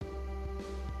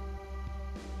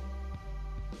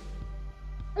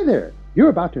Hi there. You're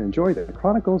about to enjoy the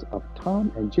Chronicles of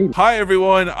Tom and Jamie. Hi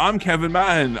everyone, I'm Kevin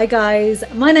Mann. Hi guys,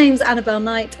 my name's Annabelle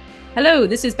Knight. Hello,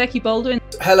 this is Becky Baldwin.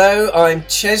 Hello, I'm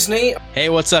Chesney. Hey,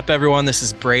 what's up everyone? This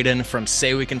is Braden from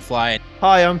Say We Can Fly.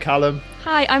 Hi, I'm Callum.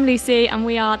 Hi, I'm Lucy, and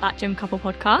we are That Gym Couple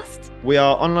podcast. We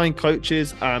are online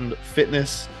coaches and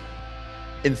fitness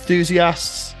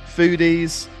enthusiasts,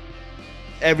 foodies,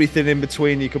 everything in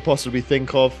between you could possibly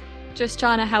think of. Just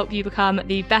trying to help you become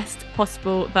the best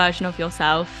possible version of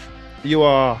yourself. You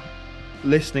are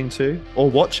listening to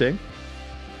or watching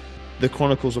the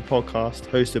Chronicles of Podcast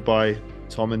hosted by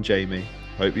Tom and Jamie.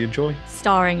 Hope you enjoy.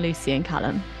 Starring Lucy and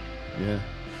Callum. Yeah.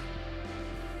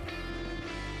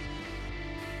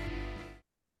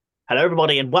 Hello,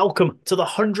 everybody, and welcome to the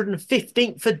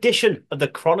 115th edition of the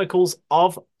Chronicles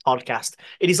of Podcast.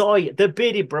 It is I, the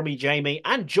bearded Brummy Jamie,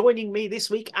 and joining me this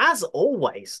week, as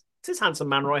always, it's this handsome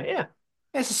man right here.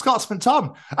 It's the Scotsman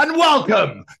Tom, and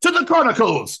welcome to the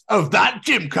Chronicles of That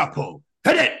Gym Couple.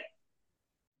 Hit it!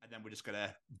 And then we're just going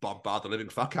to bombard the living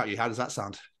fuck out of you. How does that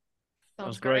sound?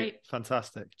 Sounds great.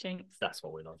 Fantastic. Jinx. That's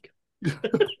what we like. Now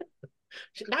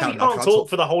you I can't talk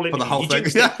for the whole interview. For the whole thing.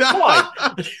 Why?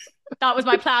 That was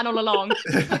my plan all along.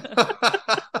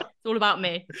 It's all about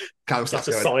me. That's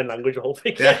a sign language, the whole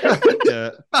thing. Yeah.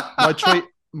 Yeah.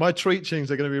 My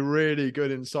treachings are going to be really good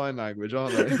in sign language,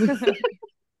 aren't they?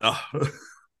 Oh,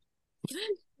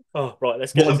 right.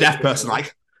 Let's get what a deaf person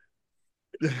like.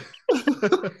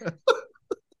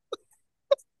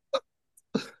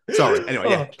 Sorry. Anyway,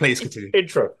 yeah. Please continue.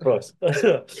 Intro. Right.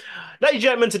 Ladies and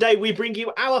gentlemen, today we bring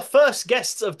you our first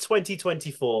guests of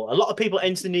 2024. A lot of people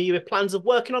enter the new year with plans of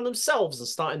working on themselves and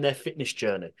starting their fitness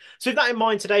journey. So with that in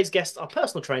mind, today's guests are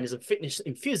personal trainers and fitness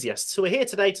enthusiasts who are here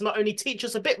today to not only teach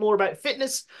us a bit more about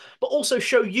fitness, but also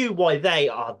show you why they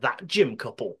are that gym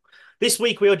couple. This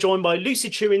week, we are joined by Lucy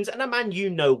Chewins and a man you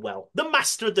know well, the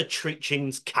master of the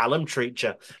Treachings, Callum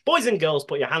Treacher. Boys and girls,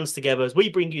 put your hands together as we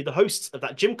bring you the hosts of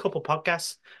That Gym Couple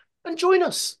podcast, and join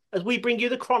us as we bring you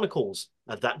the Chronicles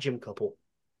of That Gym Couple.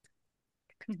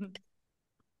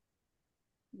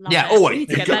 Yeah, always. We need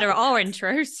to get better at our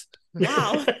intros.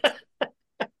 Wow.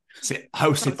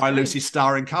 Hosted by Lucy,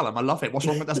 starring Callum. I love it. What's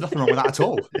wrong with? There's nothing wrong with that at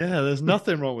all. Yeah, there's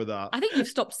nothing wrong with that. I think you've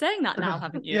stopped saying that now,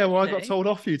 haven't you? Yeah, well, I got told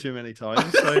off you too many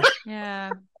times. So. Yeah.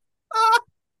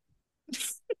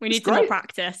 We need some more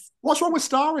practice. What's wrong with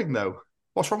starring, though?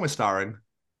 What's wrong with starring?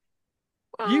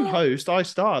 You host, I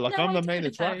star. Like, no, I'm the main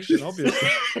attraction, obviously.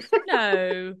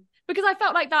 No, because I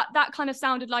felt like that kind of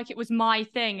sounded like it was my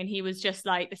thing, and he was just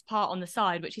like this part on the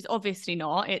side, which is obviously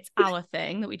not. It's our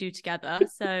thing that we do together.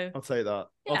 So I'll take that.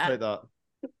 Yeah. I'll take that.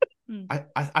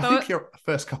 I think you're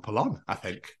first couple on. I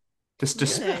think just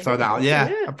Really? throw that out.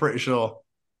 Yeah, I'm pretty sure.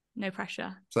 no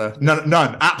pressure. So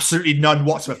none, absolutely none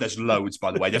whatsoever. There's loads,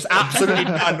 by the way. There's absolutely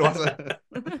none whatsoever.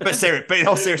 But in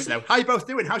all seriousness, though, how you both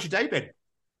doing? How's your day been?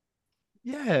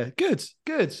 Yeah, good.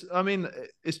 I mean,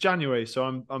 it's January,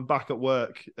 so I'm back at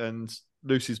work, and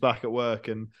Lucy's back at work,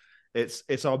 and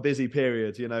it's our busy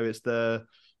period. You know, it's the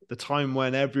time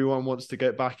when everyone wants to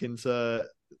get back into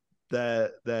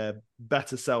their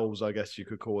better selves, I guess you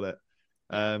could call it.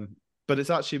 But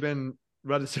it's actually been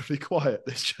relatively quiet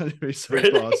this January so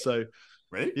far. So,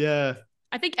 really, yeah.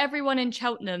 I think everyone in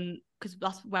Cheltenham, because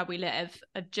that's where we live,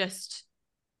 are just,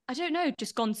 I don't know,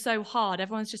 just gone so hard.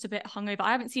 Everyone's just a bit hungover.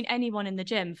 I haven't seen anyone in the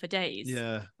gym for days.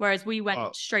 Yeah. Whereas we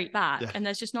went straight back, yeah. and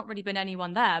there's just not really been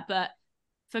anyone there. But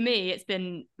for me, it's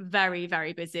been very,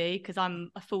 very busy because I'm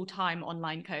a full-time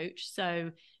online coach.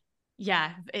 So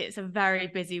yeah, it's a very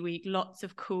busy week. Lots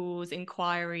of calls,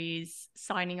 inquiries,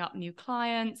 signing up new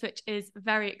clients, which is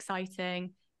very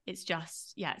exciting. It's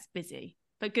just, yeah, it's busy,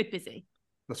 but good busy.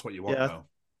 That's what you want, Yeah. though.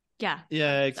 Yeah.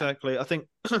 Yeah, exactly. I think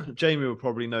Jamie will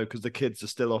probably know because the kids are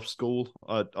still off school.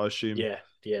 I assume. Yeah,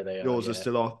 they are. Yours are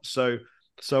still off. So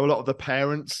a lot of the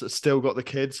parents have still got the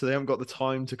kids, so they haven't got the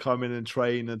time to come in and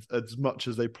train as much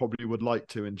as they probably would like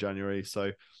to in January.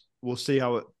 So we'll see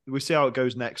how it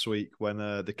goes next week when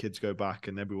the kids go back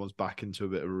and everyone's back into a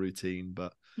bit of a routine.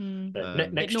 But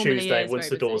next Tuesday, once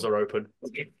the doors are open.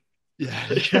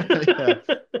 Yeah.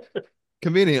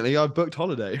 Conveniently, I've booked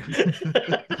holiday.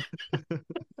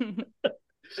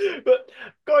 But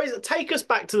guys, take us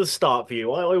back to the start for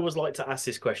you. I always like to ask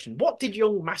this question. What did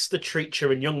young Master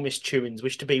Treacher and young Miss Chewins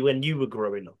wish to be when you were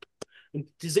growing up?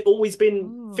 Has it always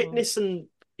been fitness and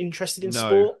interested in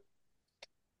sport?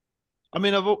 I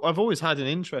mean, I've always had an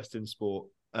interest in sport,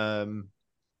 but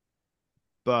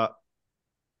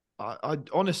I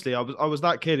honestly, I was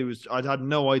that kid who I'd had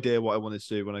no idea what I wanted to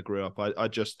do when I grew up.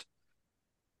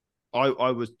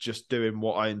 I was just doing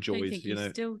what I enjoyed, you know.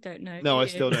 Still don't know. No, I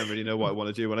still don't really know what I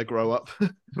want to do when I grow up.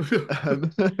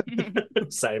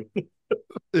 Same.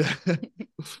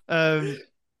 um,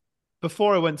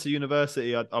 before I went to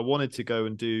university, I wanted to go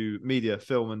and do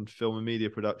film and media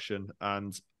production,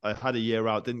 and I had a year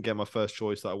out. Didn't get my first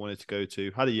choice that I wanted to go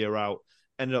to. Had a year out.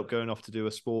 Ended up going off to do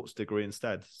a sports degree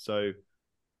instead. So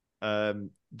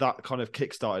that kind of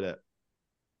kickstarted it,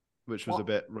 which was a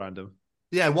bit random.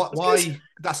 Yeah, why?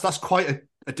 That's quite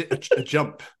a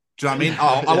jump. Do you know what I mean?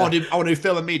 Oh, I want to do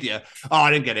film and media. Oh,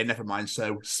 I didn't get in. Never mind.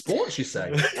 So sports, you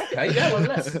say? Okay, yeah. Well,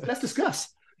 let's discuss.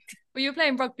 Well, you were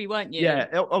playing rugby, weren't you? Yeah,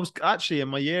 I was actually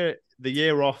in the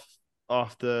year off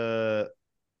after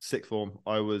sixth form.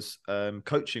 I was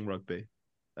coaching rugby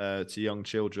to young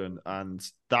children, and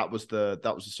that was the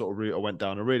sort of route I went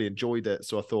down. I really enjoyed it,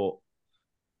 so I thought,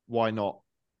 why not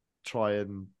try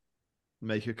and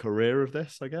make a career of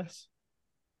this? I guess.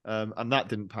 And that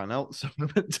didn't pan out, so I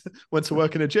went to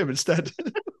work in a gym instead.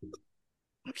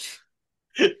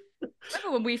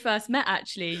 Remember when we first met,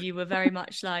 actually, you were very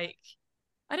much like,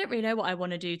 I don't really know what I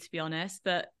want to do, to be honest,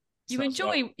 but you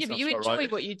enjoy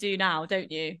what you do now,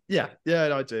 don't you? Yeah,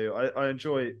 I do. I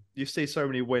enjoy, you see so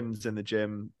many wins in the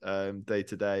gym day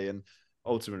to day, and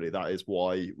ultimately that is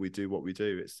why we do what we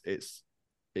do. It's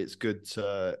good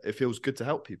it feels good to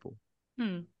help people.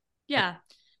 Yeah.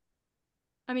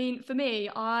 I mean, for me,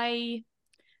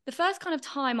 the first kind of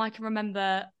time I can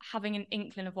remember having an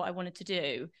inkling of what I wanted to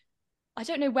do, I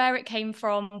don't know where it came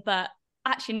from, but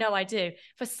actually, no, I do.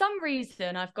 For some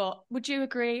reason, would you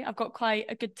agree? I've got quite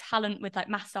a good talent with like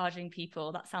massaging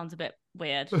people. That sounds a bit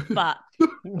weird, but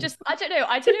I don't know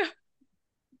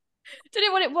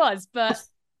what it was, but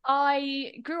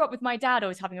I grew up with my dad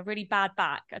always having a really bad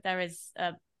back. There is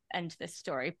an end to this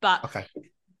story, but okay.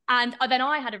 And then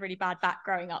I had a really bad back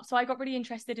growing up. So I got really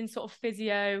interested in sort of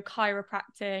physio,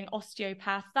 chiropractic,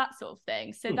 osteopath, that sort of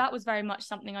thing. So that was very much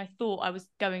something I thought I was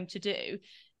going to do.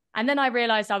 And then I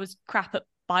realized I was crap at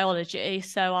biology.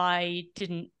 So I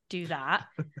didn't do that.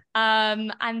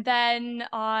 And then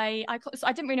I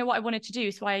didn't really know what I wanted to do.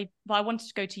 So I wanted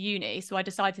to go to uni. So I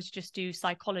decided to just do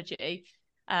psychology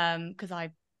because I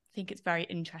think it's very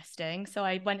interesting. So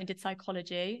I went and did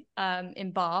psychology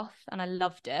in Bath, and I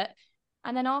loved it.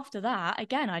 And then after that,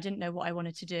 again, I didn't know what I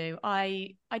wanted to do.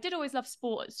 I did always love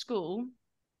sport at school,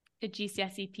 did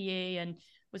GCSE PE and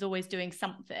was always doing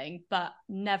something, but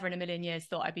never in a million years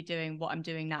thought I'd be doing what I'm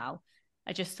doing now.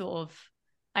 I just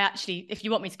if you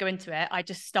want me to go into it, I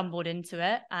just stumbled into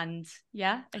it, and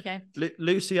yeah, okay.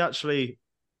 Lucy actually,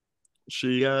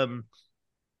 she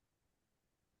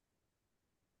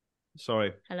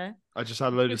sorry. Hello. I just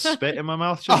had a load of spit in my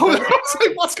mouth.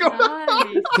 What's going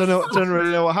on? Don't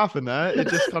really know what happened there. It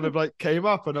just kind of like came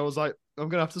up, and I was like, I'm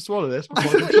gonna have to swallow this. What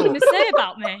are you going to say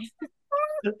about me?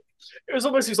 It was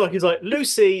almost like he's like,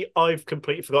 Lucy, I've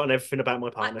completely forgotten everything about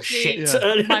my partner. Actually,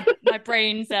 shit. Yeah. my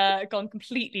brain's gone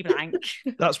completely blank.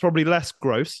 That's probably less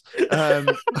gross.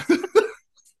 Can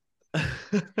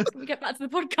we get back to the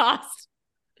podcast?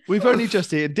 We've only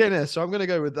just eaten dinner, so I'm going to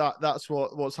go with that. That's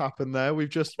what's happened there. We've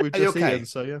just eaten,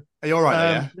 so yeah. Are you all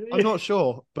right? Yeah. I'm not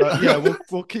sure, but yeah,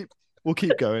 we'll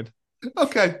keep going.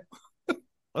 Okay.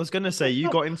 I was going to say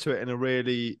you got into it in a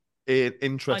really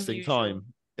interesting time.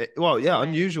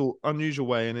 Unusual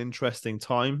way, an interesting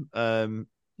time.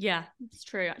 Yeah, it's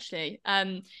true actually.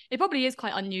 It probably is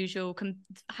quite unusual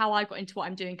how I got into what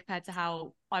I'm doing compared to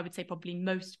how I would say probably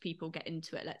most people get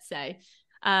into it, let's say.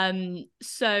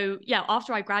 So yeah,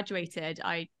 after I graduated,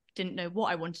 I didn't know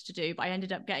what I wanted to do, but I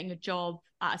ended up getting a job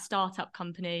at a startup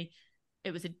company.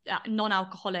 It was a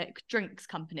non-alcoholic drinks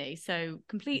company, so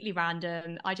completely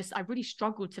random. I really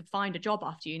struggled to find a job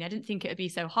after uni. I didn't think it would be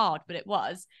so hard, but it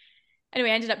was. Anyway,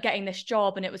 I ended up getting this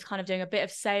job, and it was kind of doing a bit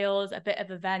of sales, a bit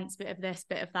of events, bit of this,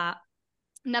 bit of that.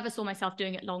 Never saw myself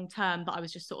doing it long term, but I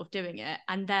was just sort of doing it.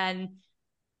 And then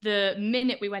the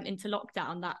minute we went into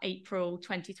lockdown, that April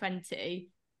 2020,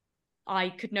 I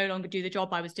could no longer do the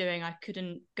job I was doing. I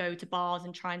couldn't go to bars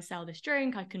and try and sell this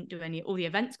drink. I couldn't do all the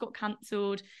events got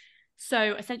cancelled.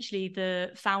 So essentially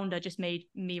the founder just made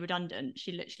me redundant.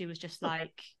 She literally was just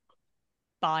like,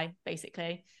 bye,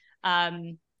 basically.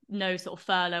 No sort of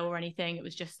furlough or anything. It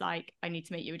was just like, I need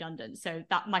to make you redundant. So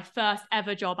that my first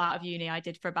ever job out of uni, I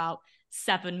did for about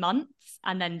 7 months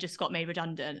and then just got made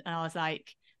redundant. And I was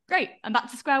like, great, I'm back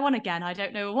to square one again. I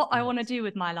don't know what I want to do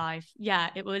with my life. Yeah,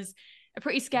 it was a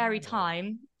pretty scary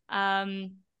time.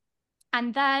 And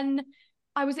then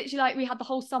I was literally like, we had the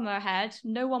whole summer ahead.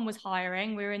 No one was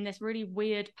hiring. We were in this really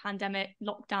weird pandemic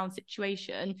lockdown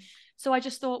situation. So I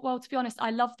just thought, well, to be honest,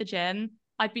 I love the gym.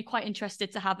 I'd be quite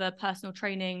interested to have a personal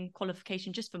training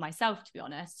qualification just for myself, to be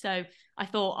honest. So I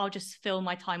thought I'll just fill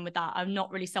my time with that. I'm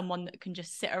not really someone that can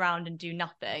just sit around and do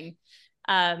nothing.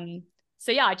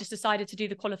 So yeah, I just decided to do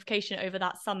the qualification over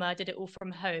that summer, did it all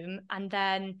from home. And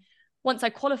then once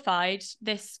I qualified,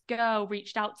 this girl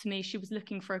reached out to me. She was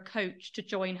looking for a coach to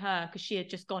join her because she had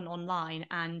just gone online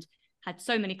and had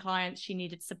so many clients, she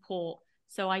needed support.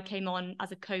 So I came on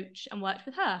as a coach and worked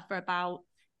with her for about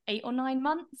 8 or 9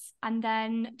 months, and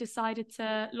then decided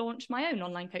to launch my own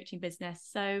online coaching business.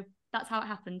 So that's how it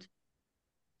happened.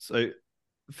 So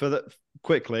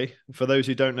quickly, for those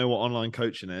who don't know what online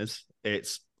coaching is,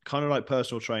 it's kind of like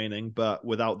personal training, but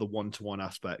without the one-to-one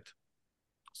aspect.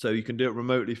 So you can do it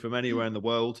remotely from anywhere in the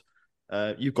world.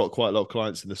 You've got quite a lot of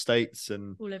clients in the States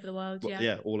and all over the world. Yeah.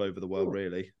 Yeah, all over the world,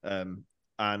 really.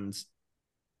 And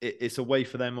it's a way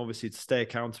for them, obviously, to stay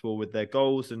accountable with their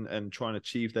goals and try and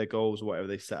achieve their goals or whatever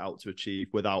they set out to achieve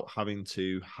without having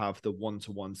to have the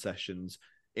one-to-one sessions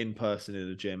in person in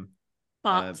a gym.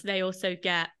 But they also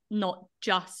get not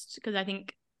just, because I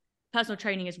think personal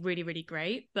training is really, really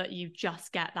great, but you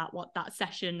just get that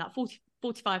session, that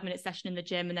 45-minute session in the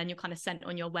gym, and then you're kind of sent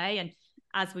on your way. And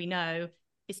as we know,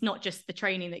 it's not just the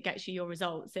training that gets you your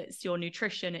results. It's your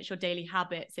nutrition, it's your daily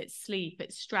habits, it's sleep,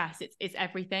 it's stress, it's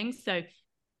everything. So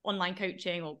online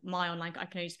coaching, or I can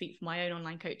only speak for my own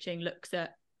online coaching, looks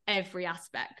at every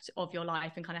aspect of your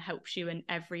life and kind of helps you in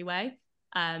every way.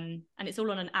 And it's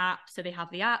all on an app. So they have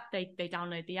the app, they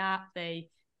download the app,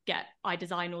 I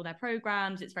design all their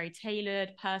programs. It's very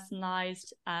tailored,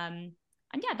 personalized. And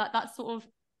yeah, that's sort of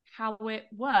how it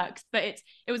works. But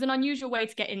it was an unusual way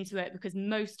to get into it, because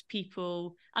most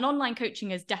people, and online coaching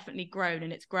has definitely grown,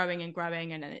 and it's growing and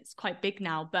growing, and it's quite big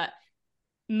now, but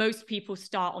most people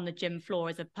start on the gym floor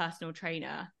as a personal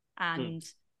trainer and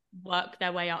work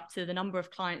their way up to the number of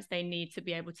clients they need to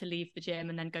be able to leave the gym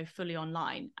and then go fully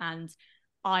online. And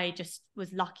I just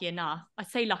was lucky enough. I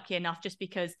say lucky enough just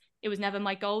because it was never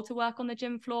my goal to work on the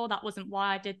gym floor. That wasn't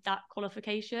why I did that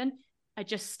qualification. I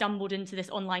just stumbled into this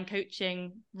online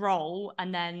coaching role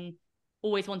and then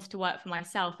always wanted to work for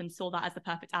myself and saw that as the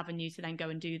perfect avenue to then go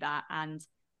and do that. And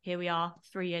here we are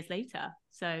 3 years later.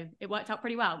 So it worked out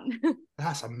pretty well.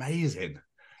 That's amazing.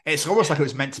 It's almost like it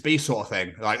was meant to be, sort of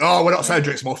thing. Like, oh, we're not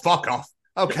Cedric's more, fuck off.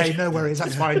 Okay, no worries,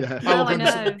 that's fine. Yeah. No, I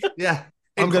know. Yeah.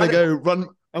 I'm gonna go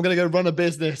run a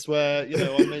business where, you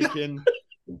know, I'm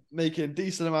making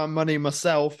decent amount of money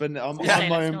myself, and I'm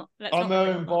my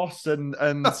own boss, and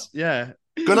yeah.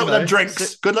 Good luck with them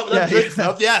drinks. Good luck with them drinks.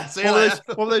 Yeah. See you later.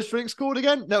 What were those drinks called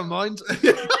again? Never mind.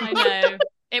 I know.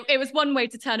 It was one way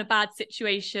to turn a bad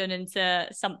situation into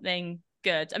something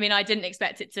good. I mean, I didn't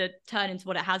expect it to turn into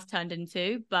what it has turned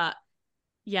into, but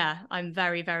yeah, I'm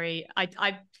very, very,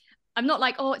 I'm not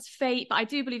like, oh, it's fate, but I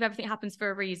do believe everything happens for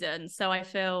a reason. So I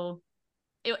feel,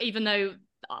 even though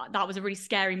that was a really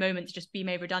scary moment to just be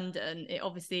made redundant,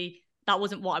 that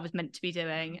wasn't what I was meant to be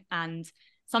doing. And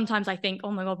sometimes I think,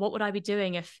 oh my God, what would I be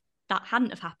doing if that hadn't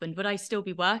have happened? Would I still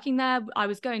be working there? I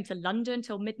was going to London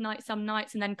till midnight some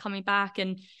nights and then coming back,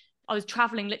 and I was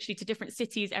traveling literally to different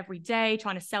cities every day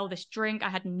trying to sell this drink. I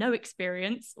had no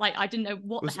experience. Like, I didn't know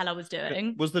what the hell I was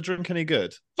doing. Was the drink any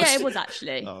good? Yeah, it was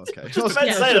actually. Oh, okay. Just say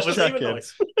that was even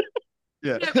nice.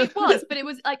 Yeah. No, it was, but it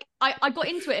was like I got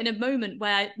into it in a moment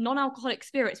where non-alcoholic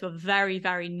spirits were very,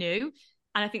 very new.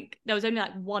 And I think there was only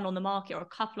like one on the market or a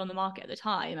couple on the market at the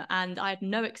time. And I had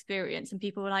no experience. And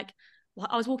people were like,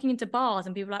 I was walking into bars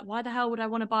and people were like, why the hell would I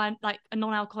want to buy like a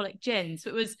non-alcoholic gin? So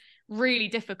it was really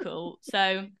difficult.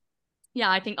 So yeah,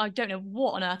 I think I don't know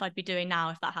what on earth I'd be doing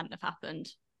now if that hadn't have happened.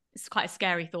 It's quite a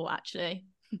scary thought, actually.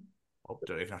 I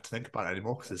don't even have to think about it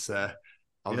anymore, because it's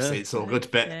obviously it's all good.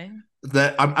 But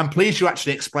Yeah. I'm pleased you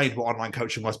actually explained what online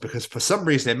coaching was, because for some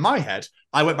reason in my head,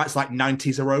 I went back to like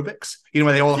 90s aerobics, you know,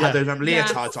 where they all had those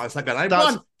leotards. I was like,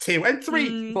 1, 2, and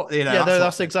 3. But, you know, yeah,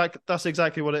 that's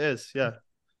exactly what it is. Yeah.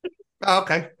 Oh,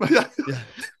 okay.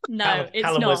 No, it's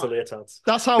Callum not. wears the leotards.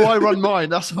 That's how I run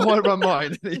mine.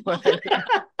 Anyway.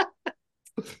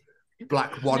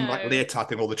 Black one, No. like leotard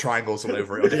thing, all the triangles all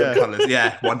over it, all different colours.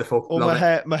 Yeah, wonderful. Or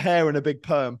Love my hair in a big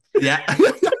perm. it. Yeah.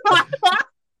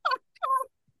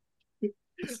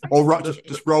 Or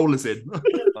just rollers in.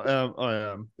 I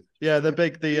am. Yeah,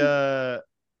 the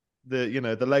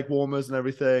leg warmers and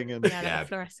everything, and The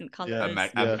fluorescent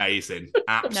colours. Amazing.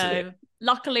 Absolutely. No,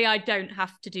 luckily I don't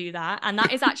have to do that. And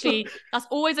that is actually, that's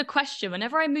always a question.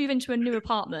 Whenever I move into a new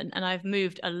apartment, and I've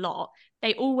moved a lot,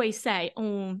 they always say,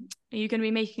 oh, are you going to be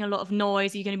making a lot of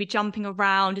noise? Are you going to be jumping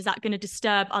around? Is that going to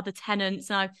disturb other tenants?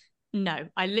 And no,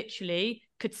 I literally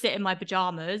could sit in my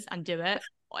pajamas and do it.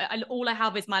 all I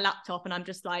have is my laptop, and I'm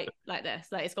just like this.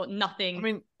 Like it's got nothing. I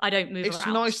mean, I don't move it's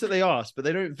around. nice that they ask, but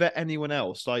they don't vet anyone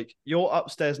else. Like your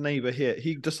upstairs neighbor here,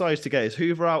 he decides to get his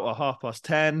Hoover out at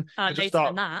 10:30. Later just start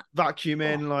than that.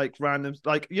 vacuuming like random,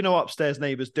 like upstairs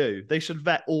neighbors do. They should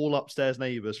vet all upstairs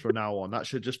neighbors from now on. That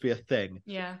should just be a thing.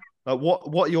 Yeah. Like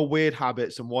what are your weird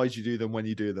habits and why do you do them when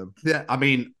you do them? Yeah, I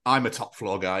mean, I'm a top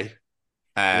floor guy.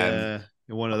 Yeah,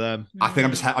 you're one of them. I think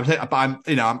I'm how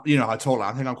tall I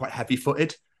am. I think I'm quite heavy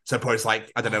footed. So probably it's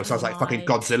like, I don't know, it sounds like fucking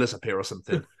Godzilla's up here or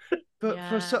something. But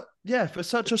for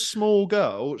such a small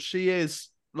girl, she is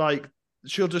like,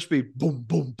 she'll just be boom,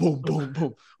 boom, boom, boom,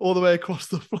 boom, all the way across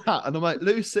the flat. And I'm like,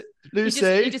 Lucy. He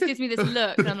just gives me this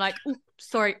look, and I'm like, oh,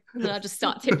 sorry. And then I just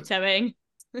start tiptoeing.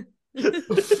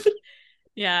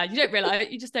 Yeah,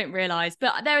 you just don't realize.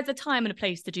 But there is a time and a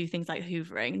place to do things like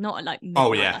hoovering, not at like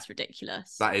midnight. That's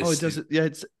ridiculous. That is. Oh, it does it. Yeah,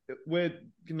 it's where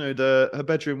her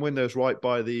bedroom window is right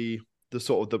by the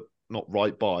sort of the, not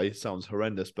right by, sounds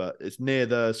horrendous, but it's near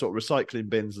the sort of recycling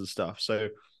bins and stuff. So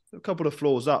a couple of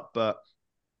floors up, but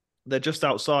they're just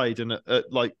outside, and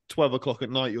at like 12 o'clock at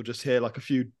night, you'll just hear like a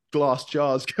few glass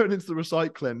jars going into the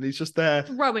recycling. And he's just there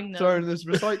throwing this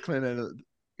recycling in.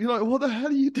 You're like, what the hell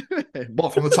are you doing?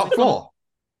 What, from the top floor?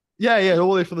 Yeah, all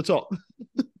the way from the top.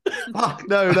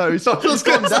 No, he's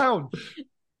gone down.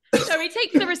 So he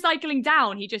takes the recycling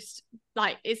down. He just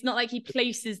it's not like he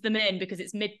places them in because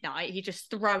it's midnight. He's just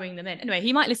throwing them in. Anyway,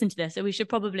 he might listen to this, so we should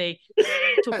probably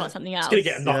talk about something else. He's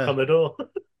gonna get a knock on the door.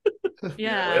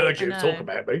 Yeah, I heard you talk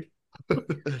about me.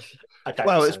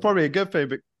 Well, it's probably a good thing,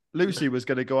 but Lucy was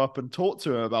going to go up and talk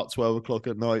to him about 12 o'clock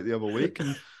at night the other week,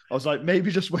 and I was like,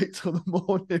 maybe just wait till the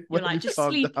morning. You're like, just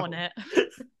sleep on it.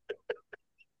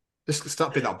 Just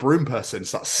start being that broom person,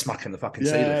 start smacking the fucking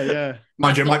ceiling. Yeah.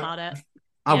 Mind you,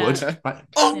 I would.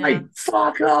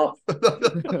 Fuck off!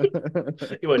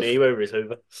 You won't hear over his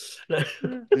Hoover.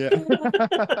 Yeah.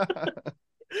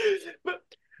 But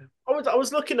I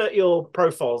was looking at your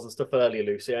profiles and stuff earlier,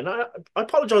 Lucy, and I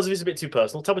apologise if it's a bit too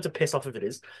personal. Tell me to piss off if it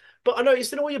is. But I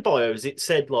noticed in all your bios it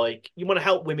said like you want to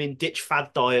help women ditch fad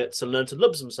diets and learn to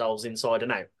love themselves inside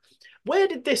and out. Where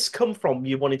did this come from?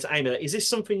 You wanted to aim at? Is this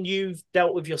something you've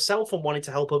dealt with yourself and wanted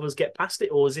to help others get past it,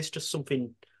 or is this just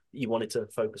something you wanted to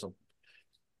focus on?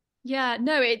 Yeah,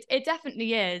 no, it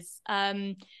definitely is.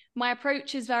 My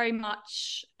approach is very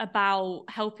much about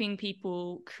helping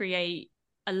people create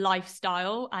a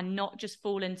lifestyle and not just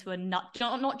fall into not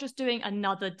just doing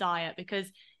another diet,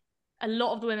 because a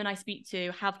lot of the women I speak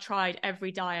to have tried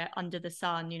every diet under the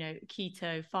sun,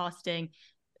 keto, fasting,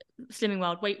 Slimming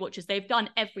World, Weight Watchers. They've done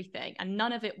everything and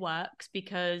none of it works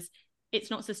because it's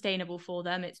not sustainable for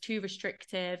them. It's too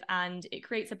restrictive and it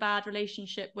creates a bad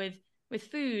relationship with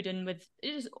food and with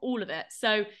just all of it.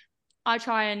 So I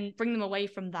try and bring them away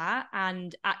from that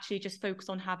and actually just focus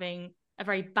on having a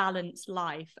very balanced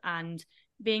life and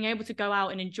being able to go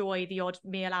out and enjoy the odd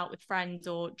meal out with friends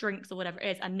or drinks or whatever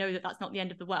it is, and know that that's not the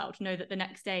end of the world. Know that the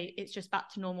next day it's just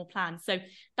back to normal plans. So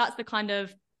that's the kind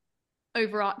of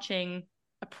overarching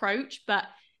approach. But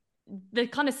the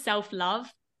kind of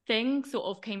self-love thing sort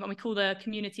of came when we call the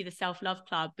community the self-love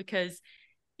club, because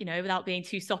without being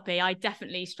too soppy, I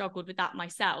definitely struggled with that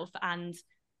myself, and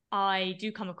I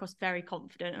do come across very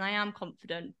confident, and I am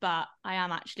confident, but I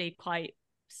am actually quite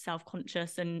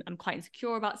self-conscious and I'm quite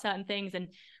insecure about certain things. And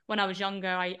when I was younger,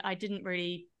 I didn't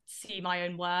really see my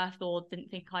own worth, or didn't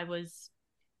think I was,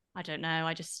 I don't know,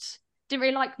 I just didn't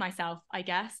really like myself, I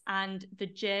guess. And the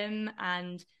gym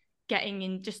and getting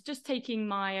in, just taking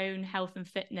my own health and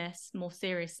fitness more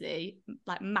seriously,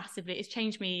 like massively, it's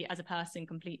changed me as a person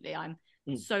completely. I'm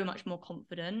so much more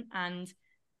confident, and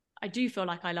I do feel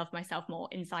like I love myself more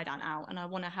inside and out, and I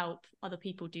want to help other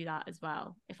people do that as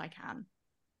well if I can.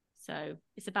 So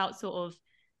it's about sort of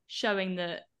showing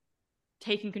that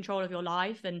taking control of your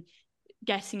life and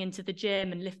getting into the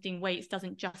gym and lifting weights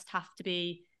doesn't just have to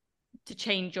be to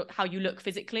change how you look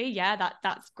physically. Yeah,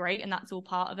 that's great, and that's all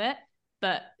part of it.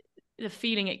 But the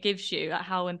feeling it gives you,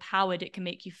 how empowered it can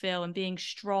make you feel, and being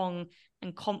strong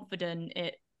and confident,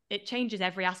 it changes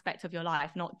every aspect of your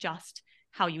life, not just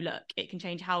how you look. It can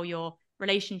change how your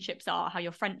relationships are, how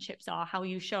your friendships are, how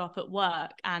you show up at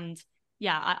work. And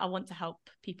yeah, I want to help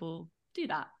people do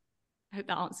that. I hope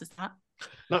that answers that.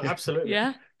 No, absolutely.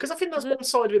 Yeah. Because I think that's one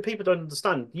side of it people don't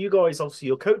understand. You guys, obviously,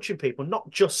 you're coaching people,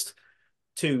 not just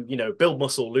to, build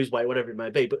muscle, lose weight, whatever it may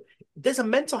be, but there's a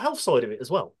mental health side of it as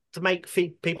well, to make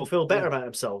people feel better about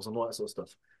themselves and all that sort of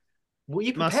stuff. Were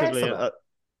you prepared for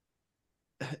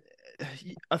that?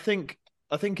 I think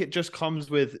it just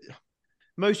comes with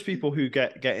most people who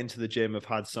get into the gym have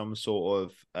had some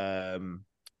sort of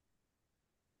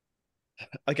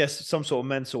I guess, some sort of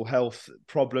mental health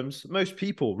problems. Most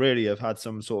people really have had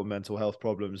some sort of mental health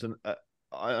problems, and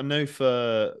I know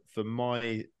for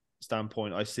my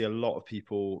standpoint, I see a lot of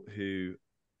people who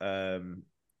find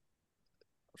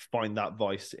that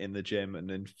vice in the gym and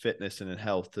in fitness and in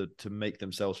health to make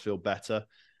themselves feel better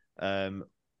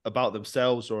about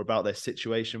themselves or about their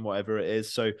situation, whatever it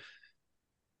is. So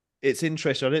it's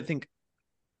interesting. I don't think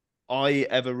I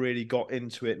ever really got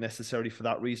into it necessarily for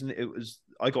that reason.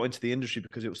 I got into the industry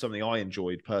because it was something I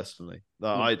enjoyed personally.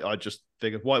 I just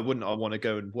figured, why wouldn't I want to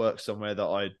go and work somewhere that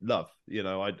I love?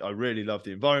 I really love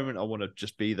the environment. I want to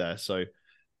just be there. So,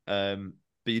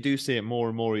 but you do see it more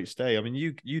and more each day. I mean,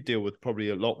 you deal with probably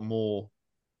a lot more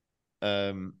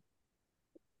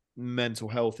mental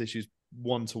health issues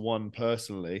one-to-one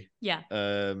personally,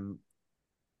 than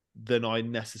I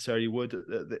necessarily would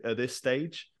at this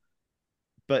stage.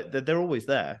 But they're always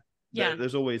there. Yeah,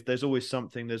 there's always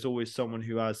something. There's always someone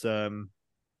who has some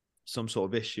sort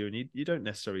of issue, and you don't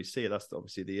necessarily see it. That's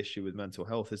obviously the issue with mental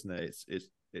health, isn't it?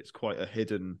 It's quite a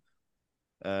hidden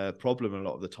problem a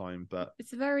lot of the time. But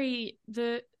it's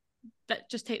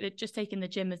just taking the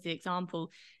gym as the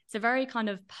example. It's a very kind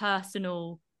of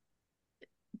personal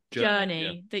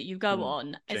journey that you go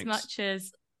on. Jinx. As much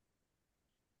as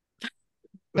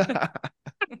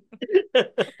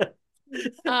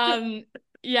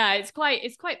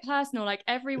it's quite personal. Like,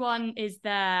 everyone is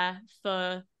there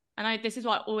for, and this is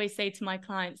what I always say to my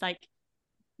clients, like,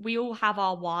 we all have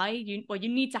our why. You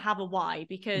need to have a why,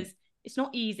 because it's not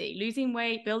easy. Losing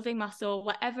weight, building muscle,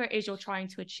 whatever it is you're trying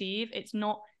to achieve, it's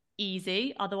not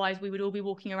easy. Otherwise we would all be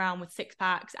walking around with six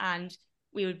packs and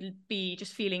we would be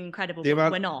just feeling incredible.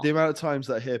 We're not. The amount of times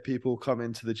that I hear people come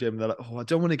into the gym, they're like, "Oh, I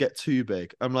don't want to get too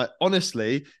big." I'm like,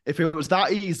 honestly, if it was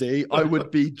that easy, I would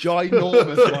be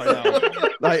ginormous right now.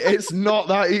 Like, it's not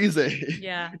that easy.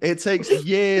 Yeah, it takes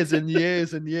years and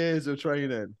years and years of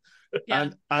training.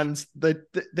 Yeah. And they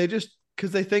just,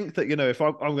 because they think that, if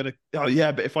I'm gonna, but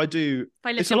if I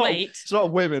lift a weight, it's a lot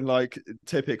of women, like,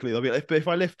 typically they'll be like, but if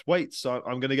I lift weights,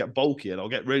 I'm gonna get bulky and I'll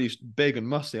get really big and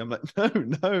muscly. I'm like,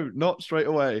 no, not straight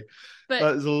away. But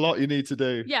there's a lot you need to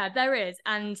do. Yeah, there is.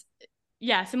 And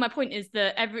so my point is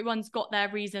that everyone's got their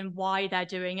reason why they're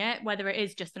doing it, whether it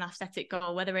is just an aesthetic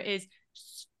goal, whether it is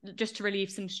just to relieve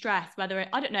some stress, I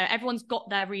don't know, everyone's got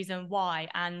their reason why,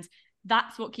 and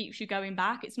that's what keeps you going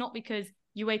back. It's not because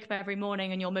you wake up every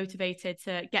morning and you're motivated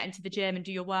to get into the gym and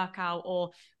do your workout or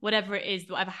whatever it is,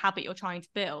 whatever habit you're trying to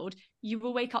build. You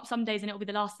will wake up some days and it'll be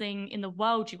the last thing in the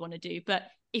world you want to do. But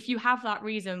if you have that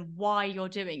reason why you're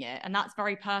doing it, and that's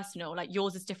very personal, like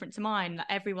yours is different to mine, like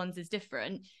everyone's is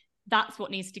different, that's what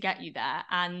needs to get you there.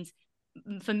 And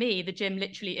for me, the gym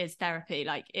literally is therapy.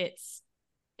 Like,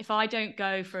 if I don't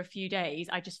go for a few days,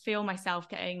 I just feel myself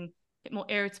getting a bit more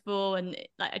irritable and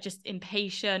like I just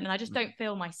impatient, and I just don't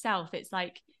feel myself. It's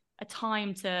like a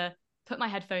time to put my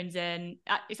headphones in.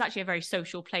 It's actually a very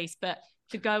social place, but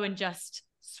to go and just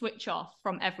switch off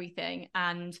from everything.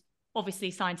 And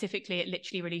obviously scientifically, it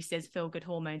literally releases feel-good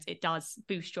hormones. It does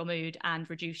boost your mood and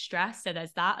reduce stress. So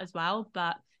there's that as well.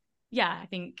 But yeah, I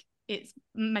think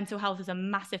mental health is a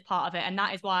massive part of it. And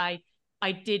that is why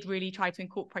I did really try to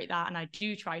incorporate that. And I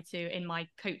do try to in my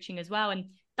coaching as well. And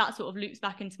that sort of loops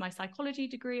back into my psychology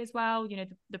degree as well.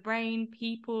 The brain,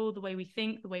 people, the way we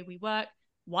think, the way we work,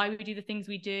 why we do the things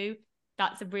we do.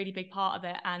 That's a really big part of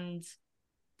it. And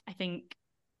I think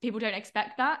people don't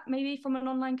expect that maybe from an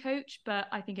online coach, but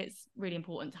I think it's really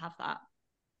important to have that.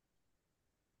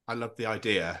 I love the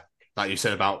idea that you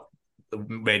said about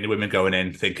mainly women going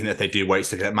in thinking that they do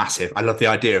weights to get massive. I love the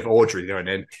idea of Audrey going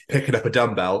in, picking up a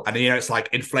dumbbell, and it's like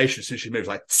inflation as soon as she moves,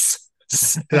 like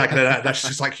that's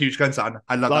just like huge guns on.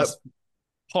 I love like that.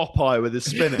 Popeye with his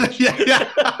spinach. yeah.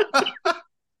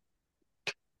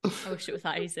 I wish it was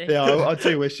that easy. Yeah, I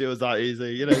do wish it was that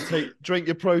easy. Drink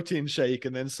your protein shake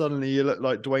and then suddenly you look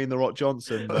like Dwayne The Rock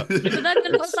Johnson. But then a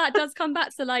lot of that does come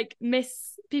back to like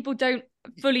people don't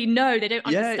fully know, they don't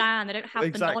understand, they don't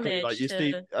have the knowledge. Like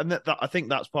see, and I think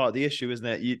that's part of the issue, isn't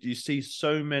it? You see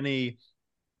so many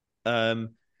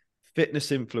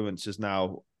fitness influencers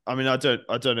now. I mean, I don't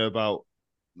know about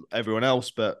everyone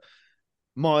else, but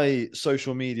my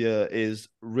social media is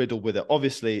riddled with it.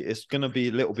 Obviously, it's going to be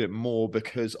a little bit more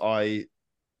because I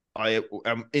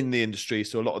am in the industry,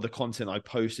 so a lot of the content I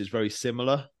post is very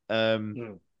similar.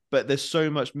 But there's so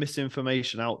much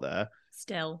misinformation out there.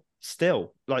 Still,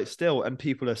 and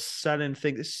people are selling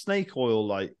things. It's snake oil,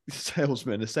 like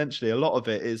salesmen. Essentially, a lot of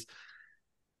it is,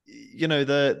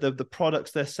 the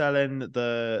products they're selling,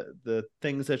 the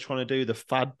things they're trying to do, the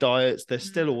fad diets, they're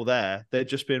still all there. They're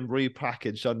just being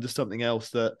repackaged under something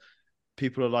else that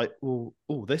people are like, oh,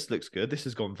 this looks good. This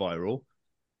has gone viral.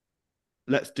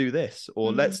 let's do this,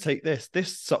 or let's take this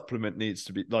supplement needs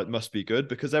to be must be good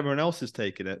because everyone else is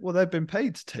taking it. Well, they've been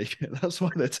paid to take it. That's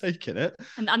why they're taking it.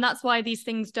 And that's why these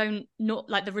things don't, not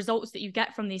like the results that you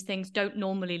get from these things don't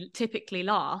typically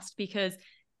last, because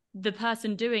the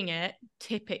person doing it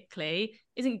typically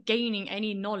isn't gaining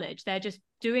any knowledge. They're just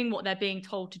doing what they're being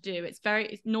told to do. It's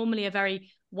normally a very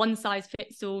one size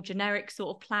fits all generic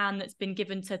sort of plan that's been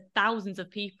given to thousands of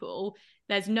people.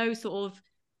 There's no sort of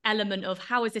element of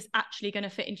how is this actually going to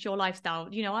fit into your lifestyle.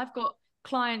 I've got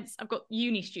clients, I've got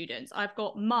uni students, I've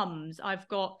got mums, I've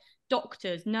got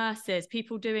doctors, nurses,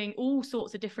 people doing all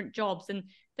sorts of different jobs, and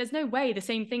there's no way the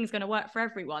same thing's going to work for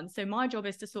everyone. So my job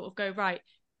is to sort of go, right,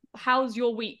 how's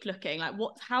your week looking? Like,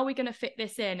 how are we going to fit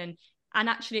this in? And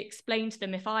actually explain to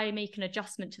them, if I make an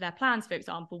adjustment to their plans, for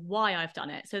example, why I've done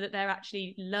it, so that they're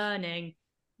actually learning.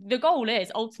 The goal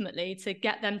is ultimately to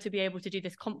get them to be able to do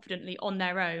this confidently on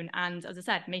their own. And as I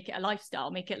said, make it a lifestyle,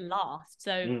 make it last.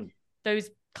 So those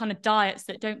kind of diets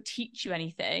that don't teach you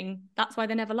anything, that's why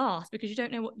they never last, because you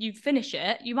don't know what you finish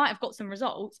it. You might have got some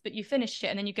results, but you finish it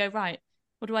and then you go, right,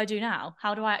 what do I do now?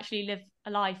 How do I actually live a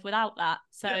life without that?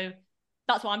 So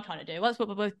that's what I'm trying to do. That's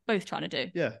what we're both trying to do.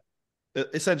 Yeah.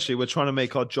 Essentially, we're trying to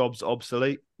make our jobs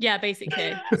obsolete. Yeah,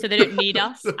 basically. So they don't need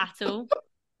us at all.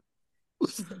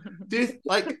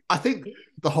 I think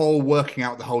the whole working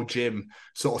out, the whole gym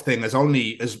sort of thing has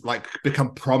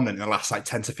become prominent in the last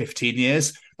 10 to 15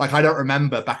 years. I don't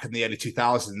remember back in the early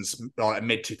 2000s or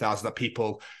mid 2000s that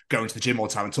people going to the gym all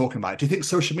the time and talking about it. Do you think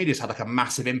social media's had a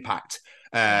massive impact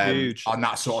on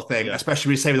that sort of thing, especially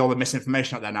we say with all the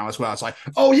misinformation out there now as well? It's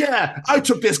oh yeah, I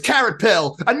took this carrot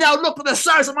pill and now look at the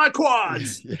size of my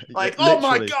quads. Oh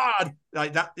my god,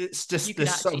 that. It's just you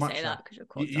there's so much.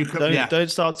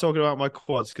 Don't start talking about my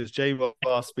quads, because James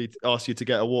asked you to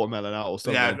get a watermelon out or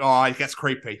something. Yeah, it gets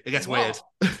creepy. It gets weird.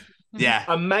 Yeah,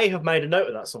 I may have made a note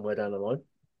of that somewhere down the line.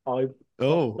 I'm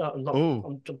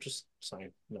just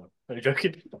saying. No, I'm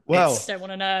joking. Well, don't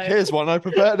want to know. Here's one I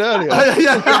prepared earlier.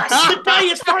 The day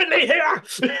is finally here.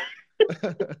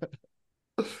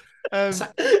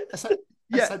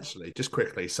 Essentially, just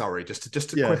quickly, sorry, just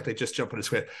to quickly jump on this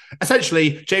quick.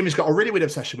 Essentially, Jamie's got a really weird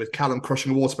obsession with Callum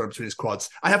crushing a watermelon between his quads.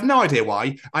 I have no idea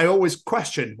why. I always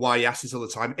question why he asks this all the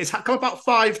time. It's come about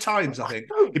 5 times, I think.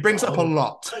 He brings it up a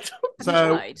lot.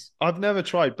 So I've never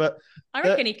tried, but I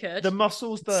reckon he could. The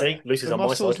muscles that Lucy's on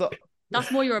my side. That's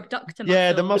more your abductor muscles.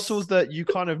 Yeah, the muscles that you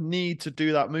kind of need to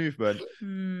do that movement.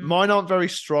 Mine aren't very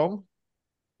strong.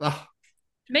 I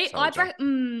was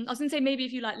going to say maybe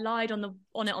if you lied on it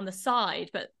on the side,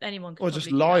 but anyone could. Or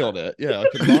just lie on it. Yeah, I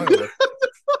could lie on it.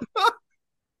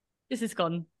 This has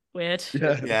gone weird.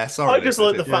 Yeah. Sorry. I just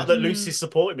like the fact that Lucy's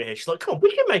supporting me here. She's like, "Come on,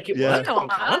 we can make it work. Come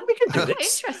on, we can do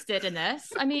this." Interested in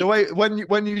this. I mean, the way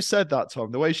when you said that,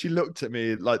 Tom, the way she looked at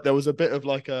me, there was a bit of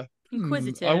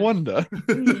inquisitive. I wonder.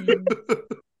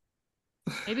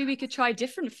 Maybe we could try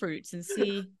different fruits and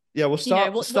see. Yeah, we'll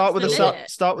start with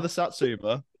a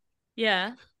satsuma.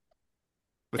 Yeah,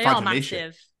 they are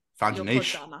massive. Found your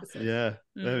niche. Yeah,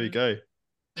 there we go.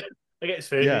 I get this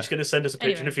feeling you're just going to send us a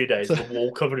picture in a few days of a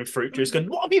wall covered in fruit juice going,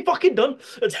 what have you fucking done?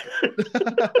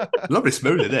 Lovely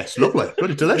smoothie, this. Lovely.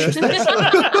 Bloody delicious, this. Maybe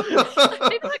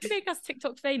that could make us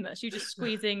TikTok famous. You just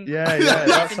squeezing... Yeah,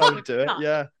 that's how you do it.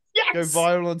 Yeah. Yes! Go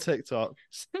viral on TikTok.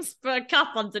 Just put a cup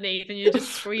underneath and you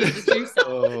just squeeze the juice out.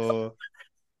 Oh.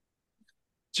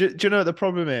 Do you know what the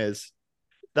problem is?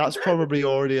 That's probably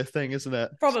already a thing, isn't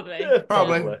it? Probably. Yeah,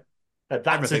 probably.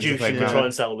 That's a juice you can try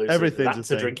and sell, Lucy.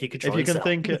 Everything's a drink you could try and sell. If you can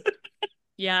think it.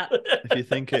 Yeah. If you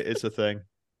think it, it's a thing.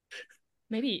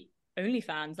 Maybe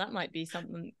OnlyFans, that might be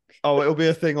something. Oh, it'll be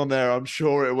a thing on there. I'm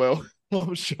sure it will.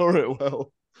 I'm sure it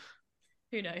will.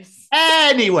 Who knows?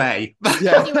 Anyway,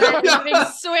 moving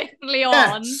swiftly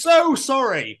on. So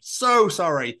sorry.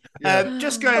 Yeah.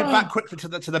 Just going back quickly to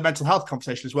the mental health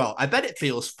conversation as well. I bet it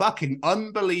feels fucking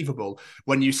unbelievable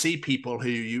when you see people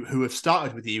who have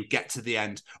started with you get to the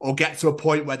end, or get to a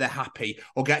point where they're happy,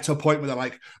 or get to a point where they're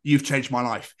like, "You've changed my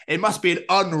life." It must be an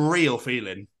unreal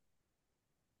feeling.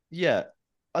 Yeah,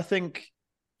 I think.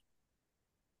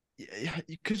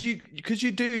 Because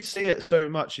you do see it so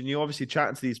much, and you obviously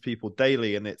chat to these people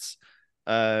daily, and it's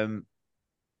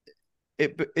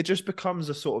it just becomes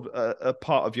a sort of a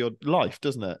part of your life,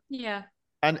 doesn't it? Yeah.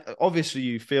 And obviously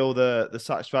you feel the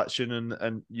satisfaction,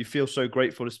 and you feel so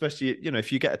grateful, especially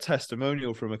if you get a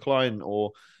testimonial from a client,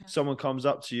 or someone comes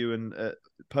up to you and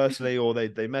personally, or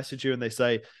they message you and they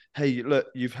say, "Hey, look,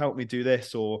 you've helped me do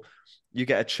this," or you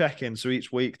get a check-in. So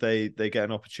each week they get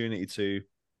an opportunity to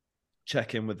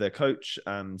check in with their coach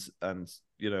and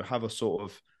have a sort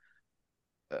of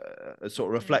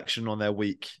reflection on their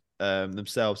week.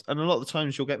 themselves. And a lot of the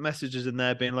times you'll get messages in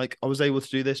there being like, I was able to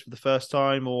do this for the first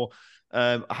time, or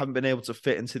I haven't been able to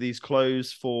fit into these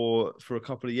clothes for a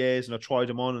couple of years, and I tried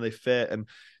them on and they fit. And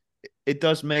it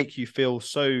does make you feel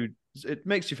it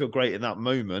makes you feel great in that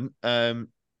moment. And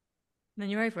then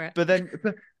you're over it. But then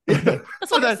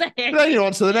that's what I'm saying. Then you're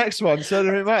on to the next one, so it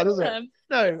doesn't matter, does it?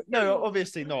 No,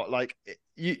 obviously not. Like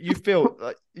you feel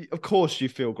like, of course you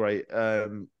feel great.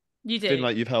 You do. Feeling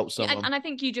like you've helped someone. And I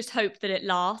think you just hope that it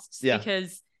lasts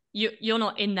because you're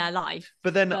not in their life.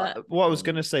 But then what I was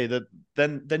going to say, that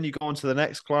then you go on to the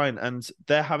next client and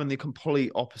they're having the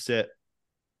complete opposite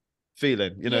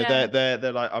feeling. You know,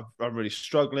 they're like, I'm really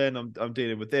struggling. I'm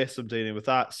dealing with this. I'm dealing with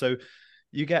that. So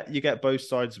you get both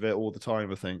sides of it all the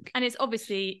time, I think. And it's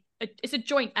obviously it's a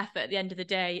joint effort at the end of the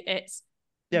day. It's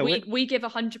we give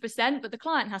 100%, but the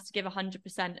client has to give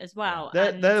 100% as well.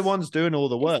 They're the ones doing all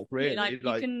the work, really. Like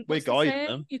we're guiding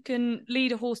them. You can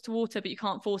lead a horse to water, but you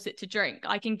can't force it to drink.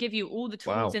 I can give you all the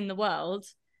tools in the world.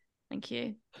 Thank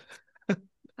you.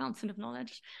 Fountain of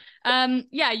knowledge.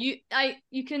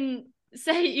 You can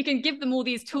say, you can give them all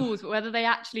these tools, but whether they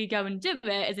actually go and do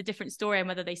it is a different story, and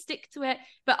whether they stick to it.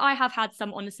 But I have had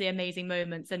some honestly amazing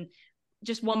moments, and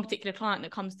just one particular client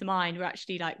that comes to mind. We're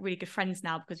actually like really good friends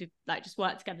now because we've like just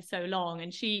worked together so long,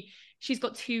 and she's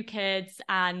got 2 kids,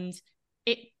 and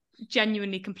it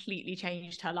genuinely completely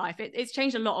changed her life. It's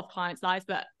changed a lot of clients' lives,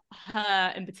 but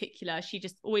her in particular, she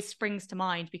just always springs to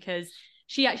mind because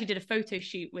she actually did a photo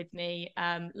shoot with me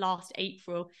last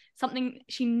April, something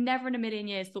she never in a million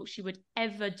years thought she would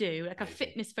ever do, like a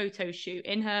fitness photo shoot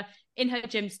in her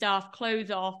gym stuff, clothes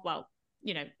off, well,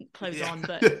 you know, clothes on,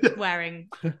 but wearing,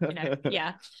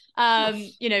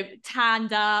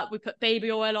 tanned up. We put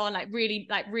baby oil on, really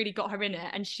got her in it.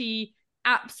 And she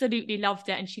absolutely loved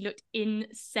it. And she looked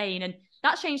insane. And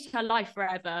that changed her life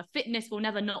forever. Fitness will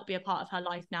never not be a part of her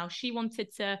life now. She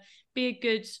wanted to be a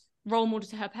good role model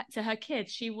to her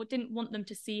kids. She didn't want them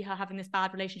to see her having this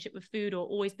bad relationship with food, or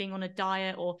always being on a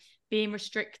diet, or being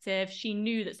restrictive. She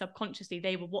knew that subconsciously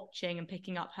they were watching and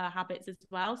picking up her habits as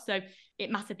well, so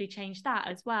it massively changed that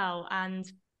as well. And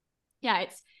yeah,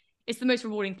 it's the most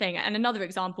rewarding thing. And another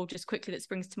example just quickly that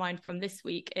springs to mind from this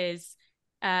week is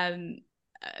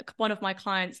one of my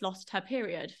clients lost her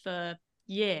period for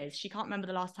years. She can't remember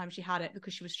the last time she had it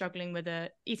because she was struggling with a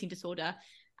eating disorder.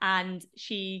 And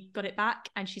she got it back,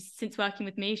 and she's since working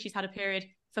with me, she's had a period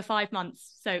for 5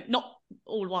 months. So not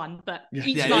all one, but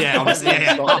each month.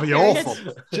 That'd be awful.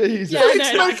 Jesus.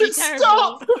 Make it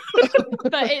stop.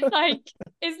 But it's like,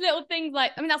 it's little things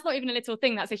like, I mean, that's not even a little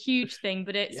thing, that's a huge thing,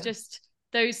 but it's just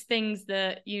those things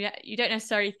that you don't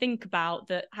necessarily think about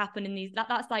that happen in these,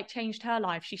 that's like changed her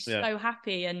life. She's so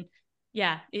happy. And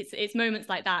it's moments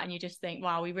like that, and you just think,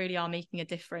 wow, we really are making a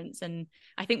difference. And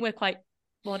I think we're quite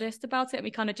modest about it. We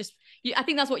kind of just, I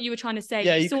think that's what you were trying to say.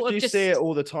 Yeah, you see it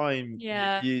all the time.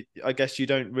 Yeah, I guess you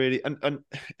don't really, and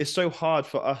it's so hard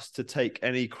for us to take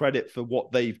any credit for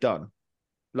what they've done.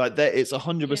 Like it's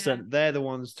 100%. They're the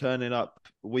ones turning up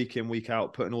week in, week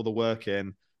out, putting all the work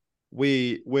in.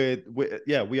 We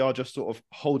are just sort of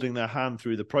holding their hand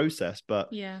through the process.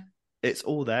 But it's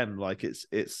all them. Like it's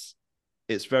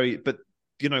very, but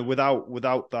you know,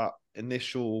 without that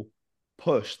initial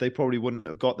push, they probably wouldn't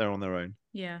have got there on their own.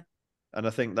 Yeah. And I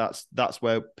think that's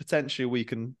where potentially we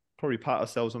can probably pat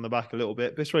ourselves on the back a little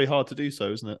bit, but it's really hard to do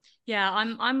so, isn't it? Yeah,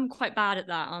 I'm quite bad at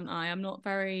that, aren't I? I'm not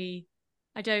very,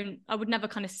 I would never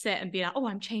kind of sit and be like, oh,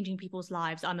 I'm changing people's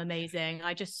lives, I'm amazing.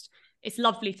 It's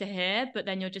lovely to hear, but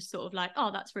then you're just sort of like,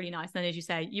 oh, that's really nice. And then as you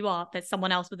say, there's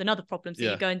someone else with another problem, so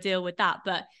you go and deal with that.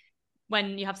 But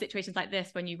when you have situations like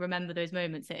this, when you remember those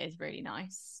moments, it is really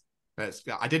nice.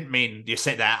 I didn't mean you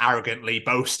sit there arrogantly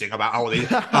boasting about all these.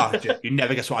 You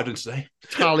never guess what I've done today.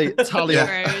 Tally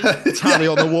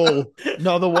on the wall.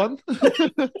 Another one.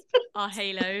 Our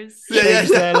halos. Change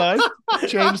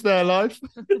their life.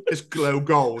 Just glow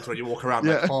gold when you walk around.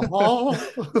 It's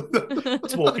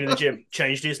walking in the gym.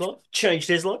 Changed his life. Changed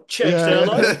their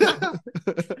life.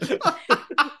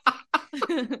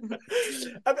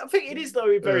 I think it is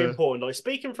though very important. Like,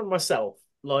 speaking from myself,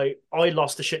 like, I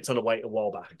lost a shit ton of weight a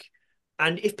while back.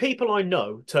 And if people I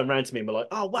know turn around to me and be like,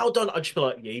 oh, well done, I'd just be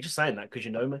like, yeah, you're just saying that because you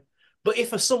know me. But if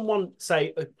someone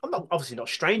say, I'm obviously not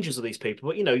strangers with these people,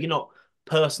 but you know, you're not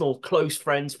personal, close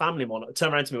friends, family,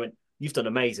 turn around to me and went, you've done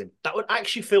amazing. That would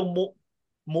actually feel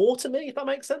more to me, if that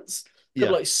makes sense.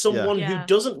 Like someone who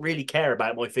doesn't really care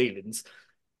about my feelings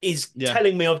is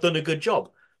telling me I've done a good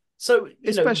job. So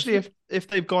especially if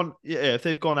they've gone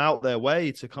out their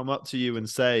way to come up to you and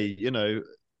say, you know,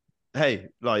 hey,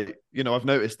 like, you know, I've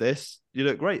noticed this, you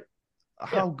look great.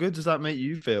 How good does that make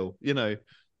you feel? You know,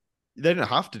 They don't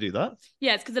have to do that.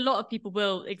 Yeah, it's because a lot of people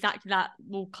will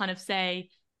kind of say,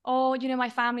 oh, my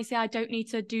family say I don't need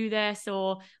to do this,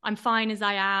 or I'm fine as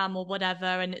I am, or whatever.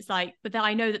 And it's like, but then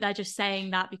I know that they're just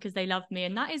saying that because they love me.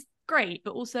 And that is great.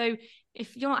 But also,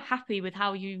 if you're not happy with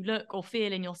how you look or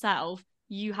feel in yourself,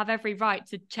 you have every right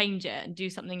to change it and do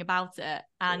something about it.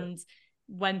 And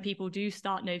when people do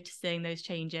start noticing those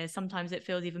changes, sometimes it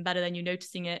feels even better than you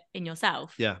noticing it in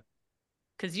yourself. Yeah.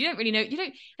 Because you don't really know.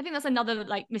 I think that's another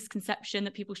like misconception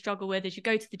that people struggle with is you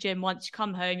go to the gym once, you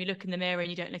come home, you look in the mirror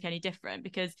and you don't look any different,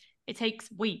 because it takes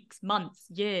weeks, months,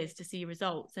 years to see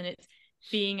results. And it's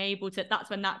being able to,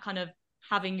 that's when that kind of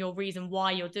having your reason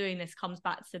why you're doing this comes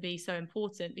back to be so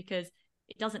important, because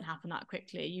it doesn't happen that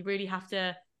quickly. You really have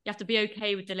to be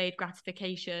okay with delayed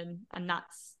gratification, and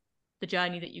that's the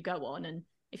journey that you go on. And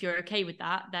if you're okay with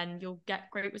that, then you'll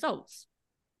get great results.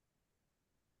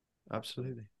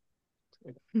 Absolutely.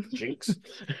 Jinx.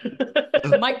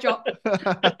 Mic drop.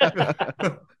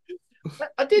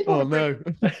 I did want no.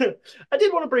 I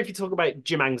did want to briefly talk about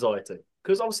gym anxiety,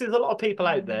 because obviously there's a lot of people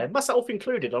out there, myself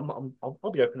included, I'll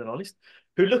be open and honest,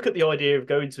 who look at the idea of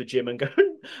going to a gym and go,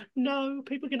 no,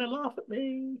 people are going to laugh at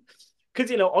me. Because,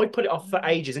 I put it off for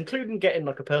ages, including getting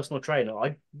like a personal trainer.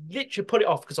 I literally put it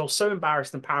off because I was so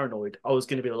embarrassed and paranoid I was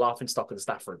going to be the laughing stock of the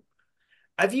staff room.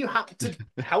 Have you had to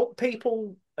help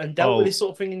people and dealt with this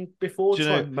sort of thing before to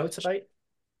try and motivate?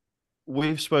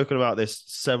 We've spoken about this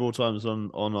several times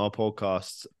on our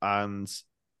podcast, and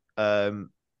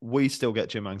we still get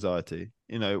gym anxiety.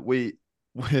 We've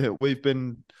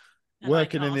been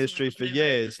working in the industry for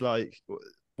years. Like,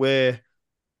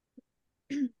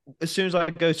 as soon as I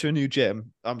go to a new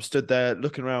gym, I'm stood there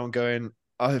looking around going,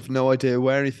 I have no idea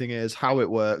where anything is, how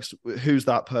it works, who's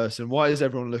that person, why is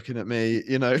everyone looking at me?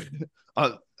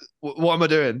 What am I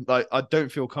doing? Like, I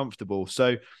don't feel comfortable.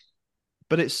 So,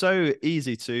 but it's so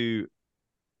easy to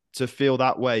feel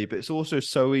that way, but it's also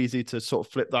so easy to sort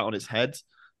of flip that on its head.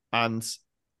 And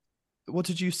what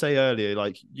did you say earlier?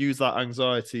 Like, use that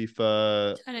anxiety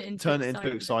for turn it into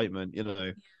excitement.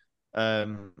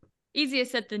 Easier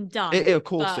said than done. Of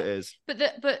course it is. But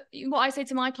what I say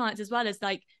to my clients as well is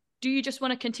like, do you just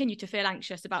want to continue to feel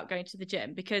anxious about going to the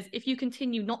gym? Because if you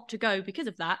continue not to go because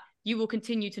of that, you will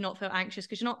continue to not feel anxious,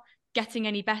 because you're not getting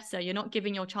any better. You're not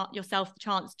giving yourself the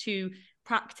chance to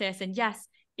practice. And yes,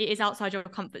 it is outside your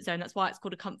comfort zone. That's why it's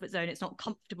called a comfort zone. It's not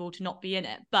comfortable to not be in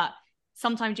it. But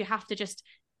sometimes you have to just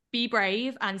be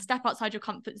brave and step outside your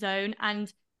comfort zone.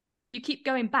 And you keep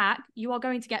going back, you are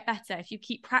going to get better. If you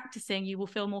keep practicing, you will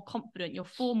feel more confident. Your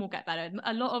form will get better.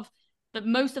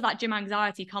 Most of that gym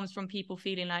anxiety comes from people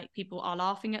feeling like people are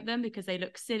laughing at them because they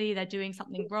look silly, they're doing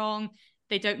something wrong,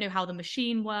 they don't know how the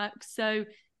machine works. So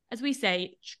as we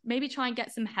say, maybe try and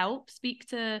get some help. Speak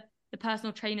to the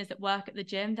personal trainers that work at the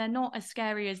gym. They're not as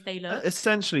scary as they look.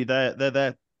 Essentially, they're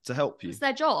there to help you. It's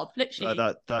their job, literally.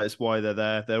 That is why they're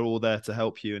there. They're all there to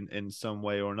help you in some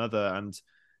way or another. And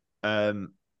I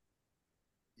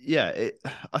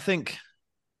think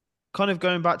kind of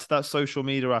going back to that social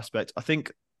media aspect, I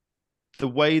think the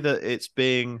way that it's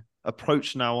being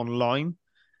approached now online,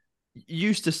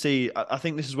 used to see, I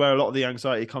think this is where a lot of the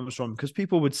anxiety comes from, because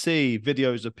people would see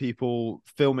videos of people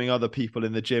filming other people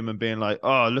in the gym and being like,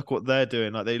 oh, look what they're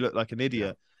doing, like they look like an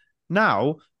idiot.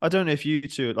 Now, I don't know if you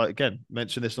two, like, again,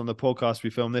 mentioned this on the podcast we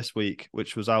filmed this week,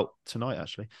 which was out tonight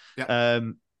actually.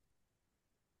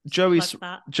 Joey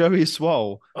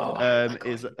Swole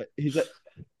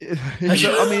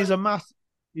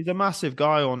he's a massive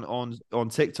guy on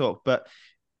TikTok, but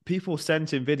people send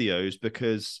him videos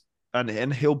because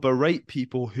and he'll berate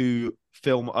people who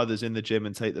film others in the gym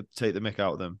and take the mick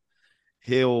out of them.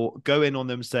 He'll go in on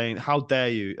them saying, how dare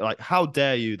you? Like, how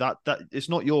dare you? That it's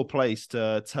not your place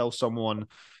to tell someone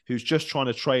who's just trying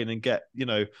to train and get,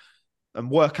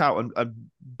 and work out and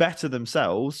better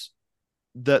themselves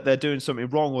that they're doing something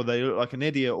wrong, or they look like an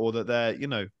idiot, or that they're,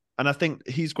 and I think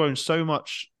he's grown so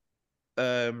much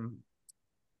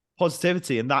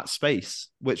positivity in that space,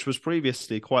 which was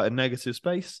previously quite a negative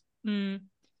space.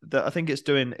 That I think it's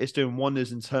doing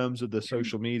wonders in terms of the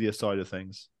social media side of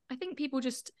things. I think people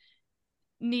just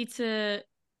need to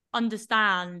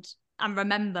understand and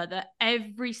remember that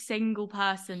every single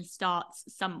person starts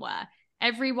somewhere.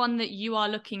 Everyone that you are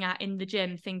looking at in the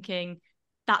gym thinking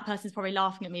that person's probably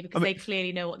laughing at me because they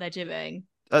clearly know what they're doing.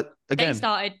 Again, they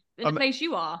started in the place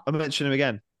you are. I mention him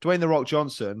again. Dwayne "The Rock"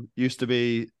 Johnson used to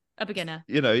be a beginner.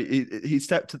 He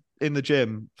stepped in the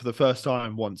gym for the first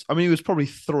time once. I mean, he was probably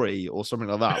 3 or something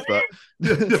like that,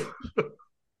 but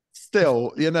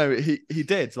still, he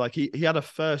did. Like he had a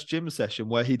first gym session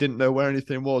where he didn't know where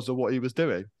anything was or what he was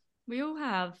doing. We all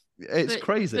have. It's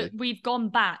crazy. But we've gone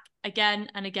back again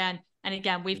and again. And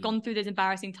again, we've gone through those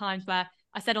embarrassing times where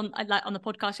I said on the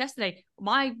podcast yesterday,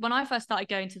 when I first started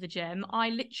going to the gym, I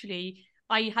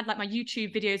had like my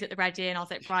YouTube videos at the ready, and I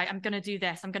was like, right, I'm going to do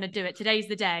this. I'm going to do it. Today's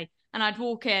the day. And I'd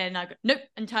walk in and I'd go, nope,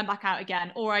 and turn back out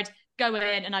again. Or I'd go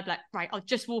in and I'd be like, right, I'll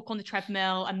just walk on the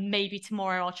treadmill and maybe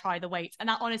tomorrow I'll try the weights. And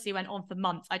that honestly went on for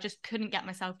months. I just couldn't get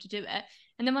myself to do it.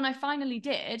 And then when I finally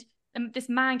did, this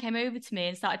man came over to me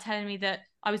and started telling me that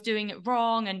I was doing it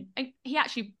wrong. And he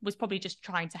actually was probably just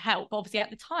trying to help. But obviously at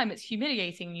the time it's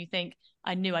humiliating. You think,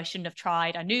 I knew I shouldn't have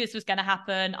tried. I knew this was going to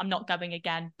happen. I'm not going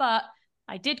again. But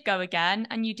I did go again,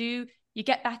 and you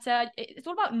get better. It's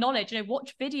all about knowledge.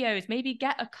 Watch videos, maybe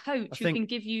get a coach who can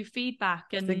give you feedback.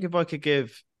 And I think if I could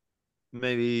give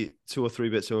maybe 2 or 3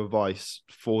 bits of advice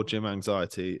for gym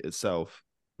anxiety itself,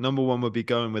 number one would be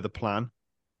going with a plan.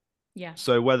 Yeah.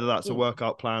 So whether that's a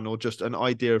workout plan or just an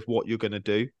idea of what you're going to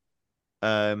do,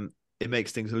 it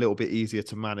makes things a little bit easier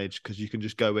to manage because you can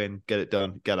just go in, get it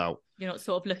done, get out. You're not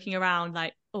sort of looking around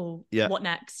like, oh, what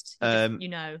next?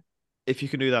 If you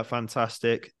can do that,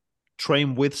 fantastic.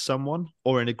 Train with someone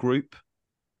or in a group,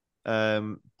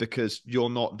 because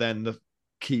you're not then the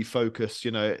key focus.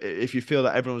 If you feel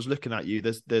that everyone's looking at you,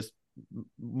 there's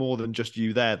more than just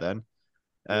you there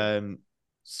then.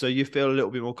 So you feel a little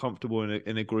bit more comfortable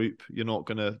in a group. You're not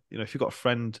gonna, if you've got a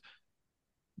friend,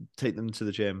 take them to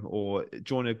the gym or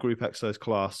join a group exercise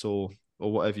class or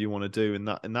whatever you want to do in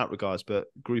that regards. But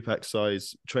group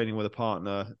exercise, training with a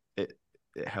partner, it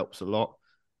helps a lot.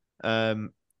 And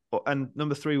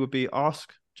number 3 would be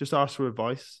ask for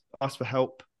advice, ask for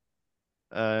help.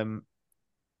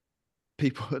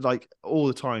 People like all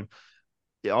the time.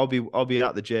 I'll be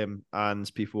at the gym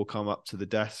and people will come up to the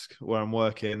desk where I'm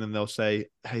working and they'll say,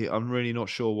 "Hey, I'm really not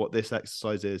sure what this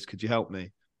exercise is. Could you help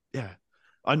me?" Yeah,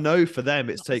 I know for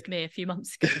them it's taken me a few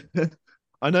months ago.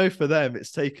 I know for them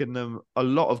it's taken them a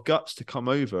lot of guts to come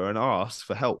over and ask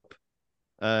for help.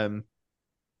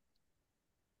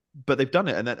 But they've done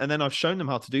it, and then I've shown them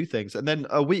how to do things, and then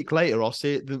a week later I'll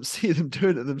see them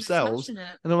doing it themselves, and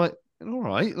I'm like, all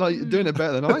right, like you're doing it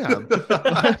better than I am.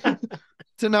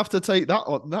 Didn't have to take that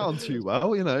on too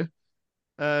well,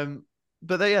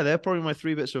 But they're probably my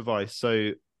 3 bits of advice.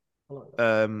 So,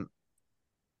 go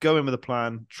in with a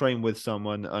plan, train with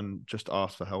someone, and just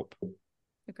ask for help.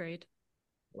 Agreed.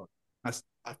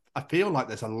 I feel like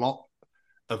there's a lot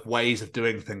of ways of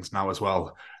doing things now as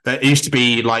well. There used to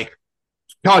be like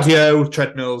cardio,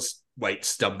 treadmills,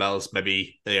 weights, dumbbells,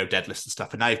 maybe deadlifts and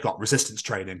stuff. And now you've got resistance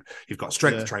training, you've got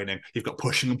strength training, you've got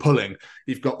pushing and pulling,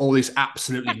 you've got all these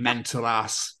absolutely mental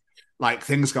ass like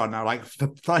things going now. Like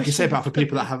you say about for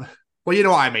people that have, well, you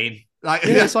know what I mean. Like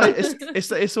it's like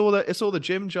it's all the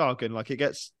gym jargon. Like you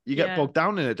get bogged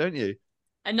down in it, don't you?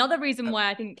 Another reason why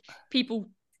I think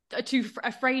people are too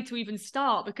afraid to even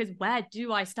start, because where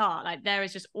do I start? Like there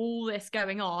is just all this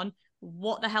going on.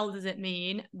 What the hell does it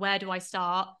mean? Where do I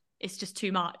start? It's just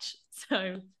too much.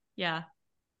 So yeah.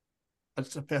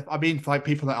 I mean, for like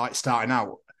people that are like starting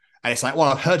out, and it's like, well,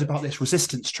 I've heard about this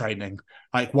resistance training,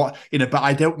 like what, but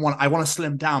I want to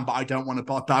slim down, but I don't want to,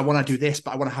 but I want to do this,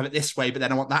 but I want to have it this way, but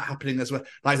then I want that happening as well.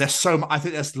 Like there's so much, I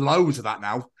think there's loads of that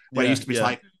now, where it used to be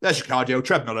like, there's your cardio,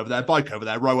 treadmill over there, bike over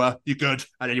there, rower, you're good,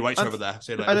 and then your weights over there.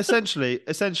 See you later. And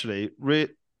essentially,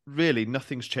 really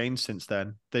nothing's changed since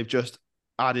then. They've just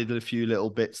added a few little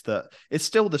bits that it's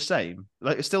still the same.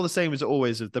 Like it's still the same as it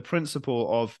always is. The principle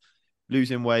of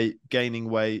losing weight, gaining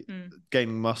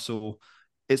muscle,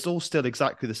 it's all still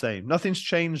exactly the same. Nothing's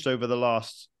changed over the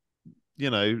last,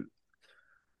 100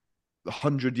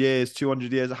 years,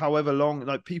 200 years, however long,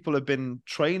 like people have been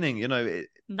training, And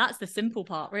that's the simple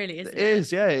part, really, isn't it? It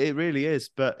is, yeah, it really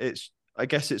is. But I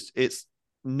guess it's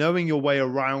knowing your way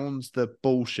around the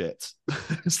bullshit.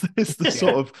 it's the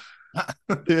sort of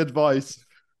the advice.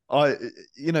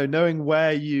 Knowing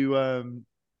where you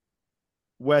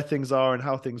where things are and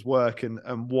how things work and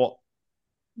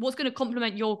what's going to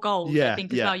complement your goals. I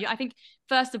think as well. I think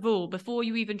first of all, before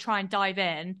you even try and dive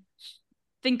in,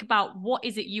 think about what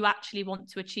is it you actually want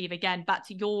to achieve. Again, back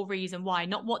to your reason why,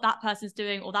 not what that person's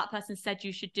doing or that person said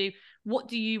you should do. What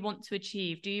do you want to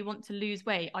achieve? Do you want to lose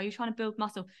weight? Are you trying to build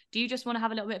muscle? Do you just want to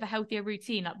have a little bit of a healthier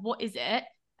routine? Like, what is it?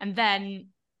 And then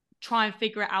try and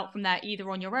figure it out from there, either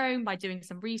on your own by doing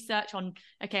some research on,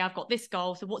 okay, I've got this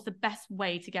goal, so what's the best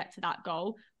way to get to that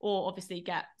goal? Or obviously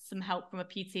get some help from a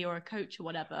PT or a coach or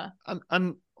whatever.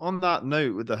 And on that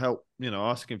note, with the help,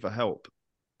 asking for help,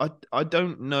 I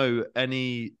don't know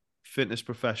any fitness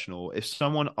professional, if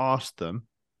someone asked them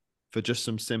for just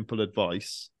some simple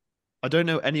advice, I don't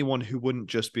know anyone who wouldn't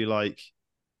just be like,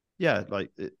 yeah,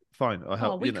 like fine, I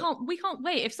help. We can't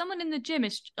wait. If someone in the gym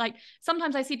is like,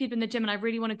 sometimes I see people in the gym and I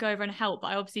really want to go over and help, but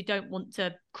I obviously don't want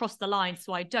to cross the line,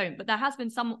 so I don't. But there has been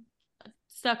some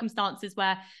circumstances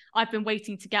where I've been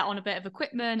waiting to get on a bit of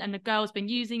equipment and the girl's been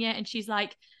using it and she's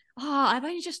like, I've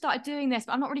only just started doing this,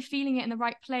 but I'm not really feeling it in the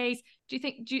right place. Do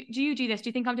you do this? Do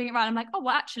you think I'm doing it right? I'm like, oh,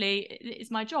 well, actually, it's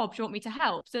my job. Do you want me to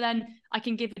help? So then I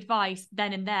can give advice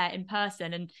then and there in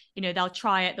person, and they'll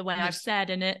try it the way I've said,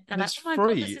 and it's like, oh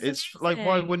free. God, it's like,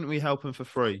 why wouldn't we help them for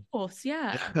free? Of course,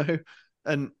 yeah.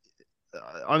 And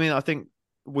I mean, I think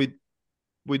we'd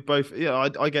both. Yeah,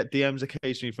 I get DMs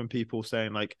occasionally from people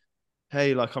saying like,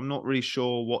 hey, like I'm not really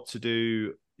sure what to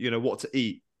do. What to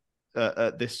eat.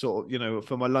 At this sort of,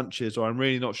 for my lunches, or I'm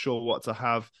really not sure what to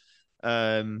have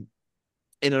in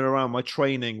and around my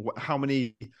training. How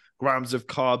many grams of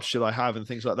carbs should I have and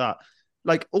things like that.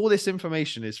 Like, all this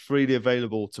information is freely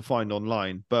available to find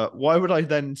online, but why would I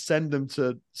then send them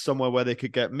to somewhere where they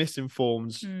could get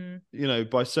misinformed,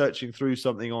 by searching through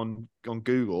something on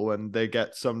Google, and they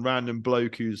get some random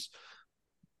bloke who's,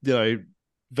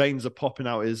 veins are popping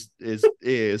out his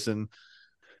ears, and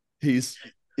he's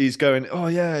going, oh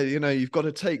yeah, you've got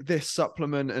to take this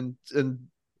supplement and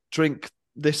drink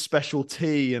this special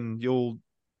tea, and you'll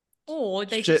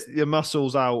shit your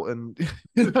muscles out, and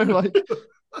like,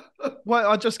 well,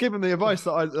 I just give them the advice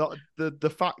that the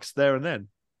facts there and then,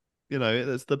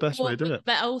 it's the best way to do it.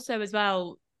 But also as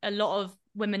well, a lot of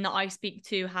women that I speak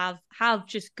to have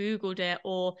just Googled it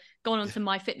or gone onto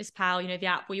MyFitnessPal, the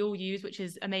app we all use, which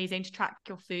is amazing to track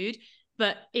your food.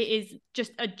 But it is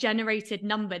just a generated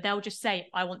number. They'll just say,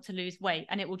 I want to lose weight,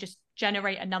 and it will just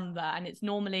generate a number. And it's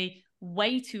normally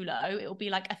way too low. It will be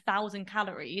like 1,000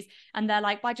 calories. And they're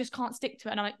like, well, I just can't stick to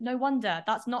it. And I'm like, no wonder,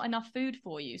 that's not enough food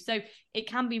for you. So it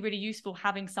can be really useful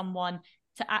having someone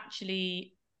to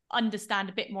actually understand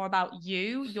a bit more about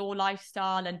you, your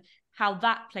lifestyle, and how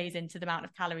that plays into the amount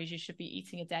of calories you should be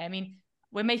eating a day. I mean,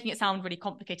 we're making it sound really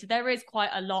complicated. There is quite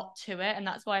a lot to it. And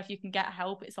that's why if you can get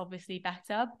help, it's obviously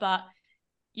better. But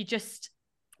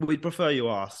we'd prefer you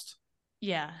asked,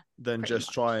 than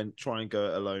just much. try and go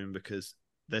it alone, because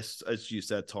there's, as you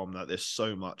said, Tom, that there's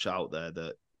so much out there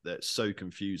that's so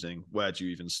confusing. Where do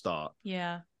you even start?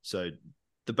 So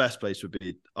the best place would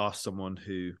be ask someone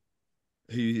who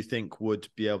you think would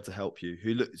be able to help you,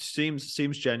 who seems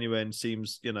genuine,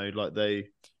 seems like they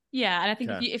and I think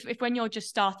if when you're just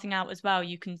starting out as well,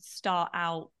 you can start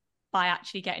out by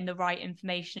actually getting the right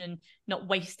information and not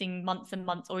wasting months and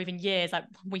months or even years like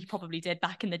we probably did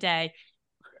back in the day.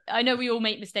 I know we all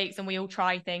make mistakes and we all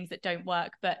try things that don't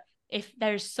work, but if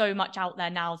there's so much out there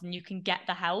now, then you can get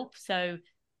the help. So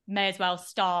may as well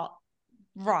start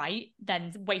right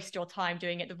than waste your time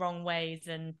doing it the wrong ways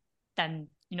and then,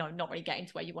 not really getting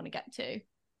to where you want to get to.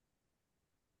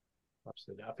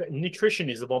 Absolutely. I think nutrition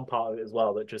is the one part of it as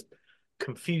well that just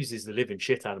confuses the living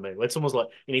shit out of me. When someone's like,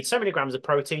 you need so many grams of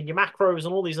protein, your macros,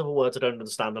 and all these other words I don't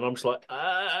understand, and I'm just like,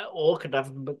 or could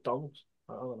have McDonald's.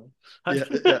 I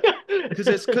don't know.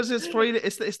 Because it's free.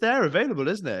 It's there available,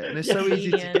 isn't it? And it's so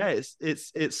easy to get.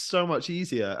 It's so much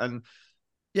easier. And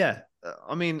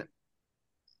I mean,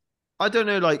 I don't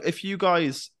know. Like, if you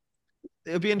guys,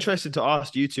 it'd be interesting to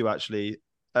ask you two actually.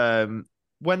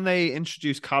 When they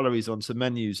introduce calories onto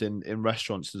menus in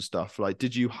restaurants and stuff, like,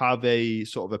 did you have a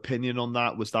sort of opinion on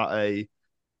that? Was that a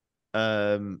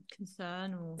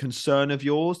concern of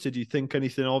yours? Did you think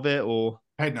anything of it, or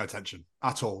paid no attention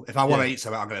at all? If I want to eat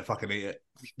something, I'm going to fucking eat it.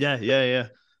 Yeah.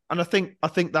 And I think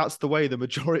that's the way the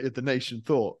majority of the nation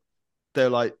thought. They're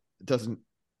like, it doesn't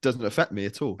affect me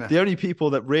at all. Yeah. The only people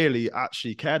that really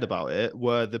actually cared about it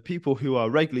were the people who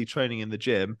are regularly training in the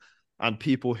gym and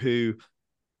people who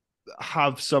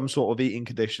have some sort of eating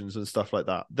conditions and stuff like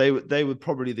that. They were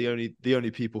probably the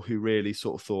only people who really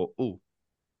sort of thought, oh,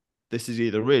 this is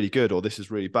either really good or this is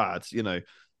really bad. The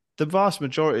vast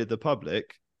majority of the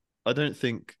public, I don't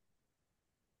think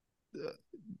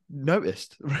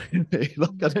noticed really.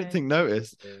 Like, I don't think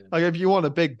noticed. Like, if you want a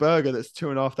big burger that's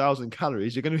 2,500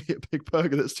 calories, you're going to eat a big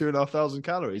burger that's 2,500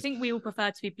 calories. I think we all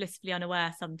prefer to be blissfully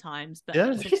unaware sometimes, but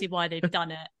that's obviously why they've done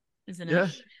it. Isn't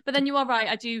it? But then you are right.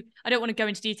 I don't want to go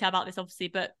into detail about this, obviously,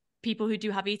 but people who do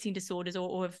have eating disorders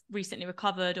or have recently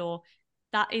recovered, or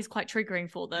that is quite triggering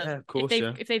for them. Yeah, of course.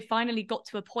 If they've finally got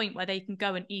to a point where they can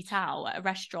go and eat out at a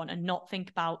restaurant and not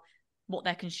think about what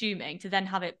they're consuming, to then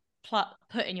have it put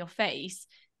in your face,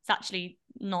 it's actually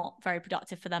not very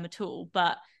productive for them at all.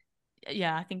 But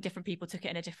I think different people took it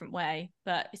in a different way.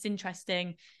 But it's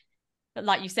interesting. But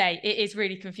like you say, it is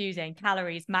really confusing.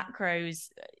 Calories, macros,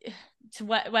 to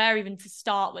where even to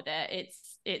start with it.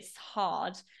 It's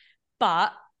hard,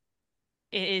 but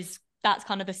it is that's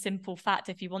kind of the simple fact.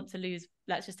 If you want to lose,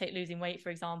 let's just take losing weight, for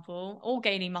example, or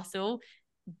gaining muscle,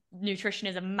 nutrition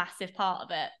is a massive part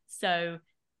of it. So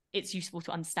it's useful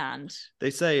to understand.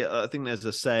 They say, I think there's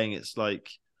a saying, it's like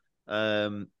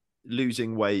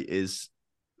losing weight is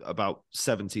about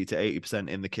 70 to 80%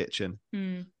 in the kitchen.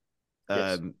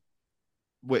 Yes.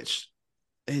 Which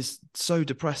is so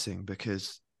depressing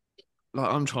because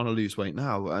like I'm trying to lose weight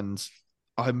now and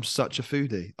I'm such a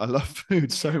foodie. I love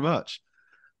food so much,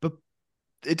 but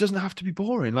it doesn't have to be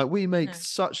boring. Like we make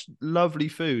such lovely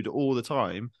food all the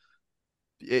time.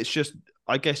 It's just,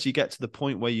 I guess you get to the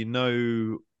point where you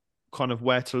know kind of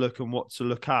where to look and what to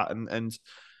look at, and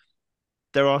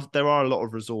there are a lot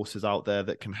of resources out there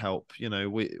that can help. You know,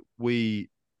 we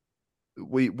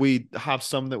have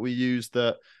some that we use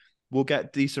that we'll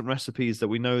get decent recipes that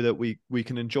we know that we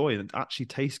can enjoy and actually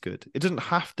taste good. It doesn't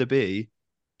have to be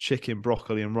chicken,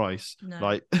 broccoli, and rice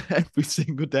like every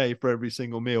single day for every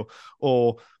single meal,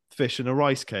 or fish and a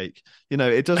rice cake. You know,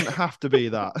 it doesn't have to be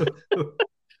that.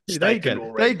 They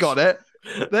got it.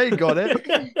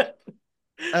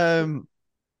 I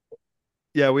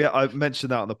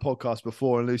mentioned that on the podcast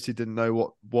before, and Lucy didn't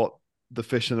know what the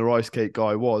fish and the rice cake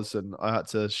guy was, and I had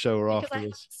to show her because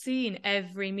afterwards. I've seen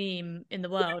every meme in the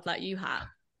world like you have.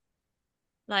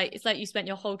 Like it's like you spent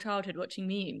your whole childhood watching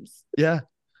memes. Yeah.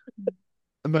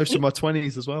 And most of my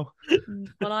 20s as well.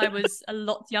 Well, I was a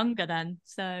lot younger then,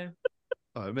 so.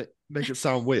 Oh, make it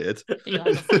sound weird. Yeah,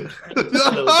 it's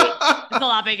not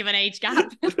that big of an age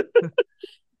gap.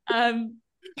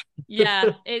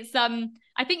 Yeah, it's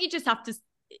I think you just have to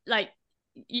like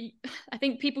I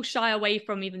think people shy away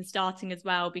from even starting as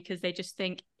well because they just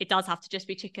think it does have to just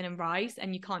be chicken and rice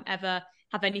and you can't ever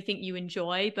have anything you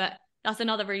enjoy. But that's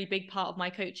another really big part of my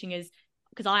coaching, is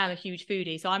because I am a huge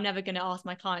foodie, so I'm never going to ask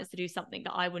my clients to do something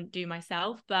that I wouldn't do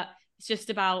myself. But it's just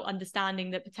about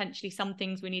understanding that potentially some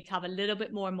things we need to have a little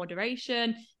bit more in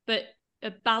moderation, but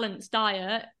a balanced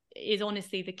diet is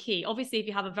honestly the key. Obviously, if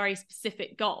you have a very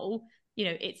specific goal, you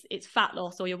know, it's fat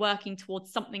loss, or you're working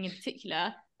towards something in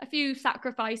particular, a few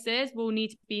sacrifices will need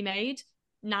to be made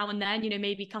now and then, you know,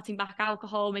 maybe cutting back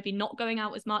alcohol, maybe not going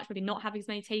out as much, maybe not having as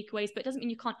many takeaways, but it doesn't mean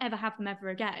you can't ever have them ever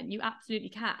again. You absolutely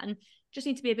can. Just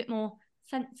need to be a bit more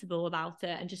sensible about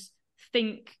it and just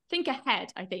think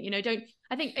ahead. I think, you know,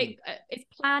 it's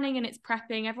planning and it's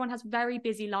prepping. Everyone has very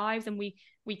busy lives and we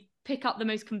pick up the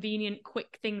most convenient,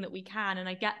 quick thing that we can. And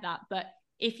I get that. But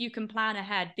if you can plan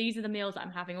ahead, these are the meals that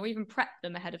I'm having, or even prep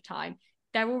them ahead of time,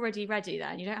 they're already ready there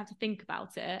and you don't have to think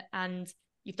about it. And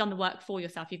you've done the work for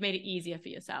yourself. You've made it easier for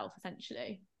yourself,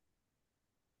 essentially.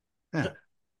 Yeah.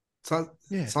 So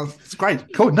it's great.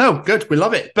 Cool. No, good. We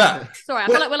love it. But sorry, I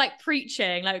feel like we're like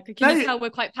preaching. Like, can you tell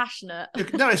we're quite passionate?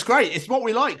 No, it's great. It's what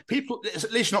we like. People, it's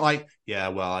at least not like, yeah,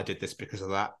 well, I did this because of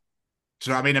that. Do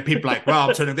you know what I mean? And people are like, well,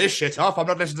 I'm turning this shit off. I'm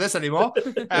not listening to this anymore.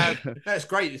 It's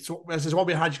great. This is why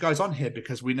we had you guys on here,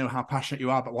 because we know how passionate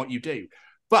you are about what you do.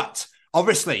 But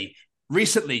obviously,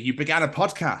 recently you began a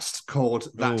podcast called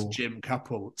That Gym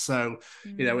Couple. So,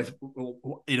 you know, with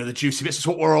the juicy bits is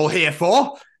what we're all here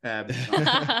for.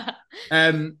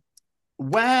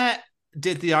 Where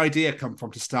did the idea come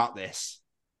from to start this?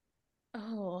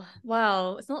 Oh,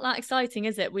 well, it's not that exciting,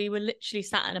 is it? We were literally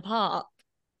sat in a park.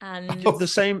 And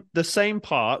the same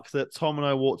park that Tom and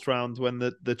I walked around when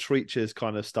the Treaches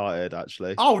kind of started,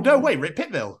 actually. Oh, no way, Rip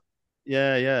Pittville.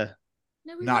 Yeah.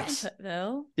 No, we nice. weren't in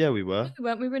Pittville. Yeah, we were. No, we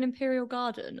weren't. We were in Imperial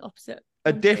Garden, opposite.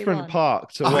 A different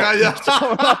park to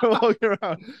walk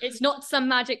around. It's not some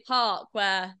magic park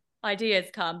where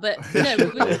ideas come, but no,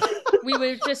 we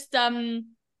were just. I'm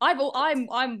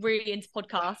really into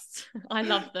podcasts. I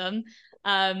love them,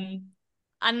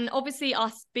 and obviously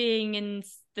us being in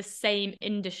the same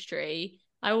industry,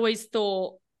 I always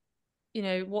thought, you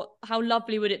know, how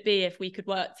lovely would it be if we could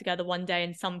work together one day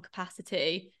in some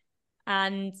capacity.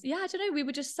 And yeah, I don't know, we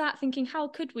were just sat thinking, how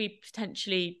could we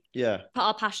potentially put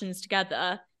our passions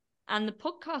together? And the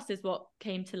podcast is what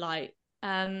came to light.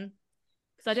 Because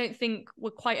I don't think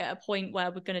we're quite at a point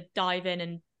where we're going to dive in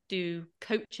and do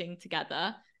coaching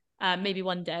together. Maybe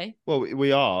one day. Well,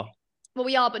 we are. Well,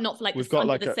 we are, but not for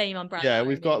like the same umbrella. Yeah,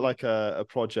 we've got like a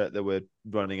project that we're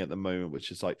running at the moment,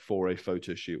 which is like for a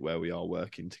photo shoot where we are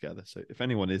working together. So if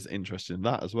anyone is interested in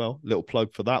that as well, little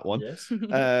plug for that one. Yes.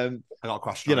 I got a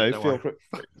question. You know,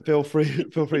 feel free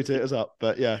to hit us up.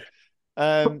 But yeah,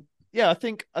 I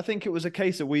think it was a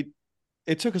case that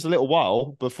it took us a little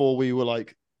while before we were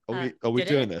like, are we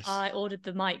doing this? I ordered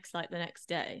the mics like the next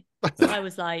day. So I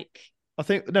was like. I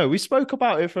think we spoke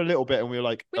about it for a little bit and we were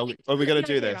like, are we going to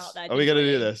do this? Are we going to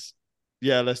do this?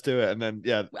 Yeah, let's do it. And then,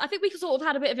 I think we sort of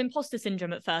had a bit of imposter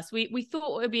syndrome at first. We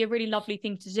thought it would be a really lovely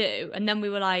thing to do. And then we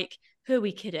were like, who are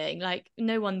we kidding? Like,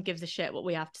 no one gives a shit what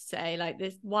we have to say. Like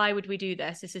this, why would we do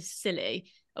this? This is silly.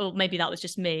 Or maybe that was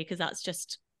just me, because that's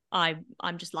just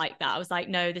I'm just like that. I was like,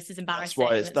 no, this is embarrassing.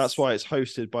 That's why it's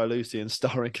hosted by Lucy and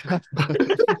starring Kat.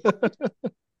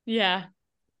 Yeah.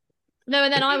 No,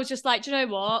 and then I was just like, do you know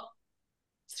what?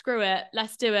 Screw it.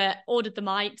 Let's do it. Ordered the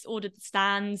mics, ordered the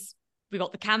stands. We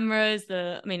got the cameras.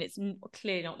 It's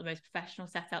clearly not the most professional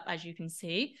setup, as you can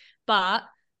see. But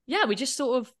yeah, we just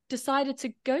sort of decided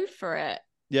to go for it.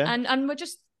 Yeah. And we're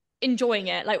just enjoying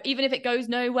it. Like, even if it goes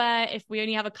nowhere, if we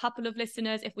only have a couple of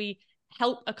listeners, if we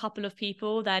help a couple of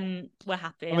people, then we're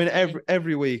happy. I mean,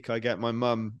 every week I get my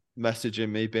mum messaging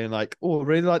me being like, "Oh, I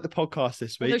really like the podcast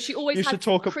this week." Although she always you had should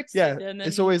talk criticism. Yeah, and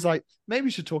it's always like, maybe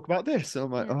you should talk about this. And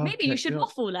I'm like, oh, maybe you should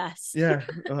waffle less. Yeah,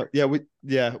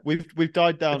 we've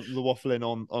died down the waffling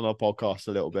on our podcast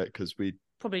a little bit because we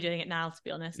probably doing it now, to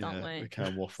be honest, aren't we? We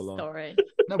can waffle on. Sorry.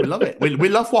 No, we love it. We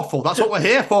love waffle. That's what we're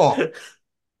here for.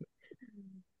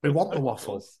 We want the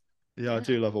waffle. Yeah, I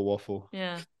do love a waffle.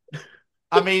 Yeah.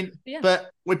 I mean, but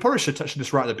we probably should touch on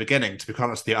this right at the beginning, to be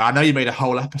honest with you. I know you made a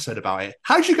whole episode about it.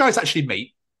 How did you guys actually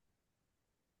meet?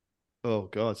 Oh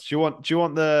God. Do you want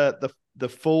the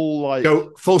full, like,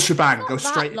 go full shebang, go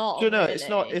straight? No, really.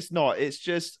 It's not. It's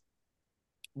just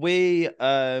we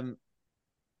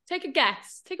take a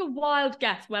guess. Take a wild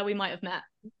guess where we might have met.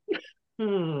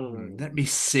 Let me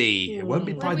see. It won't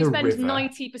be by the river. We spend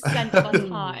 90% of our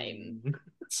time.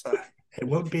 So it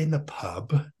won't be in the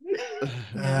pub.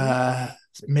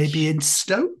 Maybe in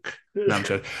Stoke. No, I'm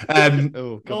joking.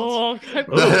 Oh God.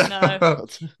 No.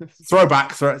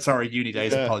 Throwback. Sorry, uni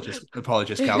days.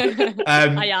 Apologies, Cal.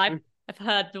 I've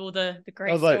heard all the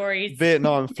great stories. Like,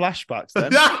 Vietnam flashbacks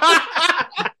then.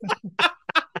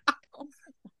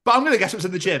 But I'm going to guess it was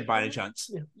in the gym by any chance.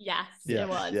 Yes, it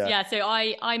was. Yeah. So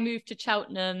I moved to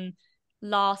Cheltenham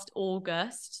last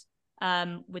August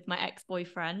with my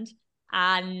ex-boyfriend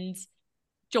and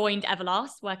joined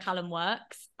Everlast, where Callum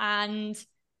works. And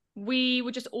we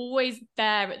were just always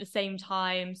there at the same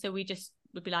time. So we just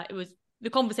would be like, the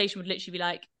conversation would literally be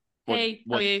like, hey,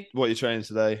 how are you? What are you training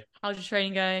today? How's your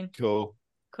training going? Cool.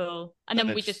 And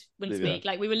then we just wouldn't speak.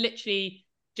 Like, we were literally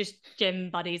just gym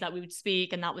buddies. Like, we would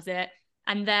speak and that was it.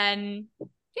 And then,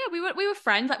 we were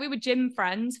friends. Like, we were gym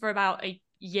friends for about a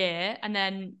year. And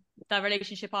then the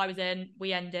relationship I was in,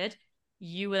 we ended.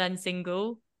 You were then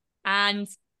single. And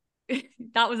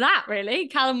that was that, really.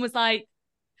 Callum was like,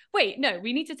 wait, no,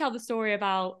 we need to tell the story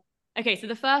about... Okay, so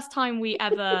the first time we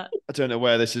ever... I don't know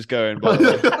where this is going, by the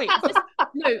way. Wait,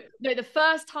 no, the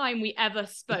first time we ever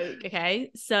spoke,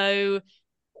 okay? So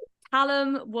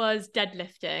Callum was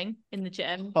deadlifting in the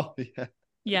gym. Oh, yeah.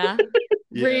 Yeah.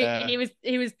 Yeah.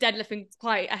 He was deadlifting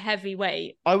quite a heavy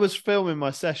weight. I was filming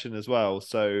my session as well,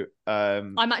 so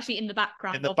I'm actually in the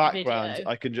background. In the background,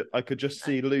 I could just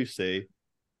see Lucy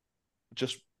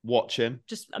just watching,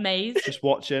 just amazed, just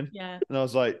watching. Yeah, and I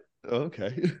was like, oh,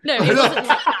 okay. No, it wasn't like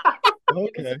that. Okay,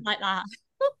 it wasn't like that.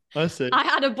 I see. I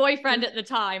had a boyfriend at the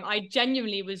time. I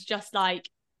genuinely was just like,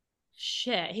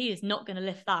 shit, he is not going to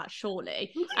lift that,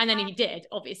 surely. And then he did,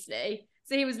 obviously.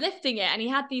 So he was lifting it and he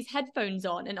had these headphones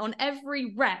on, and on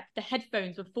every rep, the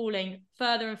headphones were falling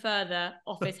further and further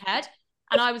off his head.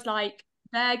 And I was like,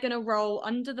 they're going to roll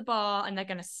under the bar and they're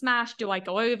going to smash. Do I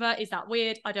go over? Is that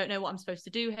weird? I don't know what I'm supposed to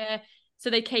do here. So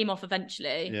they came off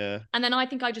eventually. Yeah. And then I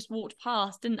think I just walked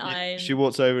past, didn't I? She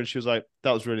walked over and she was like,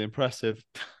 that was really impressive.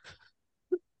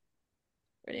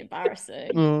 Really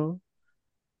embarrassing. Oh.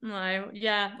 No,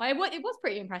 yeah, it was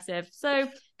pretty impressive. So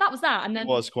that was that, and then it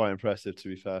was quite impressive, to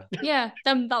be fair. Yeah,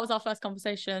 then that was our first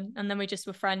conversation, and then we just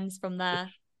were friends from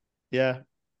there. Yeah,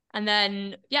 and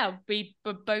then we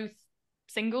were both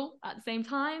single at the same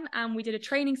time, and we did a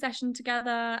training session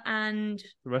together, and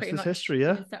the rest is history.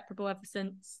 Yeah, inseparable ever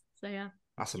since. So yeah.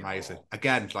 That's amazing.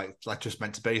 Again, like just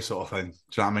meant to be sort of thing.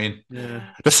 Do you know what I mean? Yeah.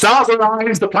 The stars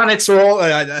align, the planets are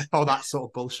all that sort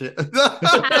of bullshit.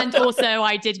 And also,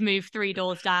 I did move 3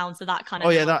 doors down, so that kind of. Oh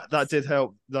yeah, that did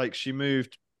help. Like, she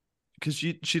moved because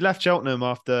she left Cheltenham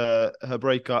after her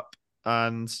breakup,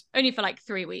 and only for like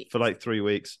 3 weeks. For like 3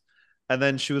 weeks, and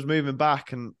then she was moving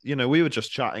back, and we were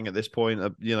just chatting at this point.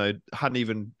 Hadn't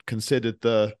even considered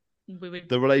the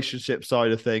relationship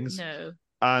side of things. No.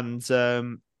 And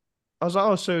I was like,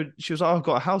 oh, so she was like, oh, I've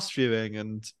got a house viewing.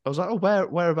 And I was like, oh,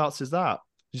 whereabouts is that?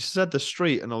 She said the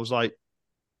street. And I was like,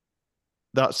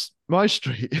 that's my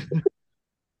street.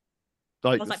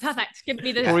 I was like, perfect. Give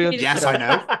me the. Yes, I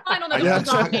know. Sign on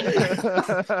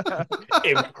the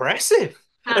Impressive.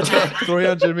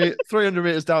 300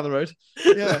 meters down the road.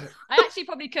 Yeah. I actually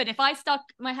probably could if I stuck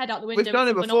my head out the window. We've done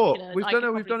it before. We've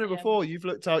done it before. You've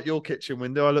looked out your kitchen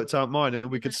window. I looked out mine, and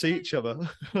we could see each other.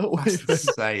 That's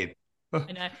insane.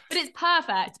 I know, but it's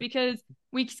perfect because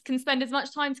we can spend as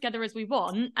much time together as we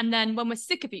want, and then when we're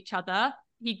sick of each other,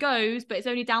 he goes, but it's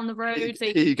only down the road. So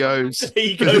he goes.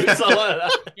 He goes. I like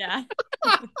that. Yeah.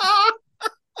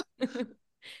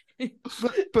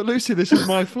 But Lucy, this is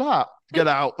my flat. Get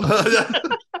out.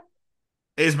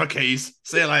 Here's my keys.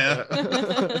 See you later.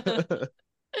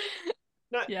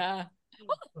 No. Yeah.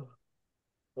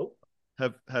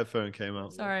 Headphone came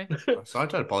out. Sorry. So I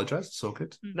don't apologise. It's all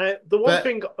good. Now, the one But-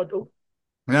 thing.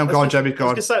 Yeah, go on, Jamie. Go I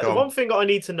on. was gonna say, Go the on. one thing I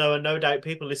need to know, and no doubt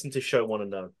people listening to the show want to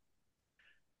know.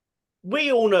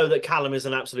 We all know that Callum is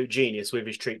an absolute genius with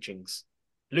his teachings.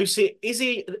 Lucy, is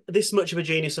he this much of a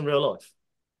genius in real life?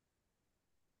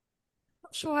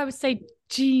 Not sure I would say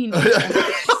genius.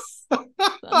 It's not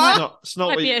Might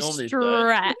what be you a normally say.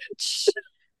 stretch.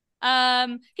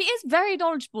 He is very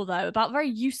knowledgeable though about very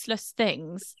useless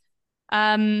things.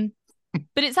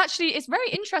 But it's very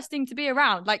interesting to be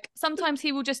around. Like sometimes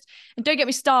he will just, and don't get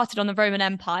me started on the Roman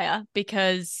Empire,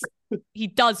 because he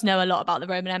does know a lot about the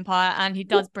Roman Empire and he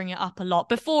does bring it up a lot.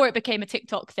 Before it became a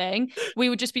TikTok thing, we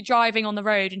would just be driving on the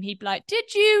road and he'd be like,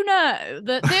 "Did you know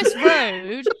that this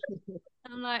road?"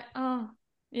 And I'm like, "Oh,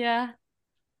 yeah."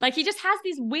 Like he just has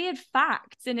these weird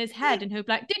facts in his head, and he'll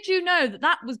be like, "Did you know that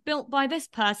that was built by this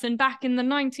person back in the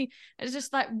 19?" It's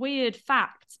just like weird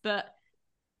facts, but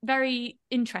very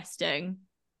interesting.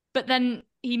 But then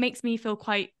he makes me feel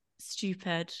quite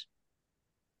stupid.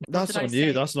 That's What did I on you.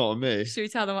 say? That's not on me. Should we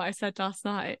tell them what I said last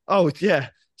night? Oh yeah.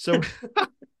 So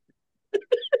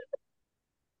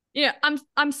Yeah,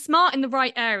 I'm smart in the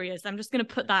right areas. I'm just going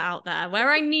to put that out there.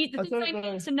 Where I need the I things don't I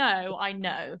know. need to know, I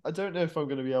know. I don't know if I'm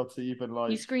going to be able to even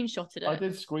like. You screenshotted it. I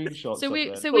did screenshots. So of we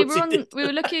them. so we Of were course you on did. we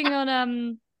were looking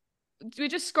on we were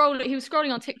just scrolling. He was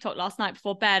scrolling on TikTok last night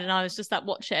before bed, and I was just like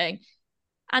watching.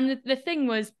 And the thing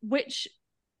was, which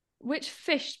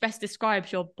fish best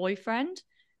describes your boyfriend?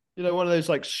 You know, one of those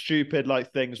like stupid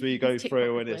like things where you go TikTok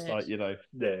through is and it's weird. like, you know.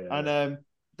 Yeah. And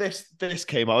this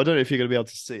came out. I don't know if you're going to be able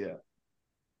to see it.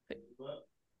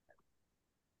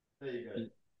 There you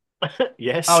go.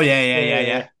 Yes. Oh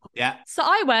yeah. So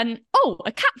I went, "Oh,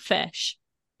 a catfish,"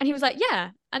 and he was like,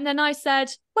 "Yeah." And then I said,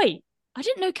 "Wait, I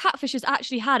didn't know catfishes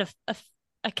actually had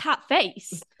a cat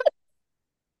face."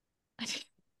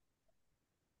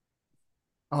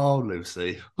 Oh,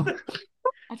 Lucy.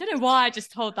 I don't know why I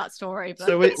just told that story, but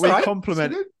So we all right.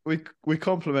 compliment we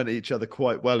compliment each other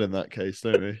quite well in that case,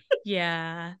 don't we?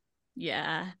 yeah.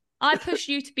 I push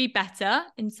you to be better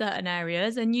in certain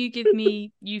areas, and you give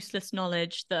me useless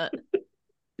knowledge that.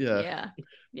 Yeah.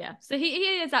 Yeah. So he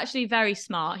is actually very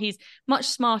smart. He's much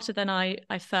smarter than I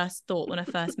first thought when I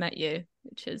first met you,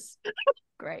 which is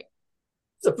great.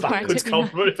 It's a backwards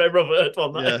compliment if ever I've heard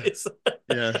one. That is.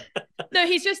 Yeah. No,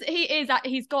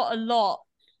 he's got a lot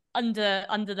under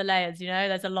the layers, you know.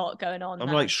 There's a lot going on. I'm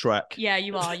there. like Shrek. Yeah,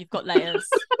 you are. You've got layers.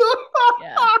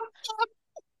 Yeah.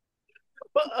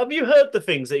 But have you heard the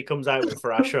things that he comes out with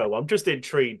for our show? I'm just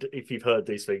intrigued if you've heard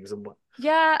these things. And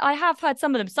Yeah, I have heard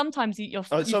some of them. Sometimes you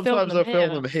film Sometimes them I here.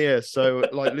 film them here, so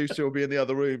like Lucy will be in the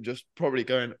other room, just probably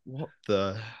going, "What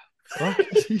the fuck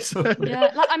is he saying?"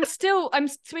 Yeah, like to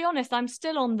be honest, I'm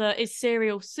still on the is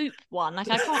cereal soup one. Like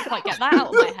I can't quite get that out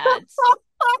of my head.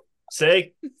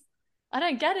 see, I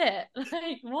don't get it.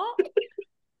 Like what?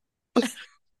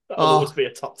 that'll always be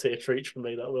a top tier treat for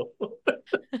me. That will.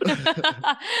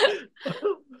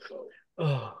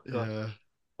 Oh god. Yeah.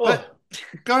 But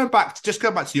going back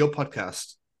to your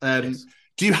podcast,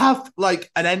 do you have like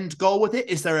an end goal with it?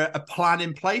 Is there a plan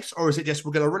in place, or is it just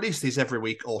we're going to release these every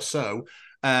week or so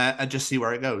and just see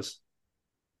where it goes?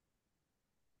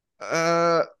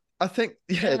 I think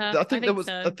I think there was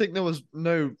so. I think there was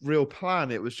no real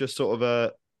plan. It was just sort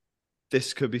of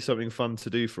this could be something fun to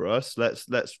do for us. Let's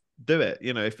do it.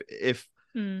 You know, if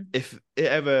it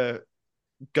ever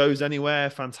goes anywhere,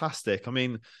 fantastic. I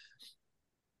mean,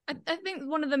 I think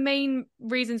one of the main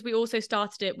reasons we also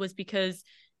started it was because,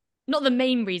 not the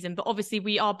main reason, but obviously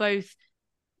we are both,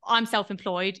 I'm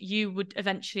self-employed. You would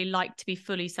eventually like to be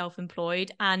fully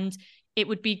self-employed. And it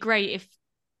would be great if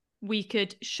we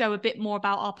could show a bit more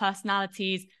about our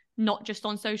personalities, not just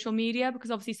on social media,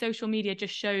 because obviously social media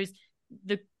just shows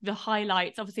the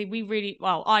highlights. Obviously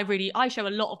I show a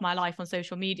lot of my life on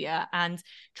social media and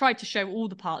try to show all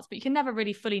the parts, but you can never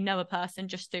really fully know a person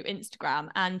just through Instagram.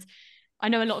 And I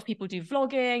know a lot of people do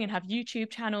vlogging and have YouTube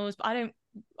channels, but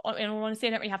in all honesty, I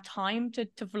don't really have time to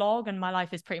vlog, and my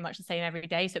life is pretty much the same every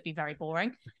day, so it'd be very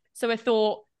boring. So I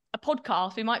thought a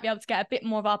podcast, we might be able to get a bit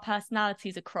more of our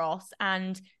personalities across,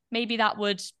 and maybe that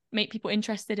would make people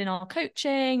interested in our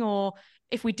coaching, or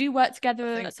if we do work together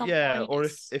at some point, or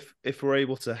if we're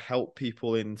able to help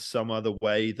people in some other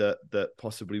way that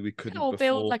possibly we couldn't or before.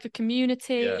 build like a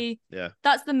community. Yeah.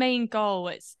 That's the main goal.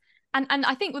 It's and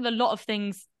I think with a lot of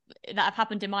things that have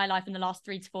happened in my life in the last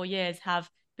 3 to 4 years have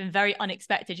been very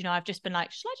unexpected. You know, I've just been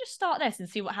like, shall I just start this and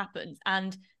see what happens?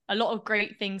 And a lot of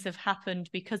great things have happened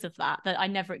because of that I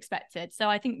never expected. So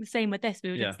I think the same with this.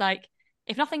 We were just like,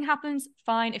 if nothing happens,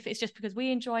 fine. If it's just because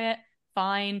we enjoy it,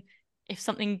 fine. If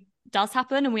something does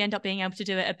happen and we end up being able to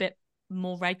do it a bit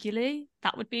more regularly,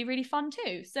 that would be really fun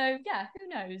too. So yeah, who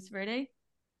knows, really?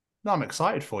 No, I'm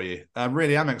excited for you. I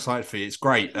really am excited for you. It's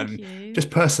great. Thank you.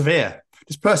 Just persevere.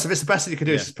 Just persevere. It's the best thing you can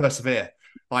do is just persevere.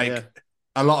 Like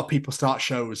a lot of people start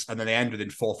shows and then they end within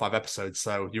 4 or 5 episodes.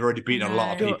 So you've already beaten a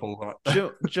lot of people. Do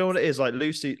you know what it is? Like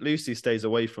Lucy stays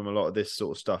away from a lot of this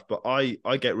sort of stuff, but I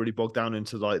get really bogged down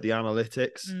into like the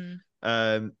analytics.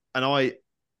 And I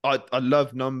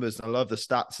love numbers and I love the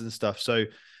stats and stuff. So,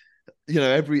 you know,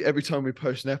 every time we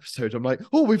post an episode, I'm like,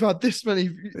 oh, we've had this many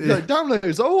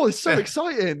downloads. Oh, it's so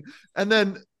exciting. And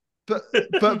then, but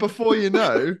before you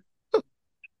know,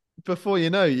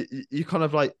 you kind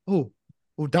of like, oh,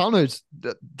 well, downloads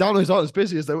aren't as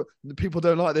busy as people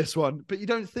don't like this one. But you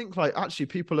don't think like actually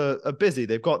people are busy.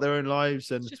 They've got their own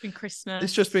lives, and it's just been Christmas.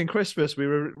 It's just been Christmas. We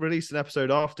released an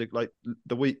episode after like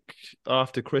the week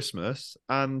after Christmas,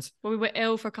 and we were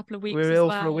ill for a couple of weeks. We were ill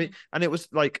for a week, and it was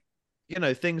like, you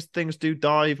know, things do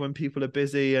dive when people are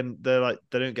busy and they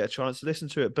don't get a chance to listen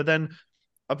to it. But then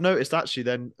I've noticed actually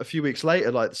then a few weeks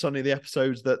later, like suddenly the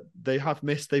episodes that they have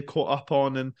missed, they've caught up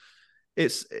on, and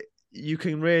you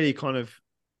can really kind of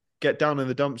get down in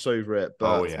the dumps over it.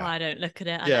 But that's why I don't look at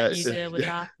it. I let you deal with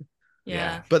that.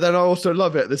 Yeah. But then I also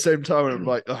love it at the same time. And I'm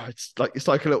like, oh, it's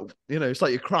like a little, you know, it's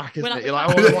like your crack, isn't it? You're like,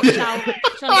 I want to watch it. Trying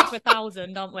to get to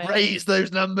 1,000, aren't we? Raise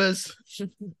those numbers.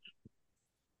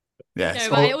 Yes. No,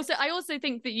 but I also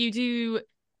think that you do,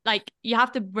 like, you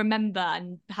have to remember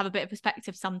and have a bit of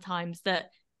perspective sometimes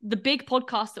that the big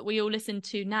podcasts that we all listen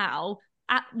to now,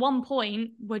 at one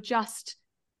point, were just,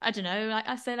 I don't know, like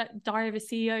I say, like Diary of a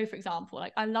CEO, for example.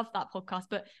 Like, I love that podcast,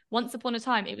 but once upon a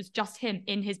time, it was just him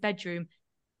in his bedroom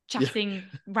chatting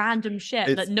random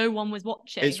shit that no one was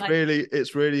watching. It's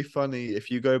really funny if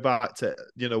you go back to,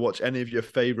 you know, watch any of your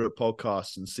favorite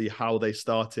podcasts and see how they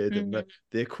started and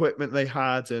the equipment they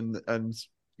had and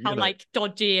how like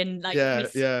dodgy and like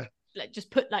like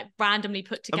just randomly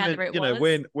put together. You know,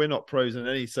 we're not pros in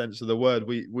any sense of the word.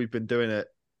 We've been doing it.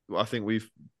 I think we've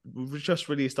just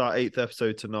released our 8th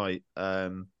episode tonight,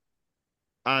 and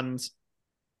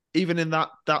even in that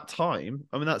time,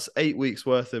 I mean, that's 8 weeks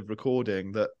worth of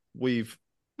recording that we've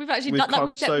actually done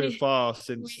come so far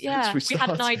since we started. We had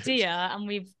an idea and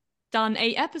we've done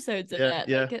 8 episodes of it.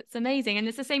 Like, it's amazing. And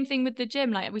it's the same thing with the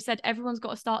gym. Like we said, everyone's got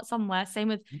to start somewhere. Same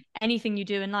with anything you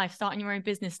do in life, starting your own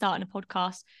business, starting a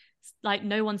podcast. Like,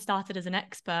 no one started as an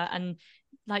expert. And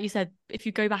like you said, if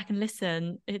you go back and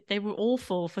listen, they were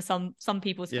awful for some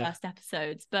people's first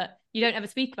episodes, but you don't ever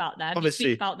speak about them. Obviously,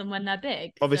 you speak about them when they're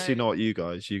big. Obviously not you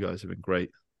guys. You guys have been great.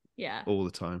 Yeah. All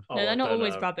the time. No, they're not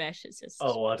always rubbish. It's just...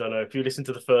 Oh, I don't know. If you listen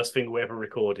to the first thing we ever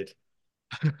recorded.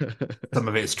 Some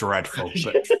of it's dreadful.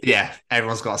 But yeah,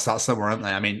 everyone's got to start somewhere, haven't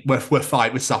they? I mean, we're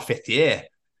 5, it's our 5th year.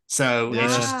 So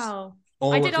it's just...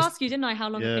 I did ask you, didn't I, how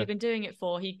long have they been doing it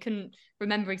for? He couldn't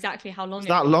remember exactly how long. It's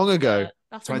that long ago.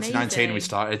 That's 2019 amazing. we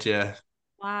started, yeah.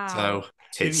 Wow. So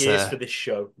 2 years for this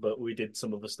show, but we did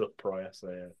some other stuff prior. So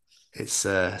yeah. It's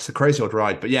a crazy old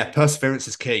ride. But yeah, perseverance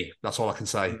is key. That's all I can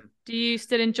say. Do you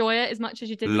still enjoy it as much as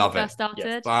you did when you first started?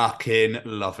 Yes. Fucking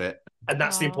love it. And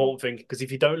that's the important thing, because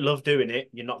if you don't love doing it,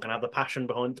 you're not going to have the passion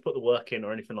behind to put the work in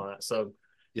or anything like that. So,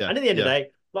 and at the end of the day,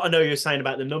 like I know you were saying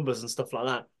about the numbers and stuff like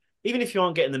that. Even if you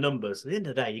aren't getting the numbers, at the end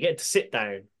of the day, you get to sit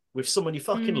down with someone you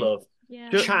fucking love,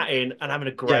 chatting and having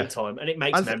a great time, and it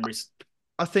makes memories.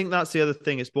 I think that's the other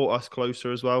thing. It's brought us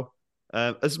closer as well.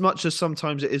 As much as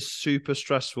sometimes it is super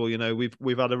stressful, you know,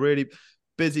 we've had a really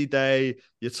busy day.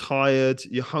 You're tired.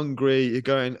 You're hungry. You're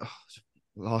going. Oh,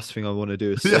 last thing I want to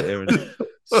do is sit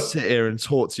here and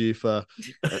talk to you for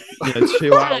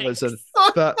 2 hours. And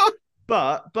but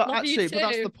actually, but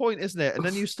that's the point, isn't it? And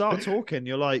then you start talking.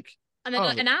 You're like. And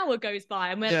then an hour goes by,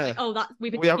 and we're like, "Oh,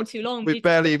 we've been talking too long." We've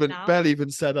barely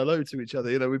even said hello to each other.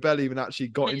 You know, we barely even actually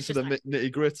got into the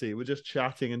nitty gritty. We're just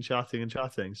chatting and chatting and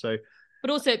chatting. So,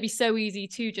 but also, it'd be so easy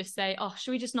to just say, "Oh,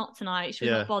 should we just not tonight? Should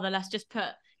we not bother? Let's just put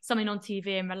something on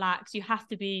TV and relax." You have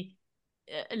to be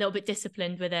a little bit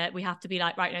disciplined with it. We have to be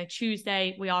like, right now,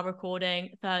 Tuesday we are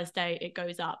recording. Thursday it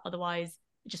goes up. Otherwise,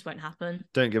 it just won't happen.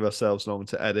 Don't give ourselves long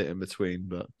to edit in between,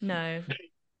 but no.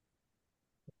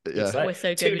 Yeah, we're so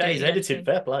good. 2 days edited.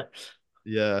 Fair play.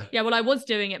 Yeah. Yeah, well, I was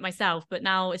doing it myself, but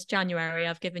now it's January.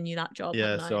 I've given you that job.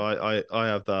 Yeah, haven't so I? I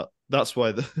have that. That's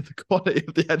why the quality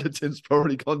of the editing's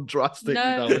probably gone drastically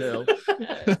No. downhill.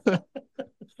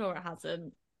 Sure, it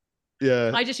hasn't.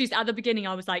 Yeah. I just used at the beginning.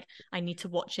 I was like, I need to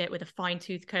watch it with a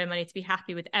fine-tooth comb. I need to be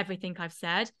happy with everything I've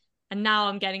said. And now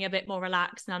I'm getting a bit more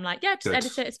relaxed, and I'm like, yeah, just Good.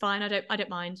 edit it. It's fine. I don't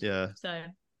mind. Yeah. So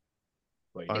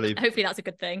hopefully that's a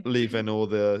good thing. Leaving all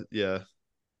the yeah.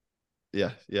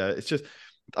 It's just,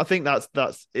 I think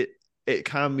that's it. It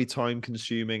can be time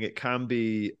consuming. It can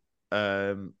be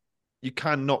you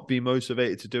cannot be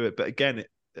motivated to do it. But again,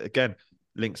 it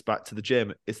links back to the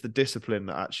gym. It's the discipline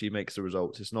that actually makes the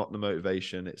results. It's not the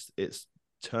motivation. It's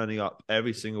turning up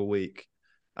every single week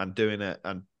and doing it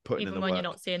and putting in the work. Even when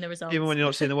you're not seeing the results. Even when you're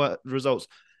not seeing the results.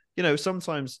 You know,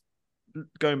 sometimes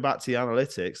going back to the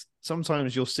analytics,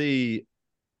 sometimes you'll see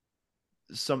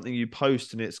something you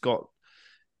post and it's got,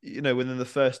 you know, within the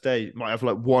first day, you might have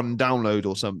like one download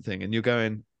or something, and you're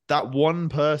going, that one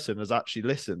person has actually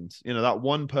listened. You know, that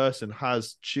one person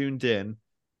has tuned in,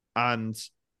 and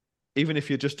even if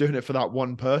you're just doing it for that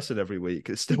one person every week,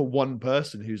 it's still one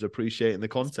person who's appreciating the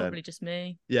content. It's probably just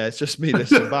me. Yeah, it's just me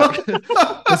listening back.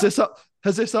 Has this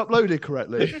uploaded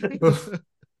correctly?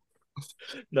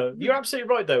 No, you're absolutely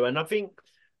right though, and I think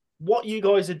what you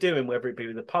guys are doing, whether it be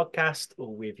with the podcast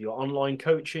or with your online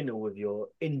coaching or with your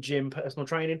in-gym personal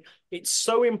training, it's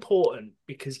so important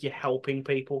because you're helping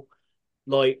people.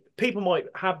 Like, people might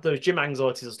have those gym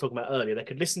anxieties I was talking about earlier. They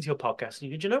could listen to your podcast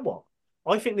and you go, do you know what?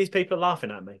 I think these people are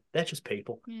laughing at me. They're just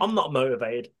people. Yeah. I'm not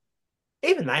motivated.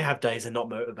 Even they have days they're not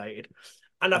motivated.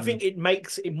 And I think it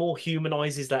makes it more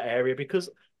humanizes that area,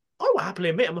 because I will happily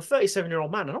admit I'm a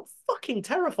 37-year-old man and I'm fucking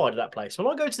terrified of that place. When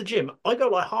I go to the gym, I go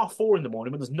like 4:30 in the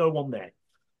morning when there's no one there.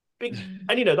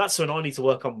 And, you know, that's when I need to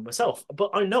work on myself.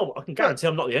 But I know, I can guarantee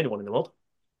I'm not the only one in the world.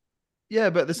 Yeah,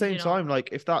 but at the same time, like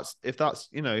if that's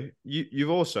you know,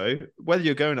 you've also, whether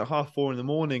you're going at 4:30 in the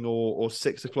morning or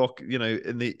 6 o'clock, you know,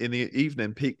 in the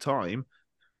evening peak time,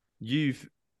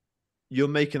 you're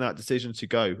making that decision to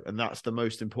go, and that's the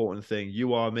most important thing.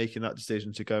 You are making that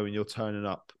decision to go, and you're turning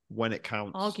up when it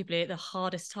counts. Arguably at the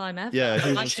hardest time ever. Yeah,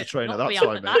 who wants to train at that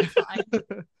time, mate?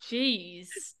 Jeez.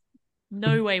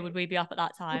 No way would we be up at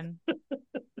that time.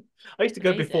 I used to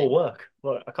go before work.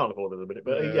 Well, I can't afford it at the minute,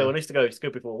 but yeah, when I used to go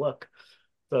before work.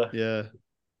 So, yeah,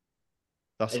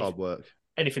 that's hard work.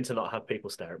 Anything to not have people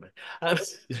stare at me.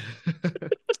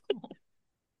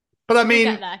 But I mean,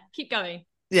 we'll get there. Keep going.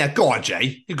 Yeah, go on,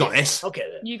 Jay. You got this. Okay.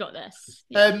 You got this.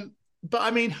 Yeah. But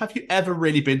I mean, have you ever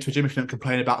really been to a gym if you don't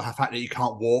complain about the fact that you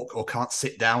can't walk or can't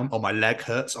sit down, or my leg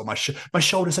hurts, or my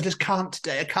shoulders? I just can't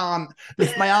today. I can't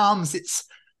lift my arms. It's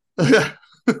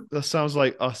that sounds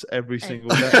like us every single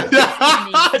day.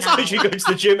 That's how you go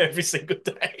to the gym every single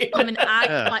day. I'm in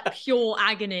like pure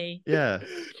agony. Yeah.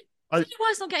 I don't know why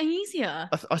it's not getting easier.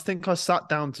 I think I sat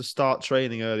down to start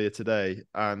training earlier today,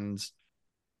 and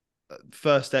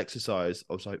first exercise,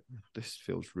 I was like, this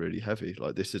feels really heavy.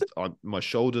 Like, this is, my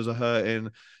shoulders are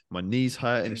hurting, my knees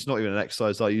hurting. It's not even an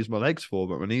exercise I use my legs for,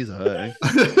 but my knees are hurting.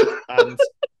 And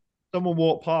someone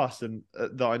walked past and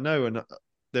that I know, and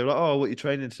they were like, oh, what are you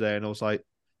training today? And I was like,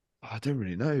 I don't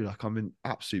really know. Like, I'm in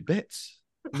absolute bits.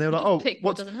 And they were like, oh,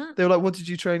 what doesn't hurt. They were like, what did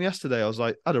you train yesterday? I was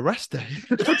like, I had a rest day.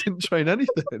 I didn't train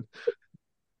anything.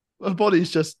 My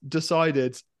body's just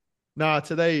decided, nah,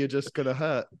 today you're just going to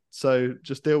hurt. So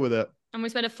just deal with it. And we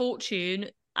spend a fortune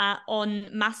on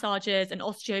massages and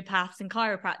osteopaths and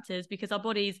chiropractors because our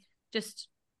bodies just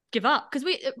give up. Because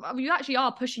you actually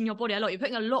are pushing your body a lot. You're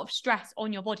putting a lot of stress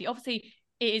on your body. Obviously,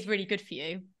 it is really good for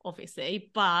you,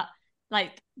 obviously. But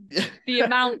like the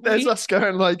amount... There's us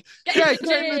going like, yeah,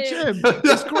 get in the gym.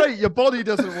 It's great. Your body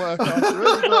doesn't work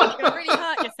afterwards. You're going to really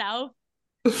hurt yourself.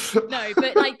 No,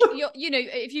 but like, you know,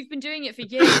 if you've been doing it for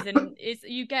years and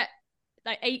you get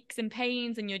like aches and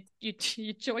pains and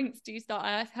your joints do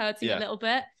start hurting a little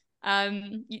bit.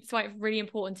 It's why it's really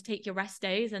important to take your rest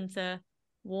days and to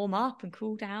warm up and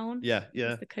cool down. Yeah.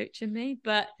 That's the coach in me.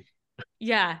 But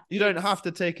yeah. You don't have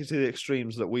to take it to the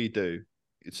extremes that we do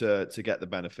to get the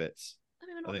benefits. I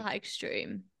mean, we're not that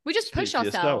extreme. We just push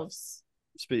ourselves. Yourself.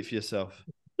 Speak for yourself.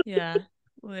 Yeah.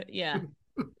 Yeah.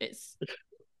 It's...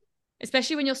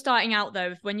 Especially when you're starting out,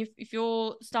 though, if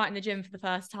you're starting the gym for the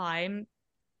first time,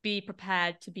 be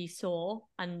prepared to be sore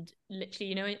and literally,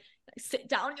 you know, like sit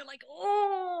down and you're like,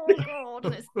 oh god,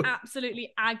 and it's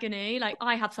absolutely agony. Like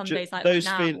I have some days like those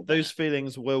that now. Those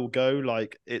feelings will go.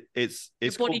 Like it's the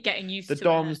body getting used to the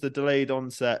DOMS, it. The delayed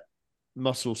onset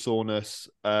muscle soreness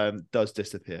does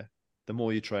disappear the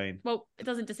more you train. Well, it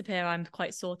doesn't disappear. I'm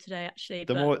quite sore today, actually.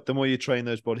 The more you train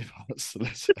those body parts, the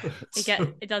less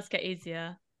it does get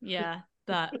easier. Yeah,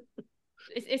 but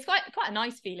it's quite a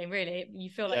nice feeling, really. You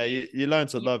feel like you learn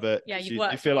to love it. Yeah,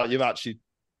 you feel like you've actually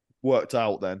worked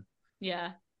out then. Yeah,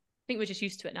 I think we're just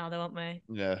used to it now, though, aren't we?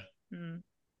 Yeah.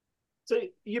 So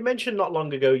you mentioned not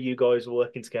long ago you guys were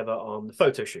working together on the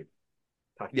photo shoot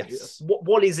package. Yes.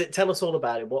 What is it? Tell us all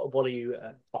about it. What are you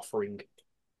offering?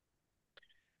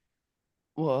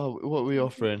 What are we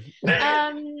offering?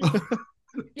 Yeah,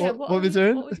 what are we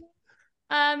doing?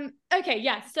 Okay,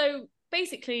 yeah. So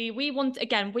basically, we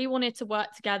wanted to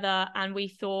work together, and we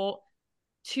thought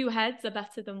two heads are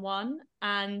better than one.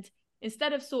 And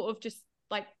instead of sort of just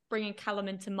like bringing Callum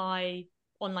into my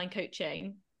online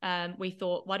coaching, we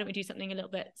thought, why don't we do something a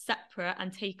little bit separate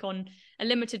and take on a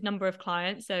limited number of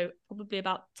clients? So probably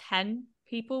about 10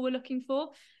 people we're looking for,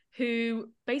 who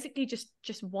basically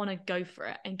just want to go for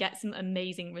it and get some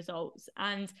amazing results.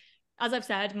 And as I've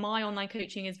said, my online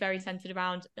coaching is very centered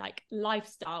around like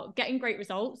lifestyle, getting great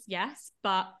results, yes,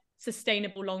 but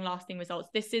sustainable, long-lasting results.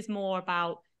 This is more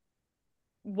about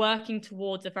working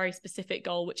towards a very specific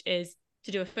goal, which is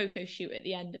to do a photo shoot at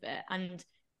the end of it. And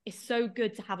it's so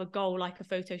good to have a goal like a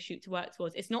photo shoot to work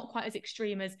towards. It's not quite as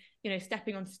extreme as,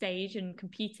 stepping on stage and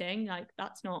competing. Like,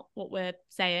 that's not what we're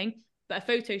saying. But a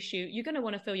photo shoot, you're going to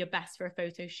want to feel your best for a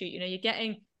photo shoot. You're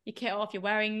getting your kit off, you're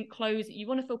wearing clothes, you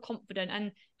want to feel confident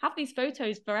and have these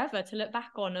photos forever to look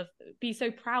back on, be so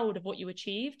proud of what you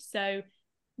achieved. So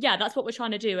yeah, that's what we're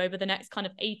trying to do over the next kind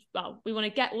of we want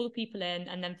to get all the people in,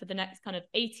 and then for the next kind of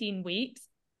 18 weeks,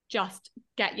 just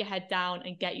get your head down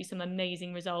and get you some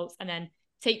amazing results, and then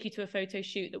take you to a photo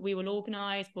shoot that we will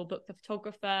organize. We'll book the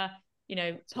photographer,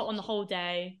 put on the whole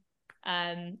day.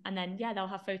 And then, yeah, they'll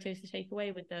have photos to take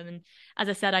away with them. And as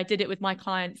I said, I did it with my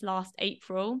clients last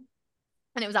April,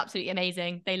 and it was absolutely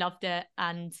amazing. They loved it.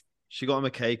 And she got them a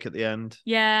cake at the end.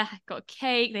 Yeah, got a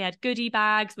cake. They had goodie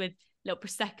bags with little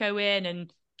Prosecco in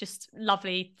and just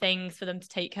lovely things for them to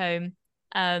take home.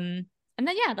 And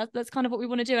then, yeah, that's kind of what we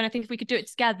want to do. And I think if we could do it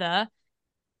together,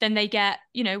 then they get,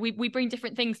 we bring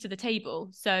different things to the table.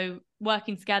 So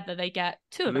working together, they get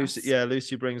two of us. Yeah,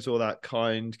 Lucy brings all that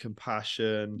kind,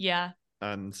 compassion. Yeah.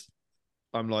 And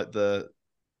I'm like the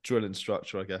drill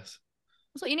instructor, I guess.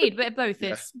 That's what you need, a bit of both.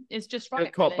 Yeah. It's just right.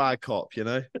 Good cop, really. bad cop,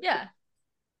 Yeah.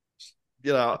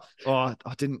 I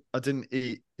didn't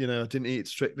eat, I didn't eat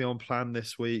strictly on plan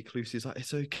this week. Lucy's like,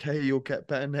 it's okay, you'll get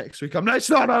better next week. I'm like, it's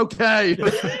not okay.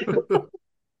 The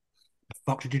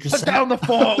fuck did you just Put say? Down the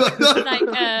fork. It's like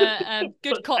a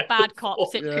good cop, bad cop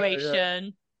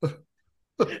situation.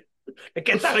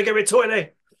 Get that and give me 20.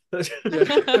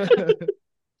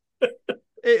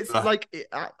 It's like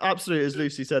absolutely, as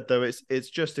Lucy said, though, it's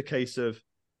just a case of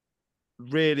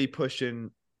really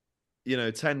pushing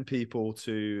 10 people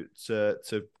to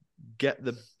get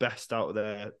the best out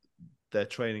of their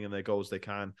training and their goals they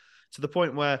can, to the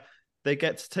point where they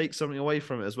get to take something away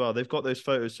from it as well. They've got those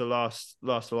photos to last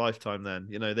a lifetime. Then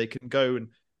they can go and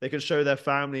they can show their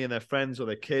family and their friends or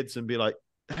their kids and be like,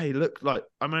 hey, look, like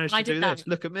I managed to do this.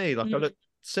 Look at me, like I look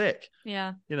sick.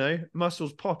 Yeah,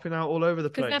 muscles popping out all over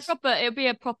the place. It'll be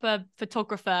a proper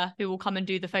photographer who will come and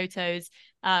do the photos,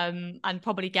 and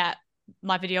probably get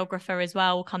my videographer as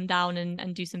well will come down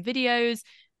and do some videos.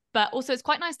 But also it's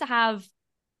quite nice to have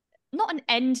not an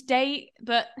end date,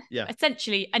 but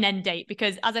essentially an end date,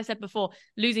 because as I said before,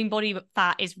 losing body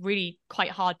fat is really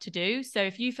quite hard to do. So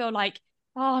if you feel like,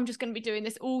 oh, I'm just going to be doing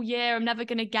this all year, I'm never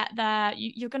going to get there,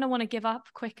 you're going to want to give up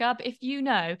quicker. But if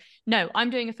no, I'm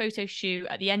doing a photo shoot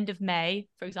at the end of May,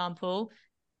 for example,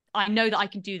 I know that I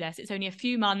can do this. It's only a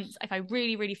few months. If I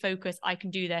really, really focus, I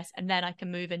can do this. And then I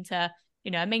can move into,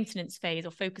 a maintenance phase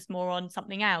or focus more on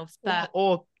something else. But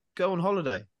or go on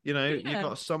holiday. You've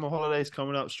got summer holidays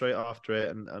coming up straight after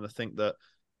it. And I think that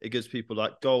it gives people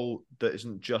that goal that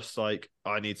isn't just like,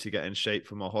 I need to get in shape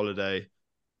for my holiday.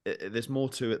 There's more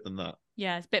to it than that.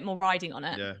 Yeah, it's a bit more riding on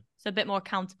it. Yeah. So a bit more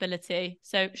accountability.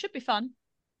 So it should be fun.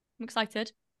 I'm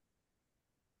excited.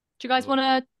 Do you guys want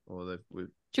to? Do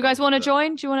you guys want to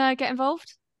join? Do you want to get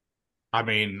involved? I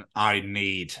mean, I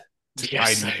need to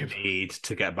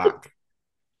get back.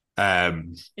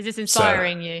 Is this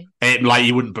inspiring you? Like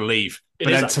you wouldn't believe. But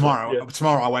then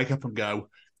tomorrow I wake up and go,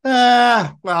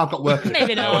 well, I've got work.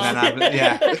 Maybe not.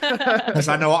 Because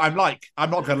I know what I'm like. I'm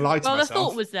not going to lie to myself. Well, the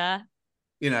thought was there.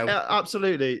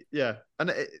 Absolutely, yeah.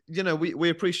 And we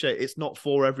appreciate it's not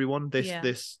for everyone.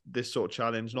 This sort of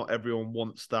challenge. Not everyone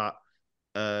wants that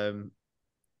that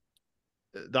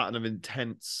kind of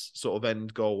intense sort of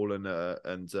end goal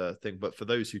and thing. But for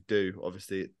those who do,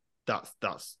 obviously, that's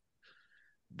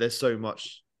there's so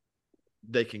much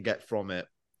they can get from it,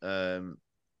 and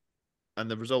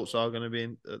the results are going to be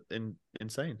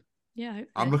insane. Yeah,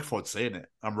 hopefully. I'm looking forward to seeing it.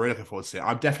 I'm really looking forward to seeing it.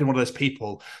 I'm definitely one of those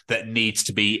people that needs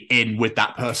to be in with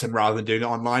that person rather than doing it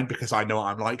online, because I know what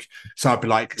I'm like. So I'd be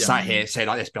like, sat here, say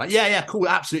like this, be like, yeah, cool,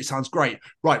 absolutely sounds great.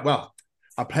 Right, well,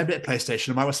 I'll play a bit of PlayStation.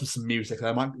 I might listen to some music, and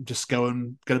I might just go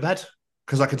and go to bed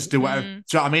because I can just do whatever. Do you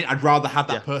know what I mean? I'd rather have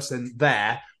that person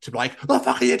there to be like, what the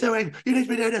fuck are you doing? You need to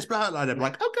be doing this, blah, blah. And I'd be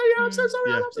like, okay, yeah, I'm so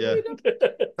sorry.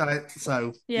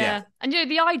 So yeah. And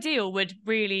the ideal would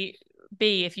really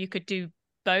be if you could do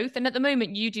both. And at the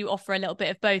moment, you do offer a little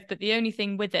bit of both. But the only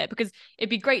thing with it, because it'd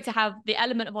be great to have the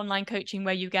element of online coaching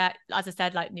where you get, as I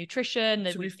said, like nutrition,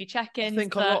 the weekly check-ins. I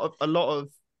think a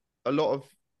lot of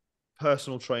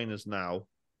personal trainers now,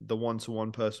 the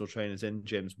one-to-one personal trainers in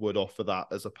gyms would offer that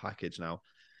as a package now.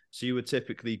 So you would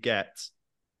typically get,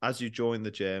 as you join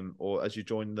the gym or as you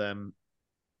join them,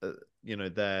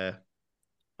 their,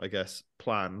 I guess,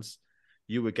 plans,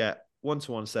 you would get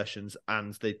one-to-one sessions,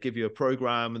 and they'd give you a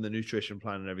program and the nutrition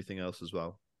plan and everything else as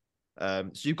well.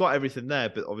 So you've got everything there,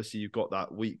 but obviously you've got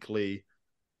that weekly,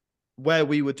 where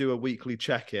we would do a weekly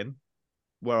check-in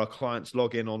where our clients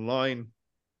log in online,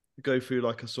 go through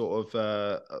like a sort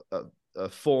of a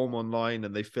form online,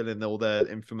 and they fill in all their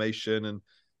information and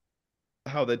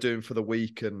how they're doing for the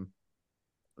week and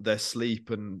their sleep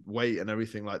and weight and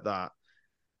everything like that.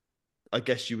 I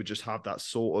guess you would just have that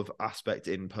sort of aspect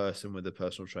in person with a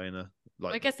personal trainer.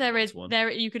 Like, I guess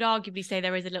you could arguably say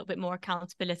there is a little bit more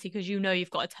accountability because you've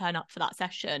got to turn up for that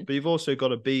session. But you've also got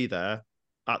to be there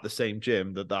at the same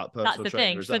gym that personal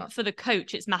trainer is at. For the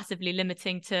coach, it's massively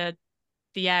limiting to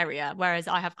the area, whereas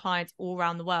I have clients all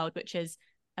around the world, which is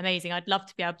amazing. I'd love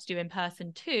to be able to do in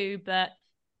person too, but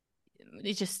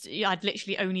it's just, I'd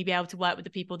literally only be able to work with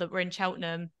the people that were in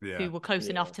Cheltenham who were close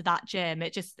enough to that gym.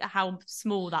 It just, how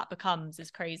small that becomes is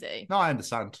crazy. No, I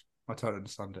understand. I totally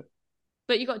understand it.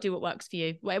 But you got to do what works for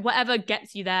you. Whatever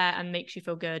gets you there and makes you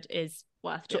feel good is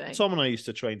worth doing. Tom and I used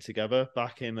to train together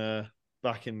back in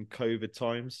COVID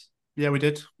times. Yeah, we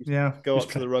did. Yeah, go up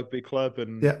to the rugby club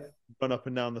and run up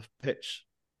and down the pitch.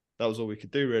 That was all we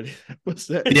could do, really. Was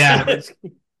it? Yeah.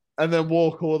 And then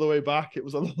walk all the way back. It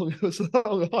was a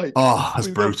long hike. Oh, that's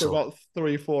brutal. For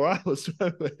about 3-4 hours.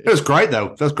 It was great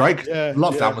though. That was great. Yeah,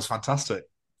 Lockdown was fantastic.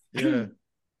 Yeah.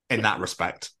 In that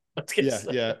respect.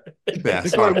 Yeah.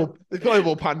 The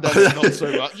global pandemic, not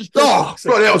so much. Oh,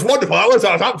 God, it was wonderful. That was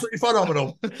absolutely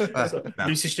phenomenal. No.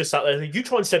 Lucy's just sat there. You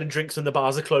try and sell drinks when the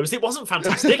bars are closed. It wasn't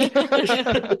fantastic.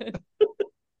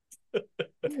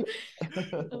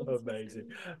 Amazing.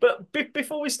 But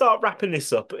before we start wrapping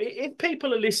this up, if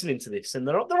people are listening to this and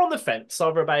they're on the fence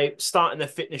either about starting their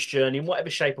fitness journey in whatever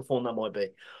shape or form that might be,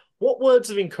 what words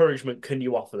of encouragement can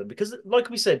you offer them? Because like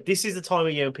we said, this is the time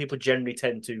of year when people generally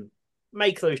tend to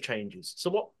make those changes.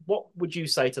 So what would you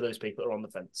say to those people that are on the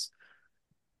fence?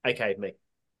 Okay, me.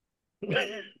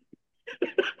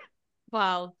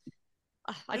 Well,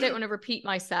 I don't want to repeat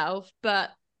myself, but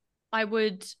I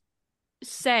would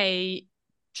say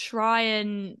try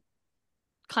and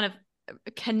kind of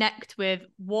connect with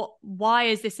why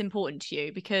is this important to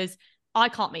you? Because I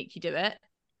can't make you do it.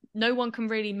 No one can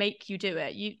really make you do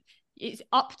it. It's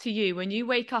up to you. When you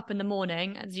wake up in the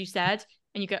morning, as you said,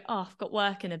 and you go, oh, I've got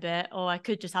work in a bit, or I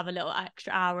could just have a little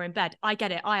extra hour in bed. I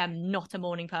get it. I am not a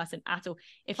morning person at all.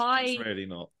 Really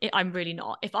not. I'm really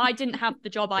not. If I didn't have the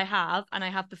job I have and I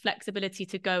have the flexibility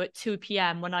to go at 2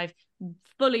 p.m. when I've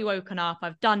fully woken up,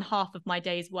 I've done half of my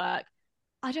day's work,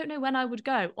 I don't know when I would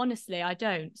go. Honestly, I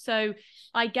don't. So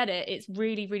I get it. It's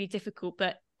really, really difficult,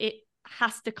 but it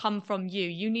has to come from you.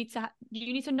 You need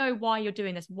to know why you're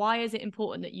doing this. Why is it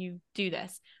important that you do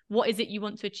this? What is it you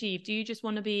want to achieve? Do you just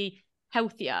want to be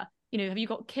healthier? Have you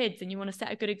got kids and you want to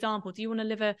set a good example? Do you want to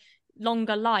live a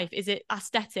longer life? Is it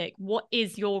aesthetic? What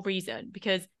is your reason?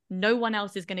 Because no one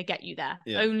else is going to get you there.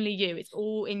 Only you. It's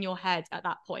all in your head at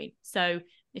that point. So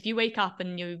if you wake up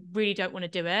and you really don't want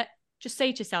to do it, just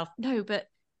say to yourself, no, but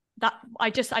that I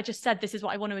just said this is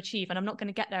what I want to achieve, and I'm not going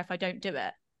to get there if I don't do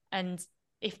it. And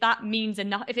if it means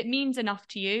enough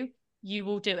to you, you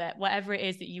will do it. Whatever it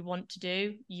is that you want to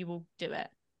do, you will do it.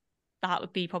 That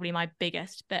would be probably my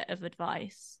biggest bit of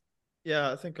advice.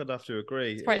 Yeah, I think I'd have to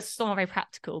agree. It's not very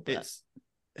practical, but it's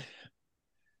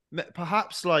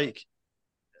perhaps like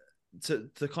to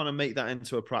kind of make that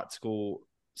into a practical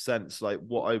sense. Like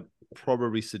what I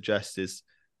probably suggest is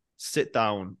sit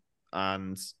down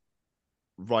and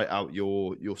write out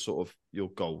your sort of your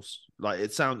goals. Like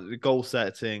it sounds goal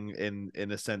setting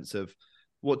in a sense of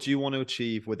what do you want to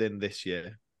achieve within this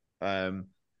year.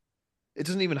 It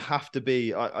doesn't even have to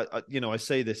be. I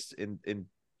say this in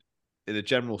a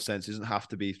general sense. It doesn't have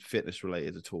to be fitness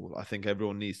related at all. I think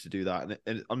everyone needs to do that.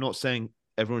 And I'm not saying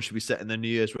everyone should be setting their New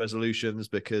Year's resolutions,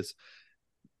 because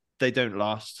they don't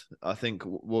last. I think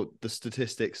what the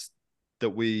statistics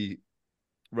that we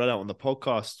read out on the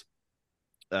podcast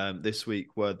this week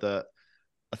were that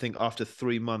I think after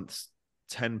 3 months,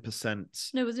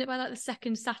 10%. No, wasn't it by like the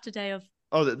second Saturday of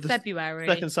the February?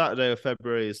 Second Saturday of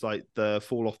February is like the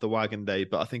fall off the wagon day,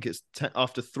 but I think it's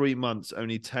after 3 months,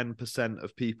 only 10%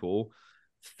 of people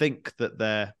think that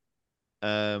their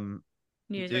New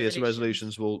Year's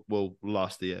resolutions will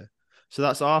last the year. So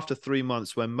that's after 3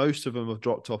 months, when most of them have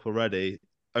dropped off already.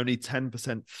 Only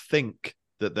 10% think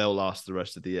that they'll last the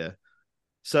rest of the year.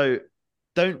 So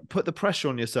don't put the pressure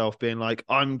on yourself being like,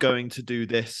 I'm going to do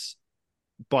this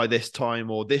by this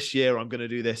time, or this year I'm going to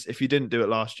do this. If you didn't do it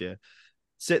last year,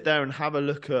 sit there and have a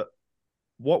look at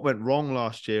what went wrong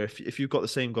last year. If you've got the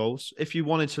same goals, if you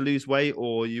wanted to lose weight,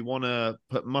 or you want to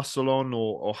put muscle on,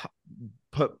 or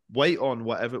put weight on,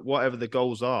 whatever the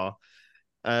goals are,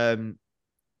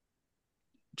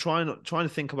 trying to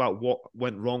think about what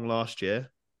went wrong last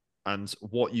year and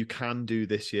what you can do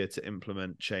this year to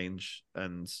implement change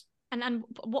and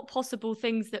what possible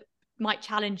things that might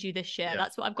challenge you this year. Yeah.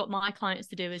 That's what I've got my clients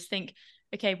to do, is think,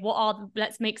 okay,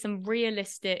 let's make some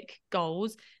realistic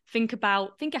goals. Think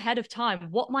ahead of time.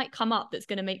 What might come up that's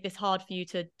going to make this hard for you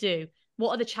to do?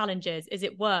 What are the challenges? Is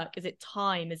it work? Is it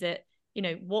time? Is it,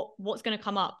 what's going to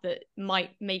come up that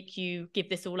might make you give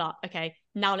this all up? Okay,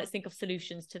 now let's think of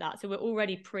solutions to that. So we're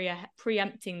already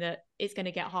preempting that it's going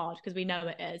to get hard, because we know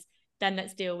it is. Then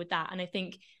let's deal with that. And I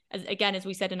think, as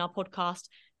we said in our podcast,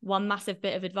 one massive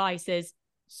bit of advice is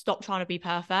stop trying to be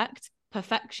perfect.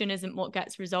 Perfection isn't what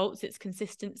gets results, it's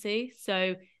consistency.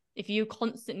 So if you're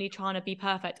constantly trying to be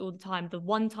perfect all the time, the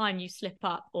one time you slip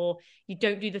up or you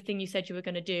don't do the thing you said you were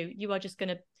going to do, you are just going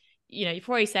to, you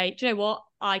probably say, do you know what?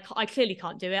 I clearly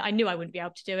can't do it. I knew I wouldn't be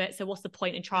able to do it. So what's the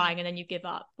point in trying? And then you give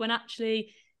up. When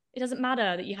actually it doesn't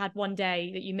matter that you had one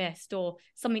day that you missed or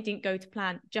something didn't go to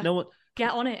plan. Just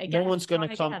get on it again. No one's going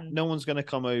to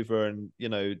come over and,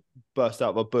 burst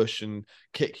out of a bush and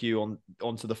kick you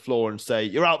onto the floor and say,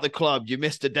 you're out the club, you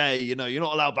missed a day, you're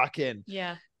not allowed back in.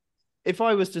 Yeah. If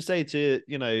I was to say to,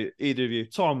 either of you,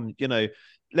 Tom,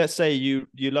 let's say you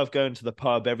love going to the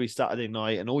pub every Saturday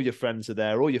night and all your friends are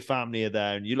there, all your family are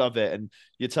there and you love it. And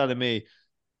you're telling me,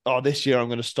 oh, this year I'm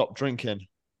going to stop drinking.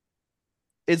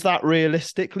 Is that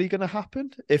realistically going to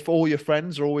happen if all your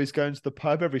friends are always going to the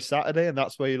pub every Saturday and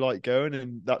that's where you like going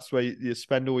and that's where you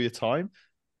spend all your time?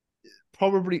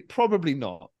 Probably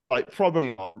not.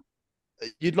 Probably not.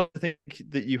 You'd like to think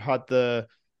that you had the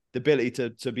ability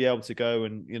to be able to go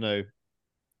and,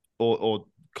 or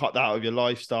cut that out of your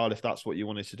lifestyle if that's what you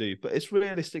wanted to do. But it's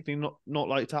realistically not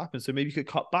like to happen. So maybe you could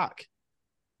cut back.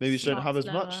 Maybe you shouldn't have as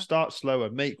much. Start slower.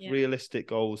 Make realistic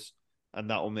goals,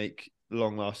 and that will make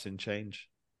long-lasting change.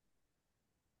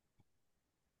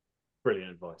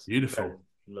 Brilliant advice. Beautiful.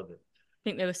 Love it. I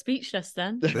think they were speechless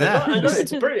then. Yeah.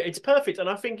 It's brilliant. It's perfect. And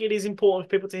I think it is important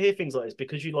for people to hear things like this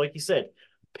because like you said,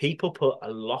 people put a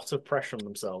lot of pressure on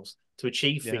themselves to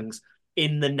achieve things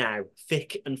in the now,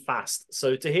 thick and fast.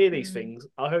 So to hear these things,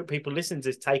 I hope people listening to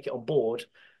this take it on board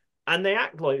and they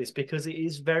act like this because it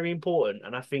is very important.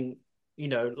 And I think,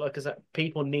 like I said,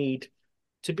 people need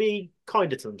to be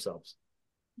kinder to themselves.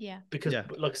 Yeah. Because,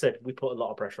 like I said, we put a lot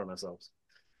of pressure on ourselves.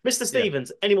 Mr.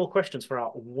 Stevens, any more questions for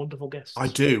our wonderful guests? I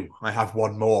do. I have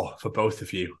one more for both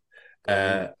of you.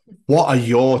 What are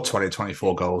your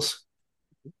 2024 goals?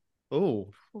 Oh,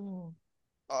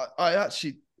 I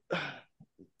actually,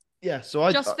 So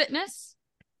I just fitness.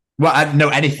 Well, no,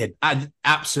 anything,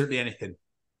 absolutely anything.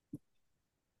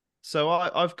 So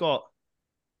I've got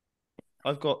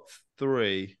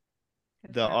three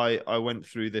that I went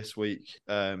through this week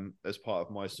as part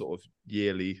of my sort of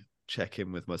yearly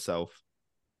check-in with myself.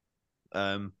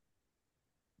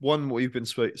 One we've been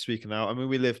speaking out. I mean,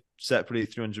 we live separately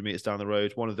 300 meters down the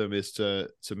road. One of them is to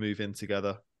move in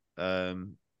together.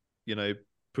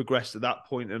 Progress to that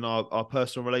point in our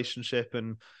personal relationship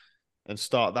and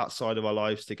start that side of our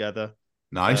lives together.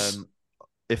 Nice.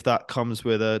 If that comes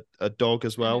with a dog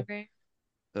as well.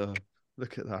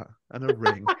 Look at that. And a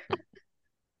ring.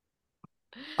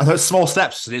 I thought small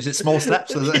steps. Is it small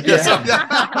steps?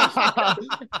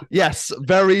 Yes,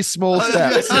 very small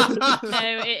steps.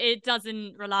 No, it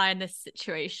doesn't rely on this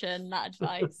situation, that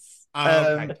advice.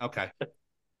 Okay.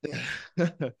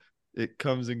 It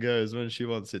comes and goes when she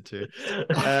wants it to.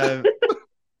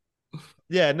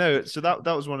 So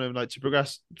that was one of them, to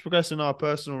progress in our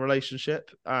personal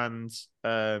relationship. And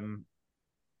the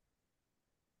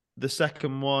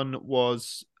second one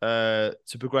was to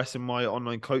progress in my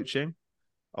online coaching.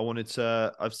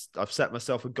 I've set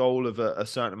myself a goal of a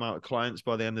certain amount of clients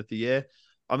by the end of the year.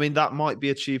 I mean, that might be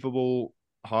achievable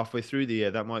halfway through the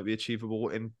year. That might be achievable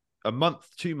in a month,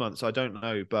 2 months, I don't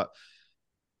know, but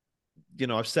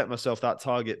I've set myself that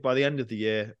target by the end of the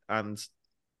year, and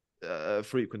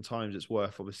frequent times it's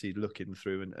worth obviously looking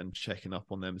through and checking up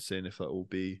on them, seeing if that will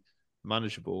be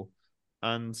manageable.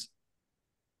 And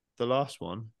the last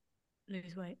one,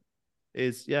 Lose weight.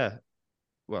 is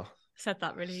Said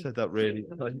that really.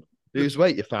 Like, lose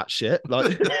weight, you fat shit.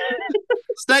 Like,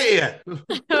 stay here.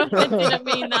 I didn't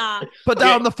mean that. Put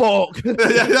down the fork.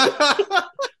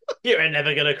 You're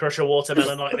never gonna crush a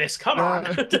watermelon like this. Come on.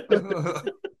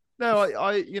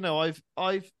 No,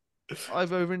 I've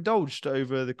overindulged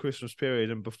over the Christmas period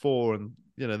and before, and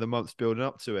the months building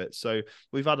up to it. So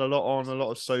we've had a lot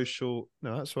of social.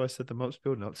 No, that's why I said the months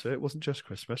building up to it. It wasn't just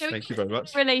Christmas. Thank you very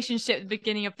much. Relationship at the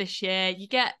beginning of this year,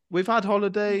 we've had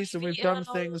holidays and we've done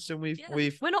things, and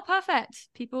we're not perfect,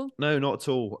 people. No, not at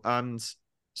all. And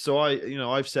so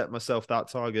I've set myself that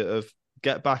target of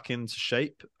get back into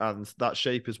shape, and that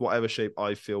shape is whatever shape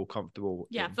I feel comfortable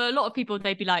in. For a lot of people,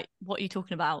 they'd be like, what are you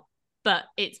talking about? But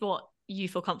it's what you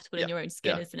feel comfortable in your own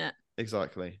skin, isn't it?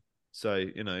 Exactly. So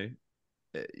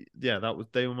they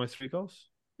were my 3 goals.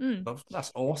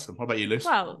 That's awesome. What about you, Lucy?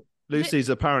 Well, Lucy's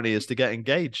apparently is to get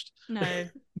engaged. No.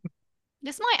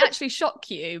 This might actually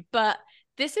shock you, but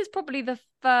this is probably the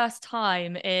first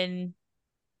time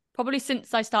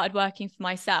since I started working for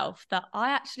myself that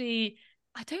I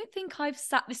don't think I've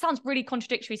sat. This sounds really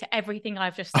contradictory to everything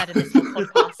I've just said in this whole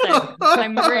podcast, so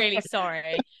I'm really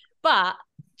sorry. But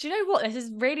do you know what? This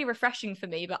is really refreshing for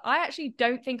me, but I actually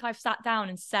don't think I've sat down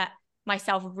and set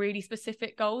myself really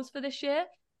specific goals for this year.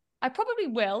 I probably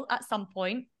will at some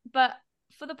point, but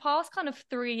for the past kind of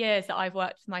 3 years that I've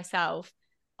worked for myself,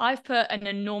 I've put an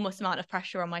enormous amount of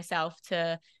pressure on myself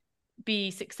to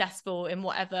be successful in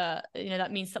whatever,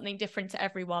 that means something different to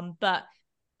everyone. But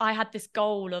I had this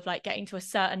goal of like getting to a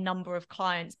certain number of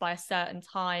clients by a certain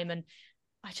time, and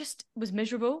I just was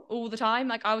miserable all the time.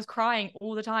 Like I was crying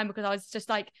all the time because I was just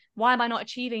like, why am I not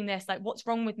achieving this? Like, what's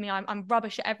wrong with me? I'm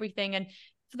rubbish at everything. And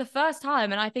for the first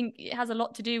time, and I think it has a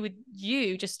lot to do with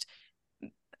you,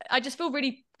 I just feel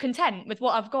really content with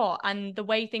what I've got and the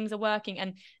way things are working.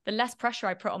 And the less pressure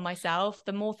I put on myself,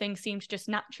 the more things seem to just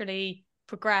naturally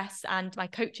progress. And my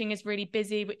coaching is really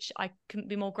busy, which I couldn't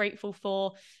be more grateful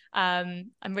for. I'm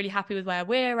really happy with where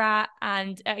we're at.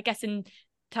 And I guess in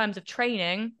terms of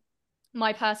training,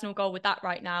 my personal goal with that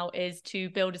right now is to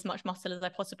build as much muscle as I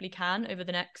possibly can over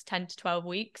the next 10 to 12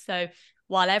 weeks. So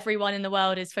while everyone in the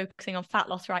world is focusing on fat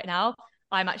loss right now,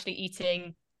 I'm actually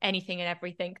eating anything and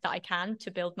everything that I can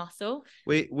to build muscle.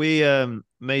 We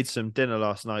made some dinner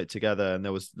last night together, and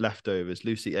there was leftovers.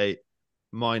 Lucy ate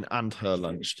mine and her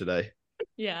lunch today.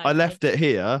 Yeah. I left it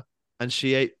here and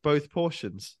she ate both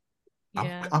portions.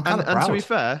 Yeah. I'm kind of proud. And to be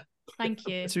fair, thank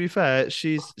you. To be fair,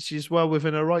 she's well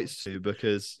within her rights to,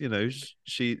 because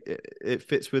it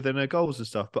fits within her goals and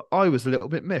stuff. But I was a little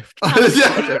bit miffed. I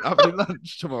don't have any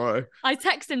lunch tomorrow. I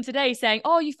texted him today saying,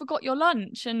 "Oh, you forgot your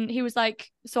lunch," and he was like,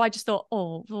 "So I just thought,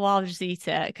 oh, well, I'll just eat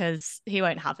it because he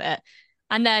won't have it."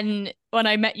 And then when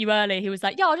I met you earlier, he was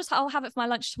like, "Yeah, I'll have it for my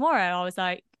lunch tomorrow." I was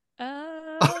like,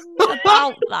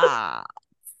 about that.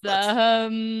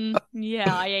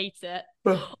 Yeah, I ate it.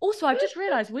 Also, I've just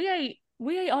realised we ate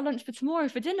our lunch for tomorrow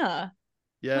for dinner.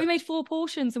 Yeah. We made 4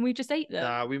 portions and we just ate them.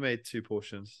 Nah, we made 2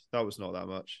 portions. That was not that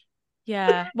much.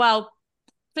 Yeah. Well,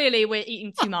 clearly we're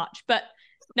eating too much. But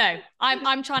no,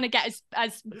 I'm trying to get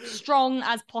as strong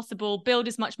as possible, build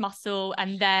as much muscle.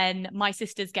 And then my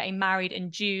sister's getting married in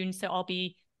June, so I'll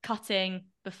be cutting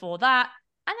before that.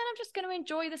 And then I'm just going to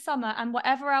enjoy the summer and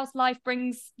whatever else life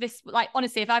brings. Like,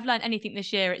 honestly, if I've learned anything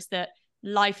this year, it's that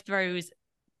life throws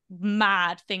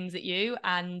mad things at you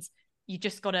and you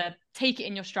just got to take it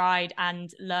in your stride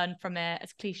and learn from it,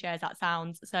 as cliche as that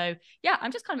sounds. So yeah,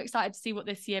 I'm just kind of excited to see what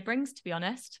this year brings, to be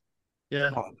honest.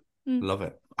 Yeah. Love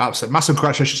it. Absolutely. Massive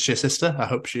congratulations to your sister. I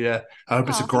hope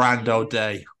it's a grand old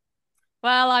day.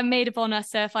 Well, I'm maid of honor,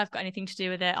 so if I've got anything to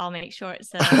do with it, I'll make sure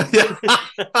it's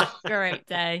a great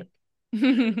day.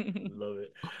 Love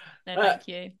it. No, thank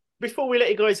you. Before we let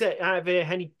you guys out of here,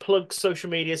 any plugs, social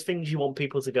medias, things you want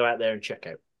people to go out there and check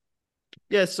out?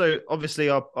 Yeah, so obviously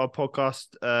our podcast.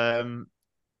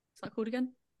 What's that called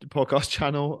again? The podcast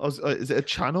channel. Is it a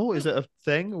channel? Is it a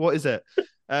thing? What is it?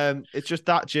 It's just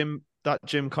that gym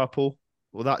couple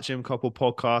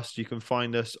podcast. You can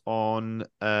find us on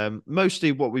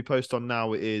mostly what we post on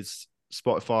now is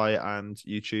Spotify and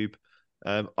YouTube.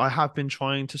 I have been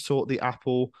trying to sort the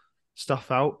Apple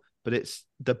stuff out, but it's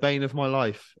the bane of my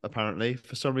life. Apparently,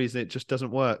 for some reason, it just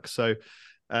doesn't work. So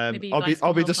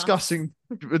I'll be discussing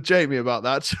with Jamie about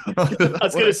that. I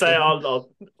was going to say I'll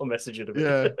message you in a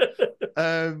bit.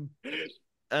 Yeah.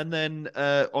 And then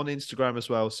on Instagram as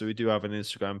well. So we do have an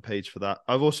Instagram page for that.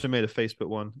 I've also made a Facebook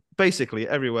one. Basically,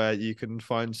 everywhere you can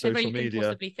find social you media. can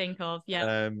possibly think of,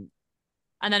 yeah.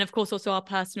 And then, of course, also our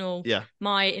personal. Yeah.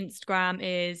 My Instagram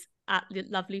is at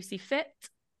 @LoveLucyFit,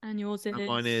 and yours is. And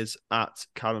mine is at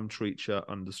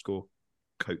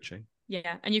 @CallumTreacher_coaching.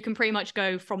 Yeah, and you can pretty much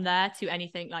go from there to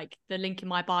anything. Like the link in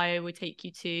my bio would take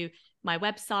you to my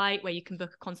website where you can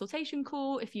book a consultation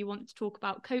call if you want to talk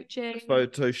about coaching.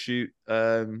 Photo shoot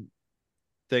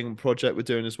project we're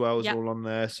doing as well is all on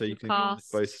there, so you can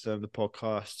both the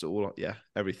podcasts, all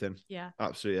everything. Yeah,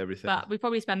 absolutely everything. But we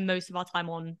probably spend most of our time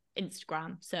on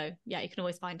Instagram, so yeah, you can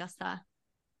always find us there.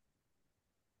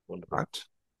 Wonderful.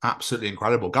 Absolutely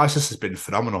incredible, guys. This has been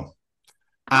phenomenal.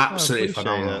 Absolutely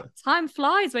phenomenal. Time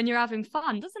flies when you're having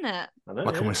fun, doesn't it?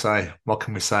 What can we say? Wow,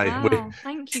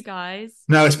 thank you, guys.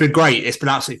 No, it's been great. It's been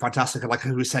absolutely fantastic. Like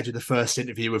we said in the first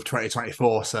interview of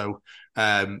 2024. So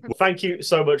thank you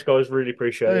so much, guys. Really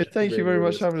appreciate it. Thank you very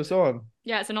much for having us on.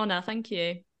 Yeah, it's an honor. Thank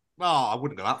you. Well, I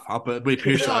wouldn't go that far, but we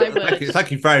appreciate it.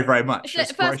 Thank you very, very much. It's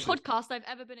the first podcast I've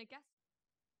ever been a guest.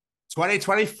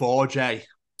 2024, Jay.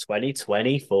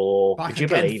 2024. Could you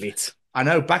believe it? I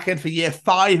know, back in for year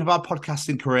 5 of our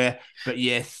podcasting career, but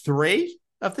year 3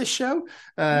 of this show.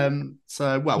 When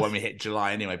we hit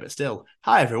July anyway, but still.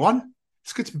 Hi, everyone.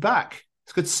 It's good to be back.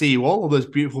 It's good to see you all those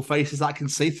beautiful faces that I can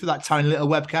see through that tiny little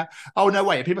webcam. Oh, no,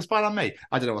 wait, are people spying on me?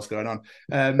 I don't know what's going on.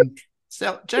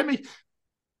 Jamie,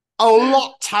 a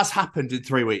lot has happened in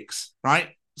 3 weeks, right?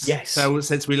 Yes. So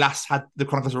since we last had the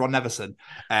Chronicles of Ron Neverson,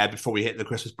 before we hit the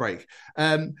Christmas break.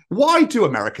 Why do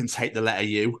Americans hate the letter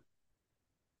U?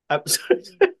 Sorry.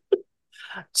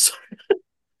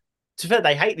 To be fair,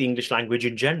 they hate the English language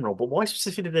in general, but why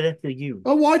specifically the letter U?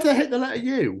 Oh, why do they hate the letter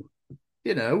U?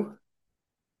 You know.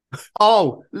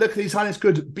 Oh, look, these honest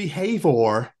good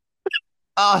behavior.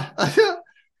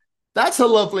 That's a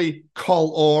lovely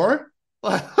color.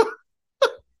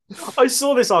 I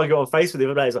saw this argument on Facebook the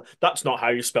other day. It's like, that's not how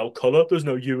you spell colour. There's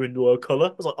no U in the word colour.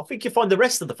 I was like, I think you find the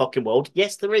rest of the fucking world.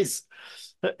 Yes, there is.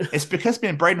 It's because me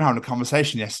and Braden were having a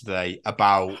conversation yesterday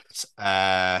about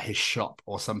his shop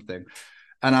or something.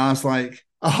 And I was like,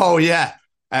 oh, yeah,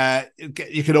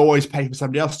 you can always pay for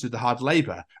somebody else to do the hard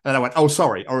labour. And I went, oh,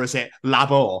 sorry. Or is it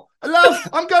labor? Love,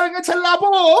 I'm going into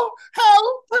labor.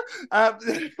 Help.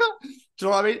 Do you know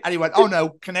what I mean? And he went, oh, no,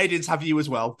 Canadians have you as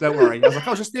well. Don't worry. I was like,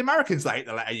 oh, just the Americans that hate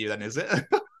the letter U then, is it?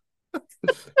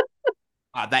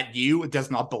 That U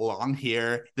does not belong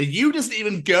here. The U doesn't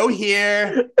even go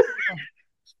here.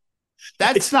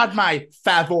 That's not my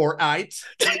favorite.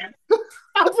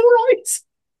 Favorite?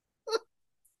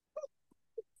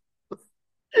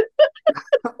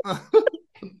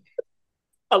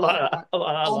 I like that.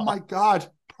 Oh my God.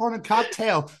 Prawn and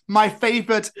cocktail. My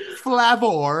favorite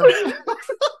flavor.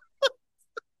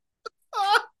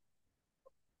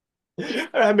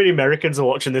 How many Americans are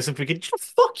watching this and thinking,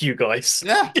 fuck you guys?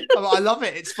 Yeah, I love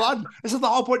it. It's fun. This is the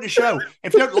whole point of the show.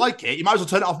 If you don't like it, you might as well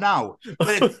turn it off now.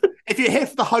 But if you're here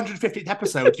for the 150th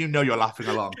episode, you know you're laughing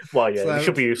along. Well, yeah, it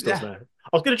should be used to us now.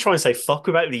 I was going to try and say fuck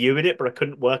without the U in it, but I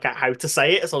couldn't work out how to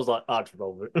say it, so I was like, I'll just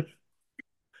roll with it.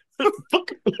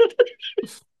 Fuck.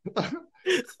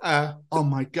 Oh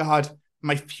my God.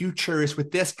 My future is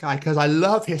with this guy because I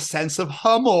love his sense of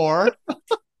humor.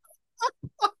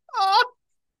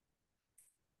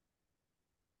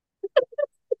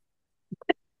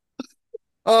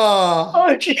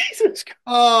 Oh, Jesus Christ.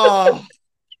 Oh,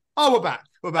 we're back.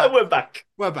 We're back.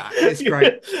 It's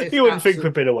great. You wouldn't think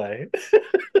we've been away.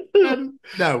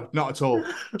 No, not at all.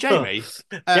 Jamie.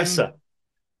 Yes, sir.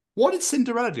 What did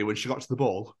Cinderella do when she got to the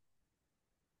ball?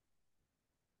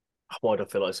 Why do I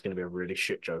feel like it's going to be a really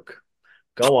shit joke?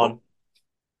 Go on.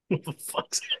 For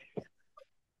fuck's sake.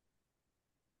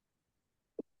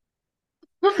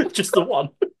 Just the one.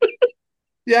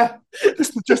 Yeah.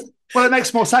 Just well, it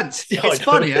makes more sense. Yeah, it's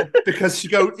funnier because she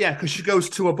goes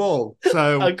to a ball.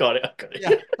 So I got it.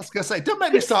 Yeah, I was gonna say, don't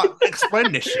make me start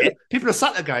explaining this shit. People are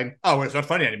sat there going, "Oh, well, it's not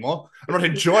funny anymore. I'm not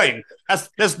enjoying.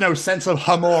 There's no sense of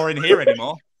humor in here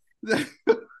anymore."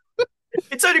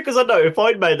 It's only because I know if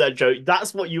I'd made that joke,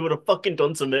 that's what you would have fucking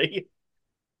done to me.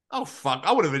 Oh fuck!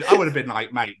 I would have been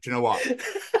like, mate. Do you know what?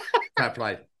 Fair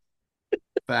play.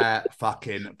 Fair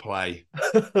fucking play.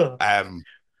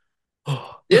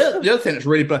 Yeah, the other thing that's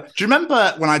really, but do you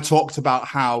remember when I talked about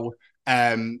how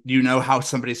you know how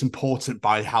somebody's important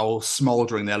by how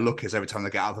smouldering their look is every time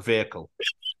they get out of the vehicle?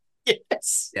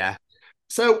 Yes. Yeah.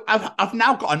 So I've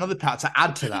now got another part to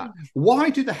add to that.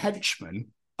 Why do the henchmen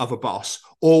of a boss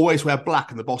always wear black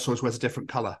and the boss always wears a different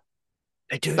color?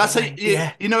 They do.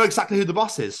 You know exactly who the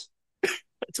boss is.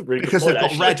 That's a really because good point,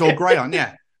 they've got red or grey on.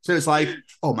 Yeah. So it's like,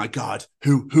 oh my God,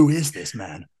 who is this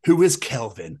man? Who is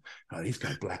Kelvin? Oh, he's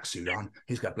got a black suit on.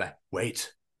 He's got black.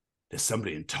 Wait, there's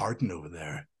somebody in tartan over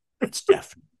there. It's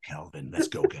definitely Kelvin. Let's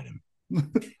go get him.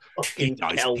 He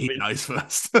dies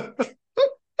first.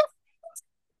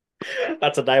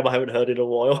 That's a name I haven't heard in a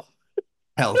while.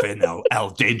 Kelvin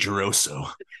El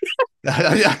Dangeroso.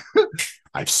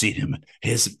 I've seen him.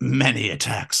 His many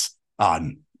attacks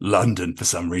on London for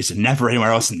some reason. Never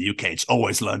anywhere else in the UK. It's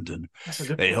always London.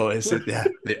 They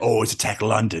always attack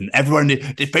London. Everyone,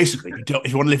 basically,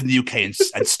 if you want to live in the UK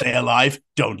and stay alive,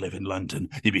 don't live in London.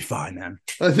 You'll be fine, man.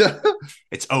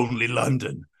 It's only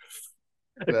London.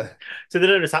 So they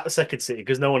don't attack the second city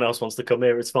because no one else wants to come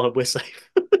here. It's fine. We're safe.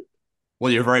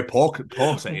 Well, you're very poor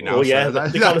city now. Oh, yeah.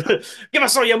 So give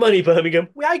us all your money, Birmingham.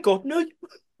 We ain't got no.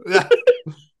 Yeah.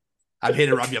 I'm here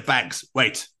to rob your banks.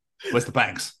 Wait, where's the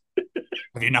banks?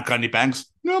 Have you not got any banks?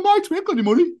 No, mate, we haven't got any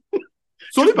money.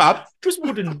 Sorry, bad. Just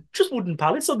wooden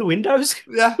pallets on the windows.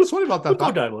 Yeah, sorry about that.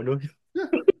 God, don't know. Yeah,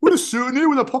 with a souvenir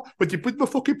with you put my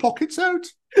fucking pockets out.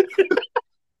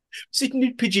 Sitting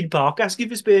in Pigeon Park asking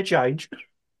for spare change.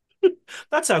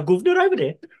 That's our governor over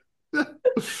there. Yeah.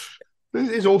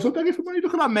 He's also begging for money.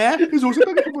 Look at that mayor. He's also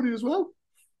begging for money as well.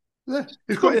 Yeah.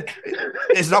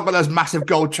 It's not got those massive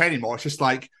gold chain anymore. It's just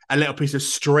like a little piece of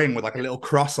string with like a little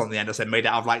cross on the end. I said made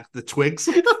out of like the twigs.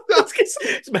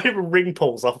 It's made of ring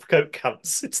pulls off Coke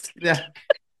cans. Yeah.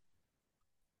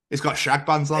 It's got shag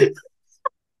bands on.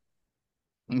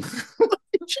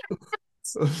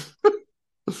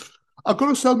 I've got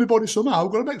to sell my body somehow.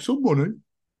 I've got to make some money.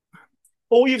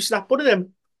 Oh, you've snapped one of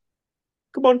them.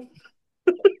 Come on.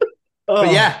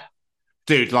 But yeah,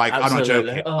 dude, like absolutely. I'm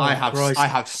not joking. Oh, I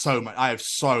have so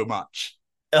much.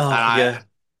 Oh, yeah.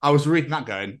 I was reading that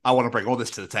going, I want to bring all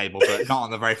this to the table, but not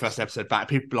on the very first episode back.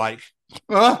 People like,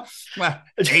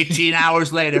 18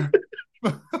 hours later.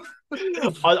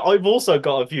 I've also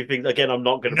got a few things. Again, I'm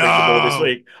not going to bring them all this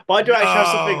week, but I do actually have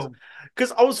some things.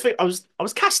 Because I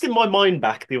was casting my mind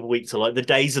back the other week to like the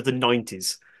days of the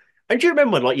 90s. And do you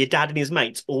remember when like your dad and his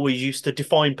mates always used to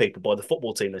define people by the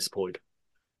football team they supported?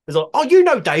 It's like, oh, you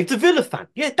know Dave the Villa fan.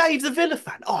 Yeah, Dave the Villa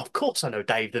fan. Oh, of course I know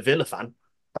Dave the Villa fan.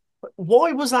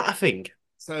 Why was that a thing?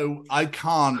 So I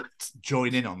can't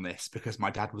join in on this because my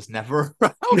dad was never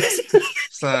around.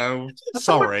 So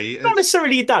sorry. Not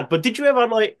necessarily your dad, but did you ever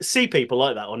like see people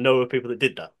like that or know of people that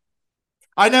did that?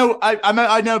 I know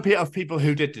of people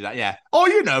who did do that. Yeah. Oh,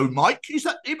 you know, Mike. He's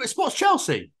at Sports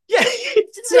Chelsea. Yeah,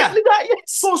 exactly that. Yes.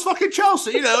 Sports fucking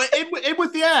Chelsea. You know, in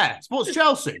with the air. Sports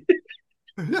Chelsea.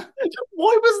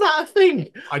 Why was that a thing?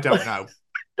 I don't know.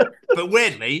 But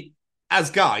weirdly, as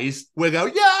guys, we go,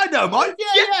 yeah, I know, Mike.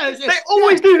 Yeah. They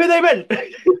always knew who they meant.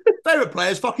 Favourite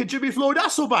player is fucking Jimmy Floyd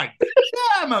Hasselbank.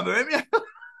 Yeah, I remember him. Yeah.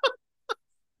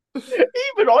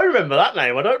 Even I remember that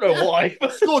name. I don't know why.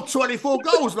 Scored 24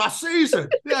 goals last season.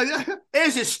 Yeah.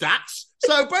 Here's his stats.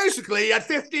 So basically, he had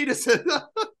 15 assists.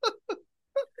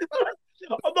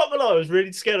 I'm not gonna lie, I was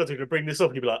really scared I was going to bring this up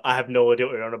and you'd be like, I have no idea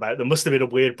what you're on about. There must have been a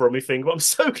weird Brummy thing, but I'm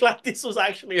so glad this was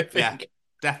actually a thing. Yeah,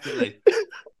 definitely.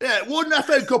 Yeah, won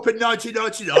FA Cup in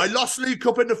 1999, lost League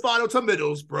Cup in the final to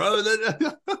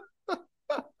Middlesbrough.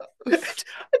 I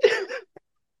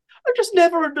just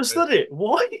never understood it.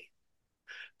 Why?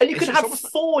 And you could have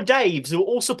four Daves who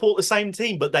all support the same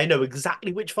team, but they know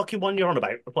exactly which fucking one you're on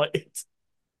about. Like, it's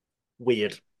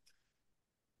weird.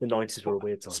 The 90s were a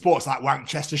weird time. Sports like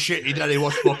Wankchester shit. You don't know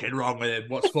what's fucking wrong with him.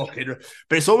 What's fucking wrong.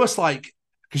 But it's almost like,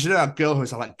 because you know how girl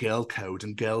who's like girl code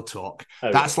and girl talk.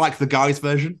 Oh, that's like the guys'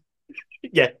 version.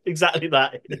 Yeah, exactly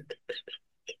that.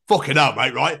 Fucking hell,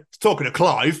 mate, right? Talking to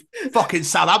Clive, fucking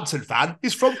Southampton fan.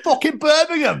 He's from fucking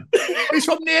Birmingham. He's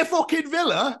from near fucking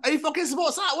Villa. And he fucking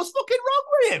supports that. What's fucking wrong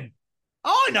with him?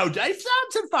 Oh, I know Dave,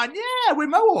 Southampton fan. Yeah, we're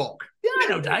Mohawk. Yeah, I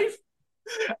know Dave.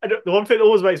 And the one thing that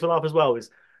always makes me laugh as well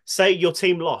is, say your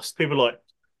team lost, people are like,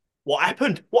 what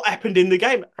happened? What happened in the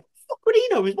game? What would he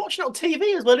know? He's watching it on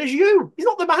TV as well as you. He's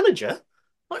not the manager.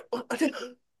 Like, I don't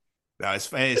know. No, it is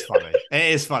funny.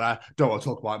 It is funny. I don't want to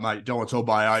talk about it, mate. Don't want to talk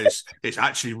about it. It's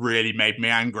actually really made me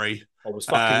angry. I was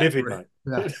fucking livid, mate.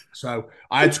 Yeah. So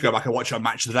I had to go back and watch a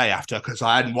match of the day after because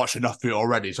I hadn't watched enough of it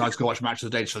already. So I had to go watch a match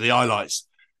of the day for the highlights.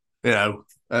 You know,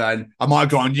 and I might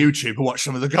go on YouTube and watch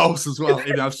some of the goals as well,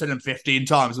 even though I've seen them 15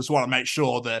 times. I just want to make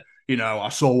sure that, you know, I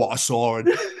saw what I saw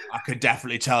and I could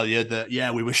definitely tell you that, yeah,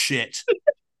 we were shit.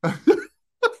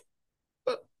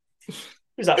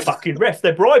 Who's that fucking ref?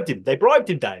 They bribed him,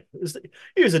 Dave.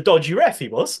 He was a dodgy ref, he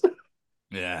was.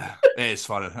 Yeah, it is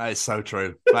funny. That is so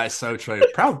true. That is so true.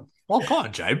 Proud. Well, come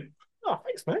on, James. Oh,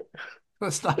 thanks, mate.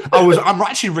 I'm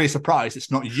actually really surprised it's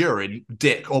not urine,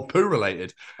 dick, or poo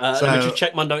related. Let me just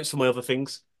check my notes for my other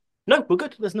things. No, we're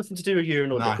good. There's nothing to do with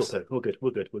urine or dick or Nice. poo. We're good.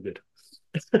 We're good. We're good.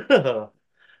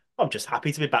 I'm just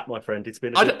happy to be back, my friend. It's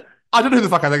been a good... I don't know who the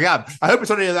fuck I think I am. I hope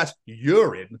it's only that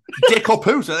urine, dick or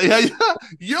poo. Urine?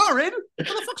 What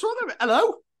the fuck's wrong with it?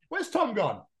 Hello? Where's Tom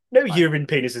gone? No urine,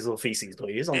 penises, or feces,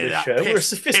 please, on this show. We're a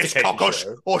sophisticated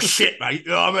show. Or shit, mate.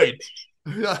 You know what I mean?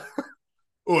 Yeah.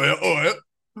 Oh, yeah.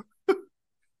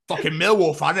 Fucking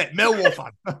Millwall fan, innit? Millwall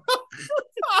fan.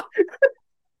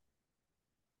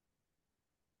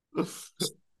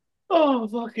 Oh,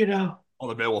 fucking hell. All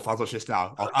the Millwall fans watch this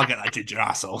now. I'll get that ginger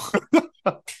asshole.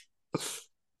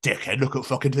 Dickhead, look at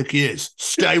fucking thick he is.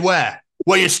 Stay where?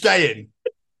 Where you staying?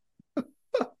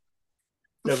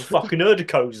 Never fucking heard of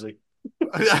Cozy.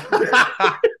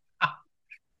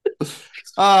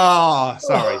 Oh,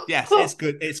 sorry. Yes, it's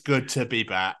good. It's good to be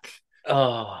back.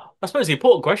 Oh, I suppose the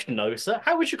important question, though, is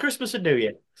how was your Christmas and New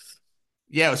Year?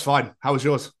 Yeah, it was fine. How was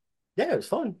yours? Yeah, it was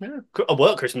fun. Yeah. I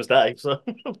work Christmas Day, so.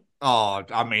 Oh,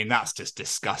 I mean, that's just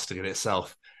disgusting in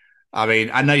itself. I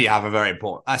mean, I know you have a very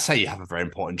important. I say you have a very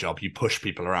important job. You push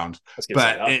people around,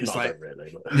 but it's like,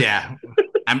 really, but... yeah,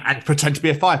 and pretend to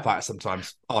be a firefighter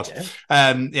sometimes. Odd.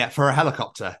 Yeah. For a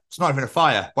helicopter, it's not even a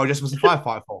fire. Why just was a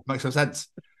firefighter for? Makes no sense.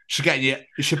 You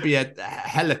should be a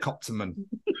helicopterman.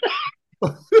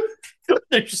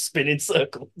 They're just spinning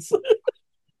circles.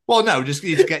 Well, no, just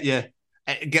you need to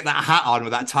get that hat on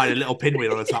with that tiny little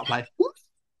pinwheel on the top, like.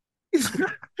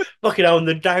 Fucking hell, when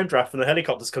the downdraft and the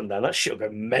helicopters come down, that shit will go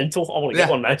mental. I want to get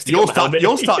one now.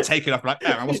 You'll start taking off like,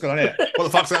 hey, what's going on here? What the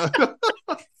fuck's that?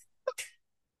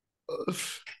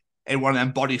 In one of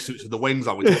them bodysuits with the wings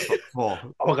on we talked about before.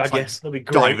 Oh my god, like yes, that'd be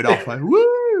great. Diving off like,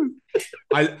 woo!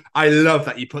 I love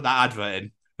that you put that advert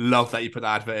in. Love that you put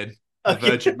that advert in. The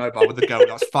Virgin Mobile with the goat.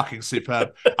 That's fucking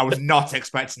superb. I was not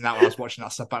expecting that when I was watching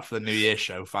that stuff back for the New Year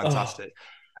show. Fantastic.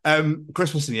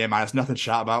 Christmas and New Year, man, there's nothing to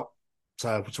shout about. So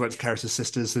I just went to Keris's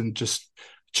sisters and just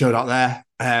chilled out there.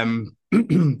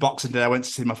 Boxing Day, I went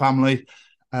to see my family.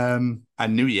 And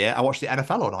New Year, I watched the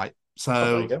NFL all night.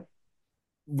 So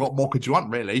what more could you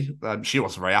want, really? She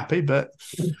wasn't very happy, but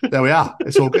there we are.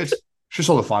 It's all good. She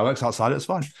saw the fireworks outside. It's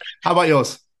fine. How about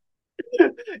yours?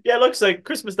 Yeah, like I say,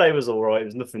 Christmas Day was all right. It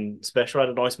was nothing special. I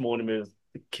had a nice morning with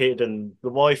the kid and the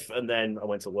wife, and then I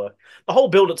went to work. The whole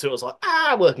build up to it was like,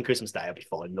 working Christmas Day, I'll be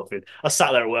fine, nothing. I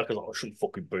sat there at work, I was like, I shouldn't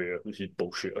fucking be here. This is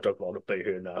bullshit. I don't want to be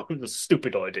here now. It was a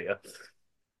stupid idea.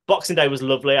 Boxing Day was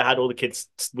lovely. I had all the kids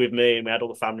with me, and we had all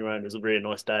the family around. It was a really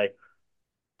nice day.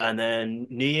 And then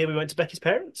New Year, we went to Becky's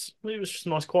parents. It was just a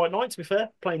nice, quiet night, to be fair.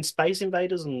 Playing Space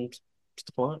Invaders and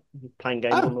stuff like that.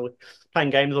 Playing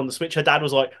games on the Switch. Her dad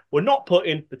was like, "We're not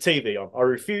putting the TV on." I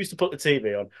refuse to put the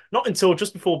TV on. Not until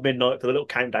just before midnight for the little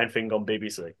countdown thing on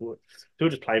BBC. We were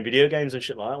just playing video games and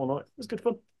shit like that all night. It was good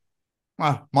fun.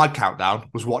 Well, my countdown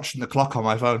was watching the clock on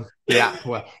my phone. The app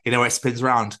where where it spins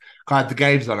round. I had the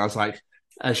games on. I was like,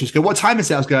 she was going, "What time is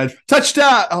it?" I was going,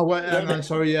 "Touchdown!" Oh wait, no,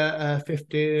 sorry,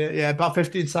 50, about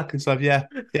 15 seconds left. Yeah,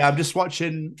 I'm just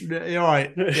watching. You're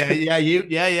right. You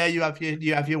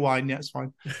have your wine. Yeah, it's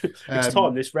fine. It's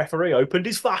time this referee opened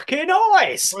his fucking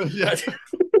eyes. Yeah.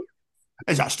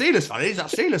 Is that Steelers fan? Is that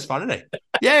Steelers fan? Isn't he?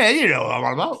 Yeah, you know what I'm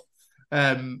on about.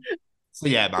 So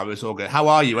yeah, man, it's all good. How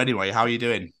are you anyway? How are you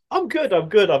doing? I'm good.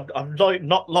 I've like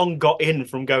not long got in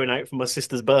from going out for my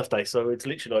sister's birthday, so it's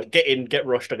literally like get in, get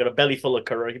rushed. I got a belly full of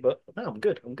curry, but no, I'm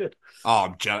good. Oh,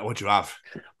 I'm jealous. What'd you have?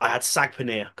 I had sag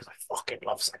paneer because I fucking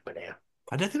love sag paneer.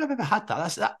 I don't think I've ever had that.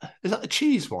 Is that the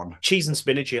cheese one? Cheese and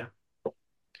spinach, yeah.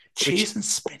 Cheese and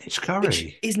spinach curry.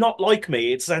 Which is not like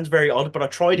me. It sounds very odd, but I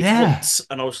tried it once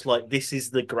and I was like, this is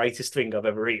the greatest thing I've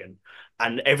ever eaten.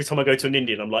 And every time I go to an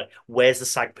Indian, I'm like, where's the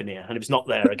sag paneer? And if it's not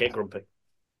there, I get grumpy.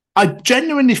 I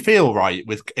genuinely feel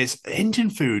Indian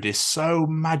food is so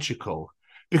magical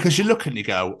because you look and you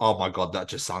go, oh my God, that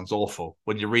just sounds awful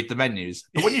when you read the menus.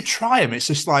 But when you try them, it's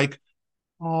just like,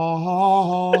 oh.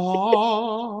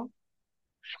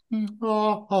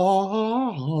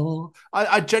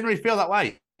 I generally feel that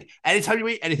way. Anytime you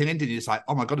eat anything Indian, it's like,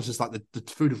 oh my God, it's just like the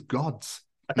food of gods.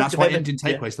 And that's why Indian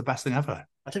takeaway is the best thing ever.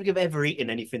 I don't think I've ever eaten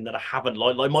anything that I haven't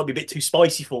liked. Like, it might be a bit too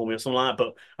spicy for me or something like that,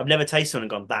 but I've never tasted one and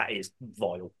gone, that is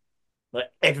vile. Like,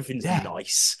 everything's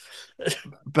nice.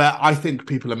 But I think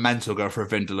people are mental go for a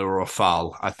vindaloo or a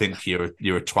fowl. I think you're a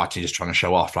twat, you're just trying to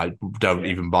show off. Like, don't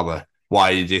even bother.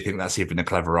 Why do you think that's even a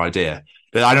clever idea?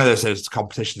 But I know there's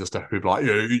competitions and stuff. People are like,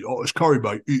 yeah, eat Otis curry,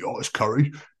 mate. Eat Otis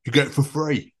curry. You get it for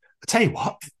free. I tell you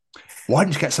what, why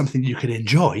don't you get something you can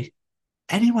enjoy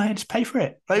anyway and just pay for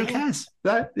it? Like, who cares?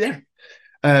 Yeah.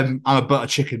 I'm a butter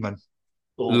chicken man.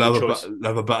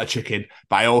 Love a butter chicken,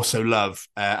 but I also love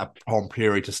a prawn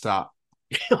puree to start.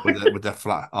 with the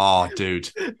flat. Oh,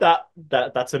 dude.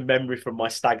 That's a memory from my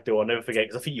stag do I'll never forget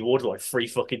because I think you ordered like 3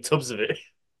 fucking tubs of it.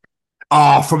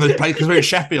 Oh, from the place because we're in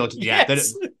Sheffield. Yeah,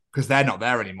 Yes. because they're not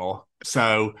there anymore.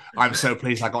 So I'm so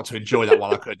pleased I got to enjoy that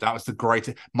while I could. That was the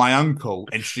greatest. My uncle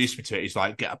introduced me to it. He's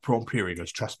like, get a prawn puree. He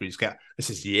goes, trust me, this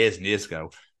is years and years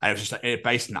ago. And it was just like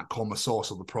based on that corn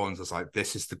sauce of the prawns. I was like,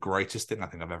 this is the greatest thing I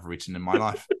think I've ever eaten in my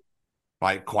life.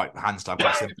 Like quite hands down,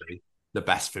 quite simply, the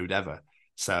best food ever.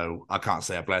 So I can't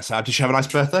say I bless her. Did she have a nice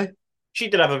birthday? She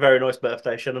did have a very nice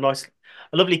birthday. She had a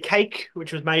lovely cake,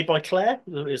 which was made by Claire.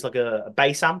 It was like a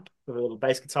bass amp with a little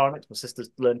bass guitar on it. My sister's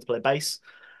learned to play bass.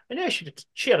 And yeah,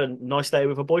 she had a nice day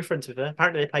with her boyfriend with her.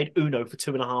 Apparently they played Uno for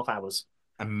 2.5 hours.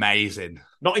 Amazing.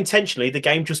 Not intentionally, the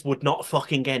game just would not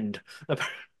fucking end.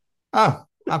 Oh,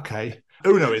 okay.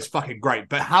 Uno is fucking great,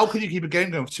 but how can you keep a game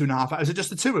going for 2.5 hours? Is it just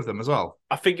the two of them as well?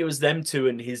 I think it was them two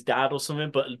and his dad or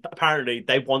something, but apparently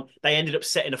they ended up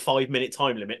setting a 5 minute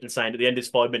time limit and saying at the end of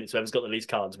 5 minutes, whoever's got the least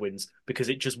cards wins because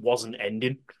it just wasn't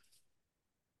ending.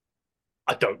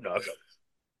 I don't know.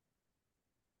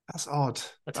 That's odd.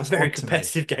 That's a very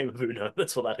competitive game of Uno.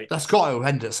 That's what that is. That's got to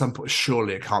end at some point.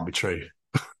 Surely it can't be true.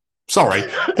 Sorry,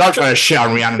 don't try to shit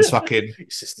on Rhiannon's fucking. Your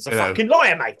sister's a fucking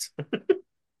liar, mate.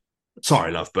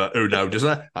 Sorry, love, but Uno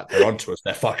doesn't it? Like, they're onto us.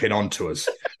 They're fucking onto us.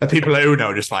 The people at Uno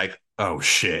are just like, oh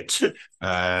shit.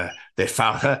 They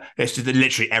found her. It's just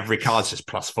literally every card's just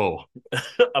 +4.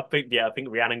 I think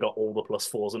Rhiannon got all the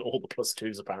 +4s and all the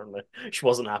 +2s. Apparently, she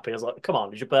wasn't happy. I was like, come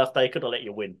on, it's your birthday. Could I let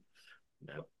you win?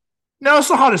 No. No,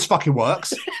 it's not how this fucking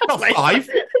works. Not 5.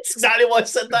 That's exactly why I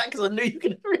said that because I knew you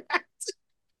could react.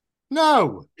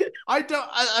 No, I don't.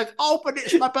 But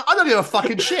it's my. I don't give a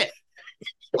fucking shit.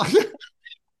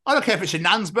 I don't care if it's your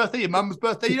nan's birthday, your mum's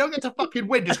birthday. You don't get to fucking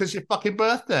win just because it's your fucking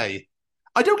birthday.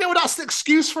 I don't get what that's an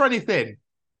excuse for anything.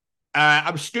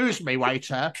 Excuse me,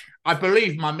 waiter. I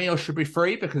believe my meal should be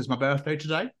free because it's my birthday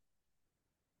today.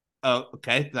 Oh,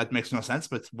 okay. That makes no sense,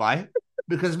 but why?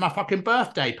 Because it's my fucking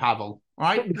birthday, Pavel.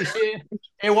 Right? You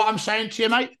hear what I'm saying to you,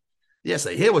 mate? Yes,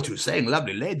 I hear what you're saying,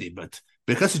 lovely lady, but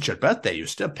because it's your birthday, you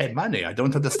still pay money. I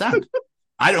don't understand.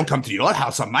 I don't come to your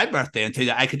house on my birthday and tell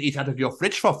you I can eat out of your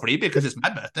fridge for free because it's my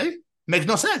birthday. Makes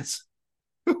no sense.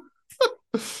 Do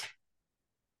you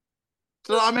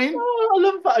know what I mean? Oh, I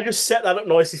love that. I just set that up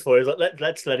nicely for you. Like,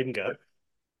 let's let him go.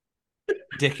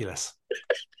 Ridiculous.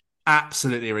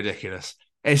 Absolutely ridiculous.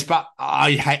 But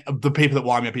I hate the people that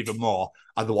wind me up even more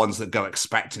are the ones that go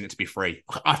expecting it to be free.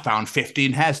 I found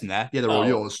 15 hairs in there. Yeah, they're all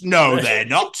yours. No, they're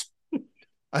not.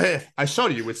 I saw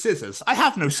you with scissors. I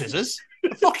have no scissors.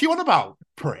 The fuck you on about,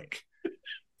 prick?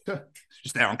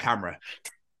 Just there on camera.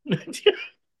 It's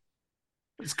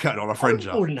cutting on a fringe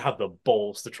off. I wouldn't have the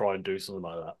balls to try and do something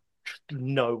like that.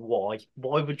 No, why?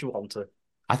 Why would you want to?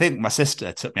 I think my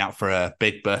sister took me out for a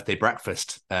big birthday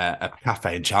breakfast at a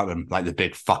cafe in Cheltenham, like the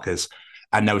big fuckers.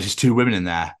 And there was these 2 women in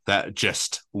there that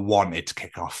just wanted to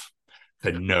kick off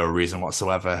for no reason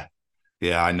whatsoever.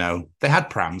 Yeah, I know. They had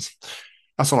prams.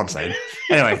 That's all I'm saying.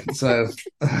 Anyway, so...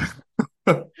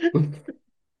 oh,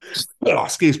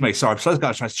 excuse me. Sorry, I'm so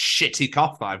got a nice shitty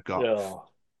cough that I've got. Oh.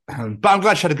 But I'm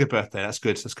glad she had a good birthday. That's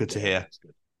good. That's good to hear.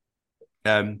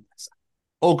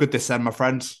 All good this end, my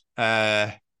friends.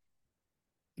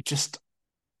 Just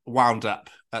wound up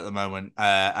at the moment.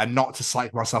 And not to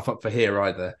psych myself up for here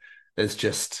either. There's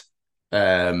just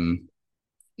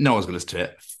no one's going to listen to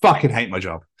it. Fucking hate my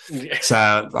job.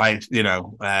 So but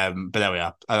there we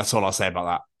are. That's all I'll say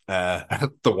about that.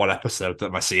 The one episode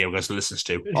that my CEO goes to listens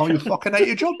to. Oh, you fucking hate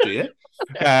your job, do you?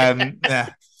 Yeah.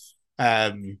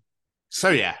 So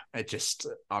yeah, it just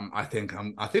I think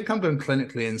I'm going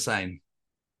clinically insane.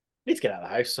 You need to get out of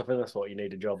the house. I think that's what you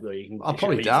need a job though. I'll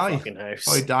probably die.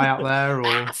 Probably die out there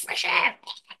or fresh air.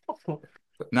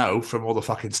 No, from all the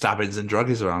fucking stabbings and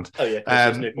druggies around. Oh yeah,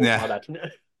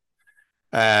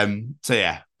 So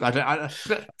yeah,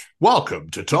 welcome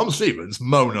to Tom Stevens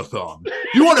Monathon.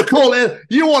 You want to call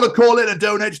in and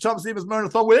donate to Tom Stevens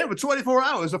Monathon? We're here for 24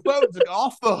 hours. The phones are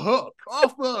off the hook.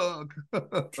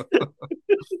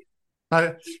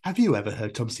 Have you ever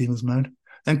heard Tom Stevens moan?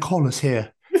 Then call us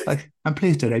here, and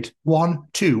please donate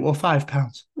 £1, £2, or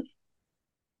 £5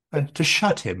 to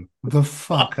shut him the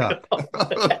fuck up.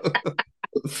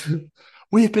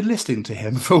 We have been listening to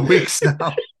him for weeks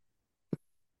now.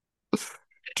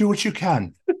 Do what you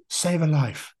can. Save a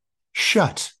life.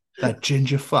 Shut that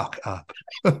ginger fuck up.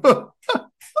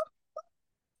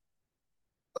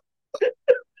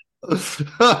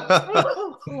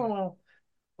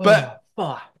 But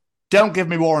don't give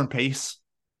me War and Peace.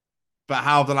 But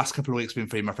how have the last couple of weeks been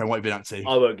for you, my friend? What have you been up to?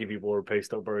 I won't give you War and Peace,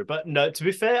 don't worry. But no, to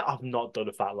be fair, I've not done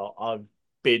a fat lot.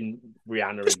 been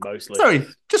Rihanna mostly. Sorry,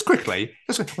 just quickly.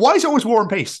 Why is it always War and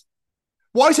Peace?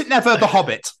 Why is it never The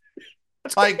Hobbit?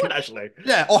 That's like, good, actually.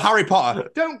 Yeah, or Harry Potter.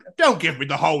 Don't give me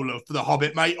the whole of The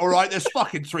Hobbit, mate. All right, there's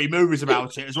fucking 3 movies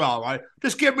about it as well, right?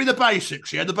 Just give me the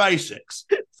basics, the basics.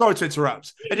 Sorry to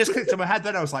interrupt. It just clicked in my head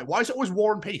then. I was like, why is it always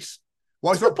War and Peace?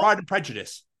 Why is it not Pride and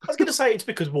Prejudice? I was going to say it's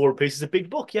because War and Peace is a big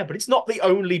book, yeah, but it's not the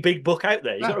only big book out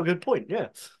there. You got a good point, yeah.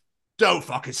 Don't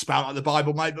fucking spout out the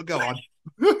Bible, mate, but go on.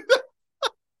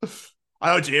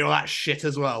 I don't hear all that shit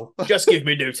as well. Just give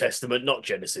me New Testament, not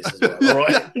Genesis as well, all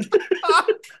right?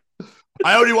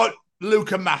 I only want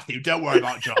Luke and Matthew. Don't worry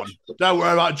about John. Don't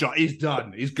worry about John. He's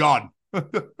done. He's gone.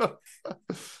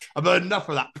 I've heard enough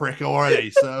of that prick already,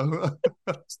 so...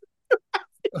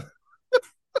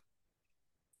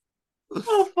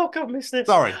 Oh, fuck, I missed this.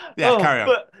 Sorry. Yeah, carry on.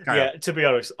 But, carry on. to be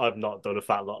honest, I've not done a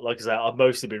fat lot. Like I said, I've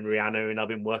mostly been Rihanna and I've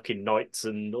been working nights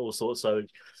and all sorts. So,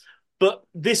 but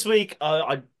this week,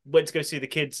 I went to go see the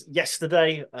kids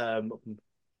yesterday.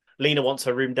 Lena wants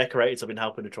her room decorated, so I've been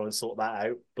helping her try and sort that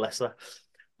out. Bless her.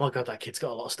 My God, that kid's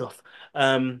got a lot of stuff.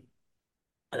 And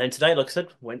then today, like I said,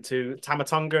 went to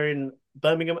Tamatonga in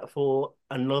Birmingham for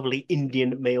a lovely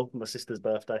Indian meal for my sister's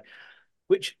birthday.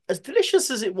 Which, as delicious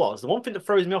as it was, the one thing that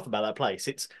throws me off about that place,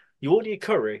 it's you order your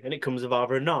curry and it comes with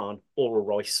either a naan or a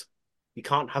rice. You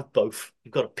can't have both.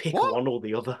 You've got to pick one or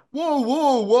the other.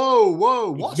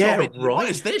 Whoa. What's right. What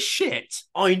is this shit?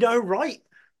 I know, right?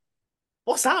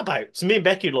 What's that about? So me and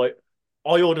Becky, like,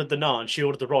 I ordered the naan, she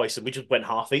ordered the rice, and we just went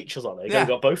half each. I was like, there you go, we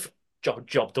got both.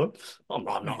 Job done. I'm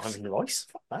not having the rice.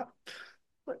 Fuck that.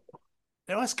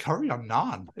 It has curry on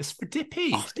naan. It's for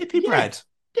dippy. It's dippy bread.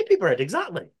 Dippy bread,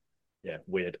 exactly. Yeah,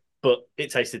 weird. But it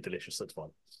tasted delicious, that's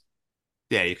fine.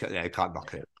 Yeah, you can't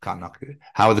knock it. Can't knock it.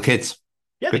 How are the kids?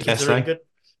 Yeah, the kids are really good.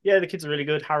 Yeah, the kids are really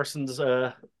good. Harrison's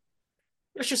let's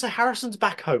just say Harrison's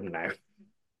back home now.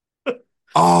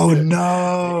 Oh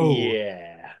no.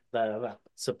 Yeah.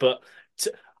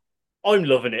 I'm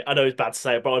loving it. I know it's bad to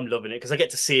say, but I'm loving it because I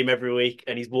get to see him every week,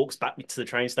 and he walks back to the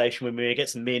train station with me. He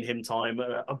gets me and him time.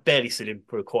 I've barely seen him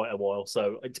for quite a while,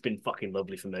 so it's been fucking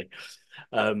lovely for me.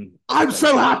 I'm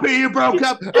so happy you broke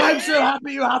up. I'm so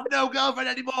happy you have no girlfriend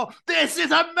anymore. This is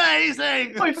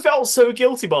amazing. I felt so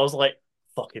guilty, but I was like,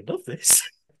 fucking love this.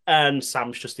 And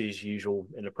Sam's just his usual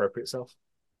inappropriate self.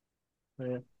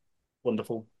 Yeah,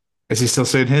 wonderful. Is he still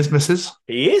seeing his missus?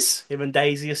 He is. Him and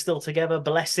Daisy are still together.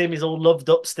 Bless him. He's all loved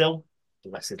up still.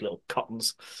 Bless his little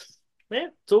cottons. Yeah,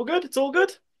 it's all good. It's all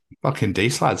good. Fucking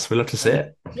decent lads. We love to see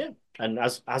it. Yeah. And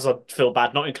as I feel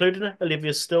bad not including her,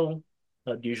 Olivia's still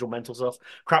her usual mental self.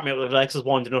 Cracked me up with legs, was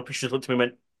winding up, and she just looked at me and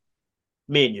went,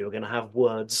 me and you are going to have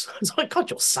words. I was like,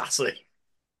 God, you're sassy.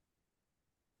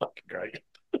 Fucking great.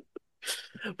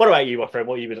 What about you, my friend?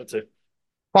 What have you been up to?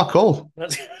 Fuck all.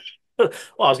 Well,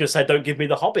 I was going to say, don't give me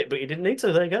the Hobbit, but you didn't need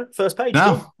to. There you go. First page.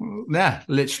 No, yeah,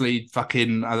 literally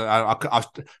fucking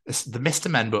it's the Mr.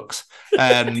 Men books.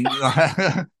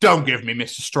 Don't give me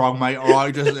Mr. Strong, mate. All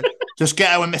right, just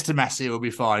get her with Mr. Messy, it'll be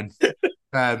fine.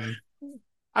 I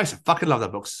used to fucking love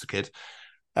that books as a kid.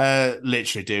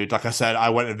 Literally, dude. Like I said, I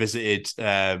went and visited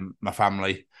my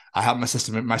family. I helped my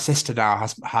sister. My sister now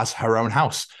has her own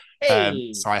house.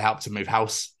 Hey. So I helped her move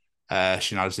house.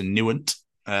 She now lives in Newent.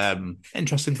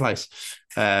 Interesting place.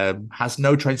 Has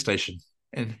no train station.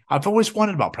 And I've always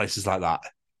wondered about places like that.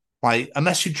 Like,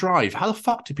 unless you drive, how the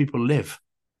fuck do people live?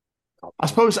 I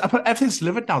suppose everything's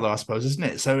delivered now, though. I suppose, isn't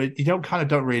it? So you don't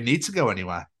really need to go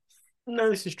anywhere. No,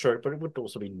 this is true, but it would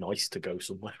also be nice to go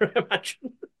somewhere. I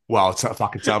imagine. Well,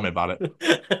 fucking tell me about it.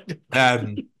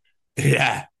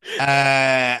 Yeah.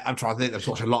 I'm trying to think. I've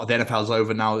watched a lot of the NFL's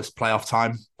over now. It's playoff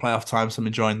time. So I'm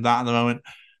enjoying that at the moment.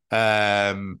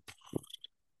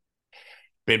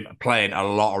 Been playing a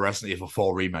lot of Resident Evil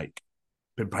 4 Remake.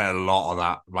 Been playing a lot of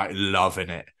that, like loving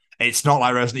it. It's not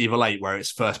like Resident Evil 8 where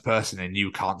it's first person and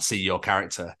you can't see your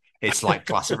character. It's like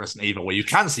classic Resident Evil where you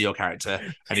can see your character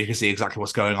and you can see exactly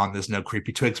what's going on. There's no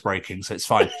creepy twigs breaking, so it's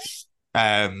fine.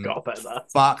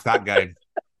 Fuck that game.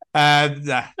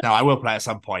 No, I will play at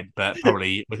some point, but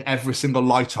probably with every single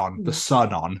light on, the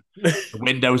sun on, the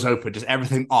windows open, just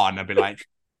everything on, and be like,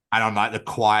 and on like the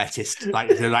quietest,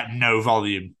 like no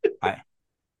volume.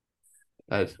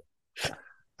 No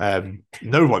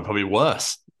one probably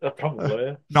worse. Probably,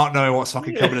 yeah. Not knowing what's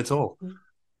fucking coming at all.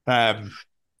 But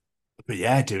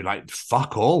yeah, dude, like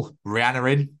fuck all.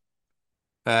 Rihanna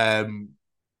in.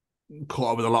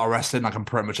 Caught up with a lot of wrestling. Like I'm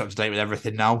pretty much up to date with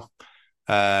everything now.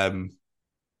 My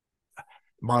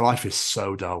life is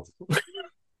so dull.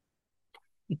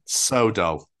 So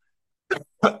dull.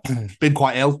 Been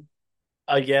quite ill.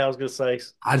 Yeah, I was going to say.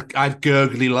 I had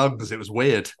gurgly lungs. It was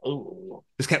weird. Ooh.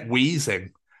 Just kept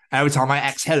wheezing. Every time I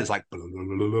exhale, it's like, I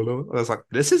was like,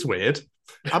 this is weird.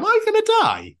 Am I going to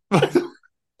die?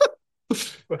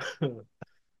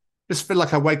 Just feel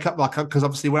like I wake up because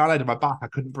obviously when I laid on my back, I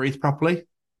couldn't breathe properly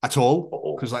at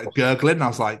all because like gurgling. I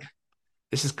was like,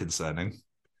 this is concerning.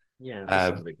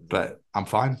 Yeah, but I'm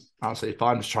fine, absolutely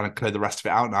fine. Just trying to clear the rest of it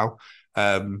out now.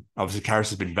 Obviously, Karis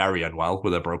has been very unwell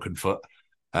with a broken foot.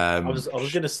 I was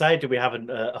going to say, do we have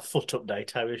a foot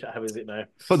update? How is it now?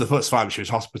 But the foot's fine. She was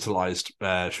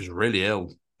hospitalised. She was really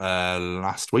ill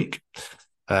last week.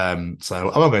 So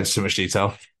I won't go into too much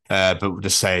detail, but we'll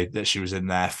just say that she was in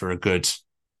there for a good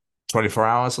 24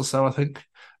 hours or so, I think.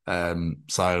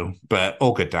 But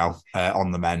all good now,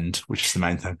 on the mend, which is the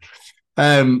main thing.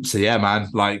 So yeah, man,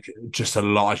 like just a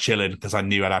lot of chilling because I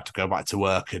knew I'd have to go back to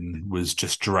work and was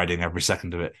just dreading every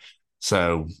second of it.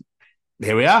 So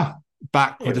here we are,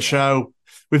 back with the show.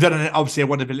 We've done obviously a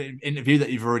wonderful interview that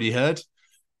you've already heard,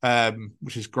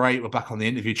 which is great. We're back on the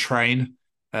interview train.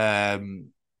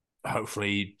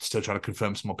 Hopefully still trying to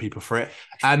confirm some more people for it.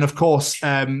 And of course,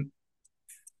 Stay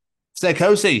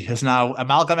Cozy has now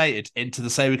amalgamated into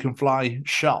the Say We Can Fly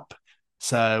shop.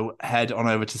 So head on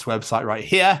over to this website right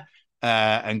here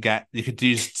and you could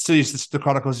still use the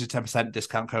Chronicles as your 10%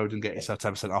 discount code and get yourself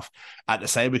 10% off at the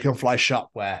Say We Can Fly shop,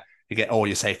 where you get all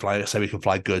your Say We Can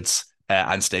Fly goods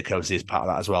and Stay Cozy is part of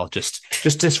that as well. Just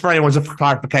for anyone's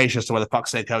clarification as to where the fuck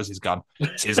Stay Cozy's gone,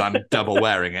 since I'm double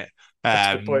wearing it.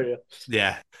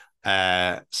 Yeah.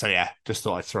 So yeah, just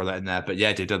thought I'd throw that in there. But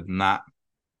yeah, dude, other than that,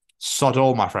 sod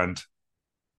all, my friend.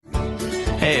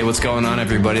 Hey, what's going on,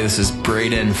 everybody? This is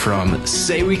Braden from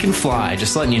Say We Can Fly.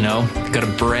 Just letting you know, got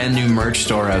a brand new merch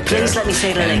store out there. Please let me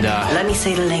say the link. Let me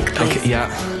say the link, please. Okay,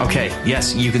 yeah. Okay.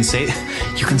 Yes, you can say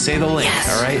the link.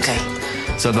 Yes. All right. Okay.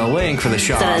 So the link for the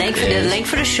shop. So the link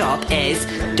for the shop is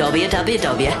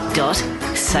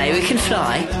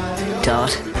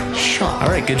www.saywecanfly.shop. All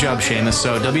right, good job, Seamus.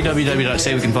 So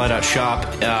www.saywecanfly.shop,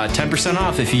 10%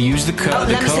 off if you use the code.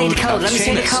 Let me say the code. Let me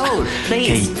say the code, please.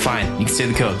 Okay, fine. You can say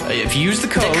the code. If you use the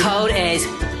code. The code is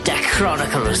The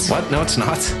Chronicles. What? No, it's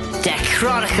not. The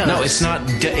Chronicles. No, it's not.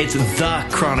 It's The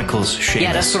Chronicles, Seamus.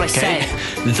 Yeah, that's what I said.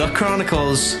 The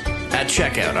Chronicles at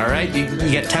checkout, all right? You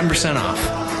get 10% off.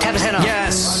 10% off?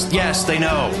 Yes, they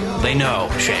know,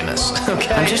 Seamus.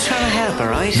 Okay? I'm just trying to help, all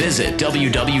right? Visit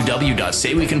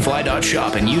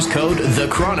www.saywecanfly.shop and use code The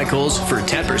Chronicles for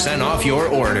 10% off your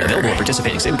order. Available at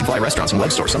participating Say We Can Fly restaurants and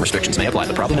web stores. Some restrictions may apply,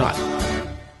 but probably not.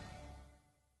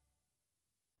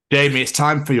 Jamie, it's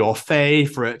time for your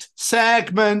favourite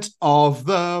segment of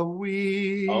the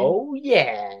week. Oh,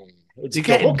 yeah. It's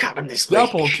double Callum this week.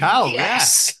 Double Cal,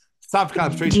 yes. Time for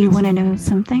Callum's Treachings. Do you want to know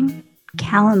something?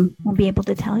 Callum will be able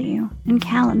to tell you in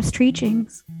Callum's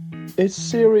Treachings. Is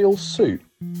cereal soup?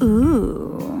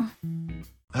 Ooh.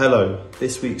 Hello,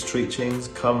 this week's Treachings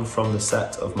come from the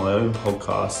set of my own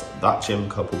podcast, That Gym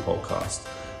Couple Podcast,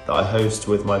 that I host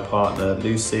with my partner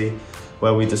Lucy,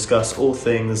 where we discuss all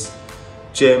things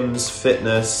gyms,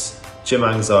 fitness, gym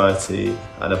anxiety,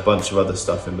 and a bunch of other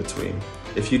stuff in between.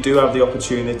 If you do have the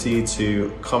opportunity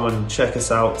to come and check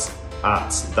us out at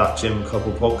That Gym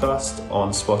Couple Podcast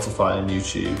on Spotify and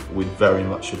YouTube, we'd very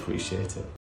much appreciate it.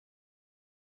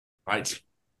 Right.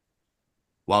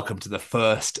 Welcome to the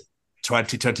first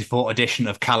 2024 edition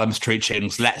of Callum's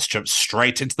Treachings. Let's jump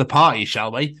straight into the party,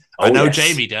 shall we? I know yes.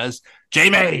 Jamie does.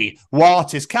 Jamie,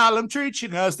 what is Callum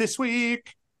Treaching us this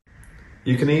week?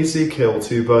 You can easily kill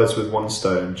two birds with one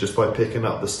stone just by picking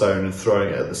up the stone and throwing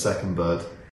it at the second bird.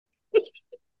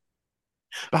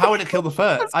 But how would it kill the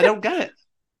first? I don't get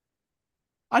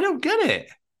it.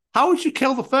 How would you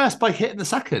kill the first by hitting the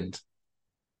second?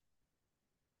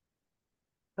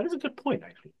 That is a good point,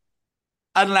 actually.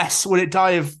 Unless, would it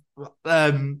die of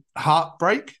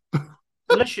heartbreak?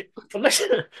 Unless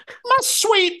My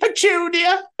sweet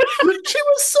Petunia, she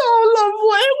was so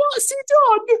lovely. What's he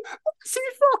done? What's he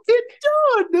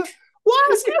fucking done? Why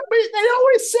is it? They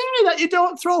always say that you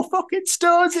don't throw fucking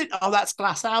stones in. Oh, that's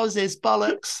glass houses,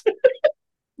 bollocks.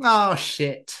 Oh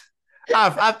shit!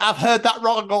 I've heard that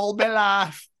wrong all my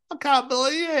life. I can't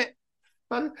believe it.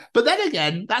 But then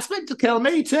again, that's meant to kill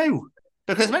me too,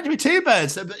 because it's meant to be two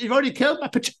birds. But you've already killed my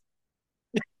Petunia.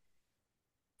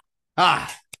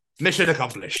 Mission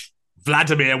accomplished.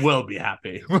 Vladimir will be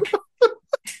happy. The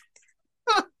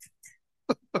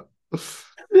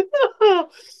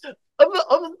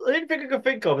only thing I can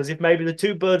think of is if maybe the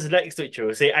two birds are next to each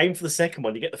other, so you aim for the second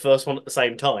one, you get the first one at the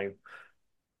same time.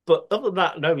 But other than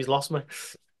that, no, he's lost me.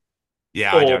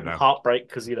 Yeah, or I don't know. Heartbreak,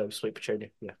 because, sweet Petunia.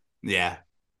 Yeah.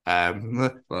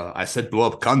 Well, I said blow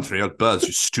up country, not birds,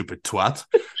 you stupid twat.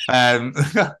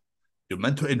 You're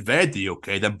meant to invade the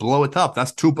UK, then blow it up.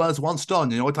 That's two birds, one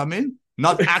stone. You know what I mean?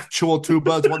 Not actual two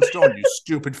birds, one stone, you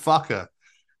stupid fucker.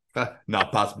 No,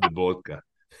 pass me the vodka.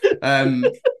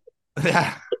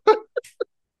 Yeah.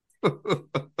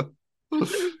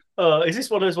 Is this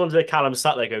one of those ones where Callum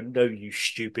sat there going, "No, you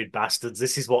stupid bastards,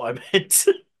 this is what I meant."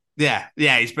 Yeah,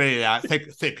 he's been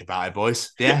think about it,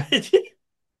 boys. Yeah.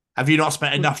 Have you not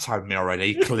spent enough time with me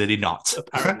already? Clearly not.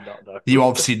 Apparently not, no. You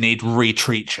obviously need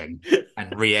retreaching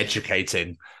and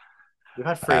re-educating. We've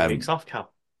had 3 weeks off,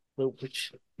 Cal,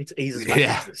 which it eases back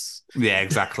into this. Yeah,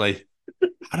 exactly.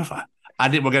 I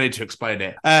think we're going to explain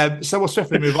it. So we'll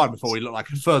swiftly move on before we look like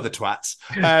further twats.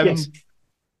 Yes.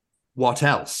 What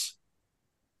else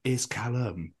is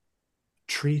Callum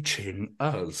treating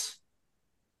us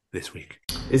this week?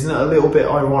 Isn't it a little bit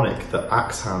ironic that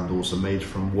axe handles are made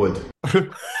from wood?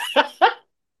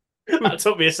 That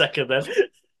took me a second then.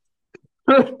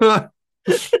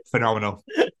 Phenomenal.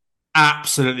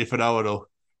 Absolutely phenomenal.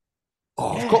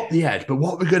 Oh, I've got the head, but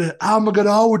how am I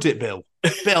gonna hold it, Bill?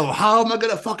 Bill, how am I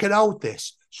gonna fucking hold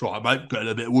this? So I might get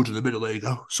a bit of wood in the middle. There you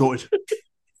go. Sorted.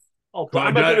 Oh, but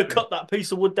am I going to cut that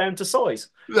piece of wood down to size?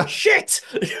 Shit!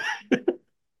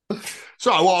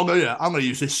 So what I'm going to do, I'm going to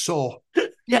use this saw.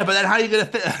 Yeah, but then how are you going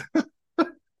to fit?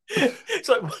 It's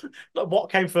like, what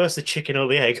came first, the chicken or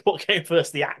the egg? What came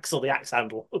first, the axe or the axe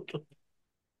handle?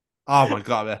 Oh my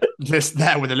god, man. Just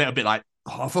there with a little bit like,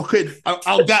 oh fucking,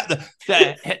 I'll get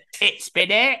the it's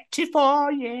been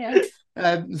 84 years.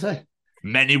 So,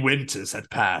 many winters had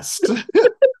passed,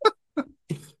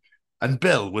 and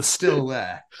Bill was still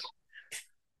there.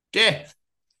 Yeah,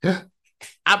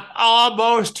 I'm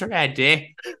almost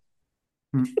ready.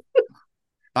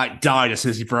 Like died as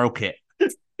soon as he broke it.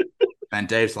 And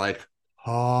Dave's like,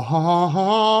 ha ha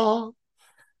ha.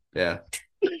 Yeah.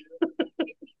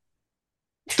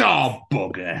 Oh,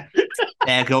 bugger.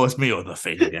 There goes me other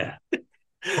finger.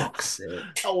 Fuck's sake.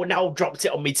 Oh, now I've dropped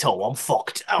it on me toe. I'm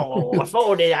fucked. Oh, I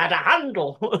thought it had a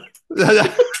handle.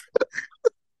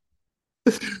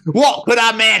 What could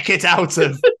I make it out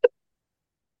of?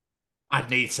 I'd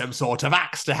need some sort of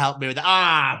axe to help me with it.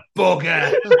 Ah,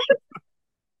 bugger.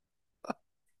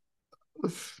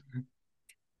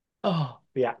 Oh,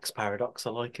 the axe paradox. I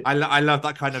like it. I love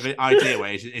that kind of idea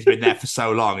where he's been there for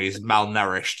so long. He's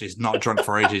malnourished. He's not drunk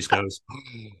for ages. Goes,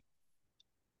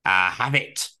 I have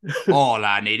it. All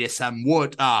I need is some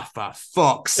wood. Ah, for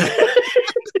fuck's sake.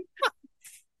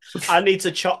 I need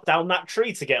to chop down that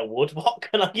tree to get wood. What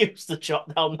can I use to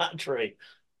chop down that tree?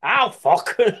 Ow,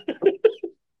 fuck.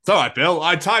 It's all right, Bill.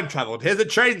 I time traveled. Here's a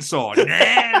chainsaw.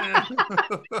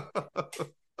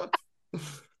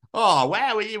 Oh,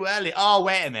 where were you early? Oh,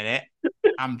 wait a minute.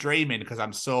 I'm dreaming because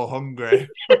I'm so hungry.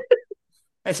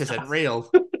 This isn't real.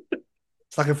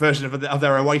 It's like a version of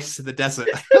their oasis in the desert.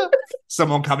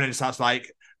 Someone coming in and starts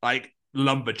like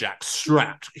lumberjack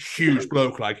strapped, huge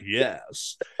bloke, like,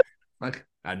 yes. Like,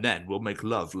 and then we'll make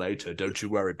love later. Don't you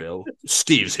worry, Bill.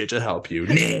 Steve's here to help you.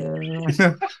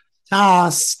 Oh,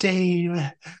 Steve.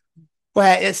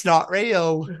 Well, it's not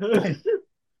real.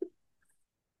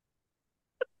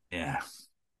 Yeah.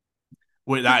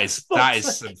 Wait, that is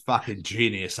some fucking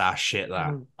genius ass shit.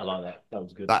 That I like that. That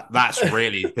was good. That's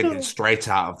really thinking straight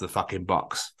out of the fucking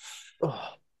box. Oh.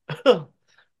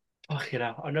 Fucking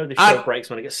hell. I know this show breaks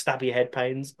when I get stabby head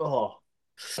pains. Oh.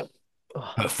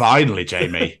 But finally,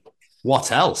 Jamie,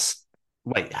 what else?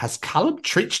 Wait, has Callum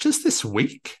treached us this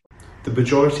week? The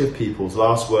majority of people's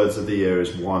last words of the year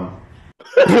is one.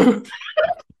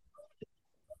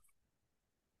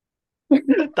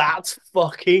 That's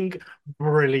fucking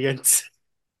brilliant.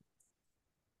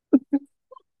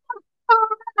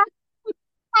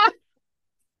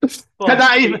 Can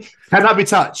that be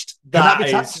touched? That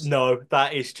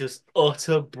is just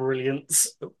utter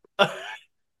brilliance.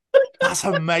 That's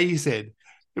amazing.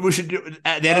 We should do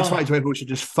at the end of 2020. We should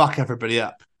just fuck everybody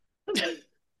up. That's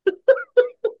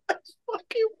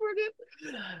fucking brilliant.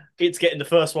 It's getting the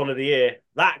first one of the year.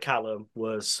 That Callum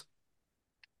was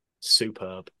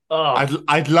superb. Oh.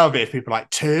 I'd love it if people like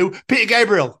 2 Peter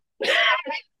Gabriel.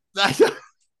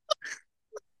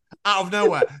 Out of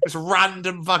nowhere, this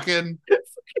random fucking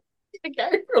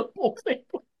Gabriel.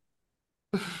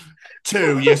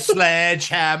 2, you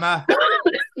sledgehammer.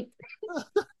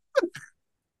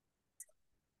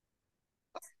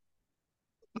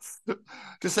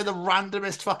 Just say the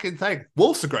randomest fucking thing.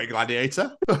 Wolf's a great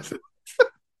gladiator.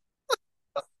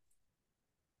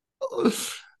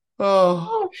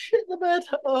 Oh, shit the bed.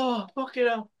 Oh, fucking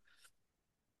hell.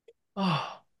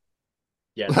 Oh.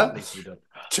 Yeah, that needs to be done.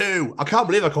 2, I can't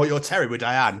believe I caught your Terry with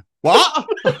Diane. What?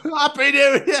 Happy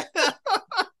New Year.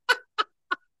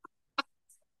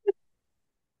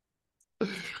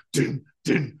 Dun,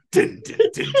 dun, dun, dun,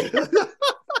 dun.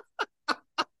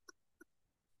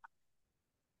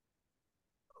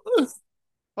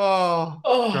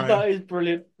 Oh, great. that is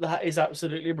brilliant. That is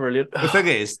absolutely brilliant. The thing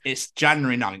is, it's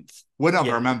January 9th. We're not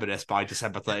going to remember this by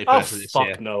December 31st of this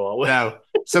year. No, are we? No.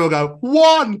 So we'll go,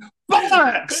 1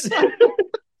 bollocks!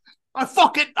 I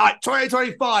fucking, like,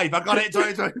 2025. I got it in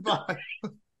 2025.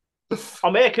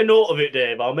 I'll make a note of it,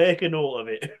 Dave. I'll make a note of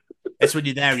it. It's when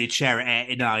you're there and you chair at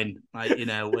 89, like,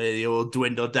 where you all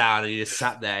dwindle down and you just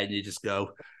sat there and you just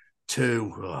go,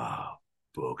 2. Oh,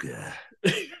 bugger.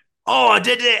 Oh, I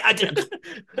did it. I did.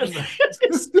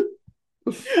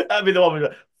 That'd be the one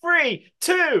with 3,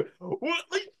 2.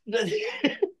 Damn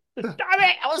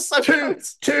it. I was so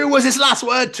close. 2 was his last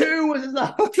word. 2 was his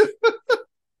last word.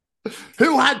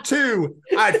 Who had 2?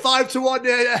 I had 5 to 1.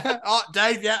 Yeah. Oh,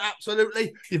 Dave, yeah,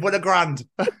 absolutely. You've won £1,000.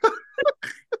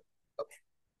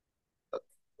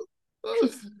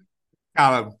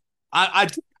 Callum, I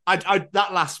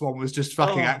that last one was just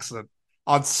fucking excellent.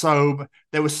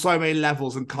 There were so many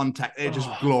levels and context. It was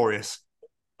just glorious,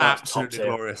 absolutely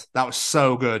glorious. That was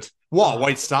so good. What a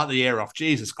way to start the year off.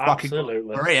 Jesus,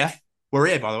 absolutely. We're here.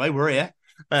 By the way, we're here.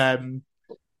 But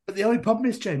the only problem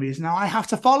is, Jamie, is now I have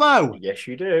to follow. Yes,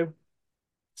 you do.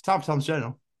 It's time for Tom's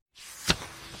Journal.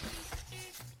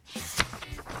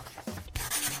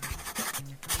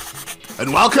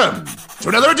 And welcome to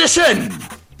another edition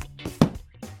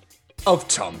of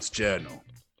Tom's Journal.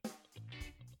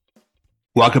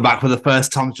 Welcome back for the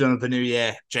first Tom's Journal of the new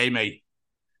year. Jamie,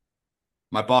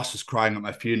 my boss was crying at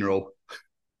my funeral.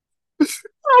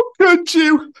 How could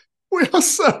you? We are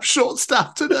so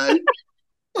short-staffed today.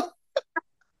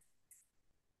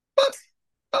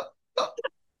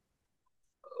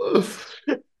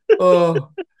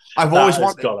 I've always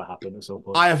wanted. Got to happen at some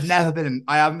point. I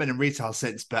haven't been in retail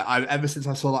since, but ever since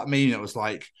I saw that meme, it was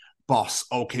like, boss,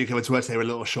 oh, can you come into work today? We're a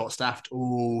little short-staffed.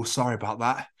 Oh, sorry about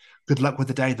that. Good luck with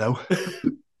the day, though.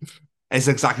 It's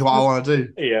exactly what I want to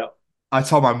do. Yeah. I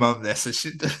told my mum this, and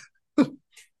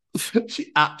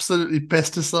she absolutely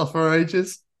pissed herself for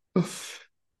ages.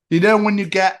 You know when you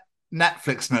get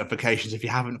Netflix notifications if you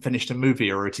haven't finished a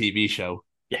movie or a TV show?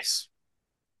 Yes.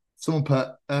 Someone put,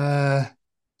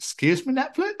 excuse me,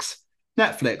 Netflix?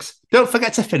 Netflix, don't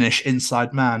forget to finish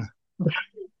Inside Man.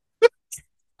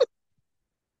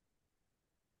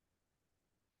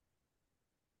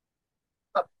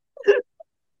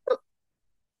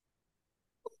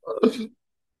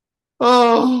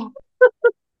 Oh,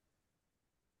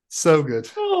 so good.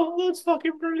 Oh, that's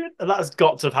fucking brilliant. And that's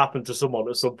got to have happened to someone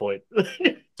at some point.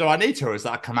 Do I need to, or is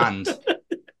that a command?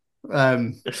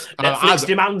 Netflix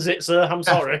demands it, sir. I'm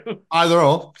sorry. Either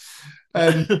or.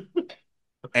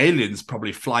 Aliens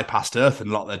probably fly past Earth and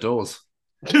lock their doors.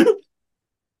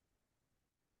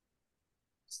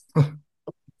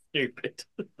 Stupid.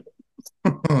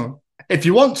 If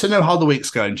you want to know how the week's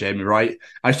going, Jamie, right?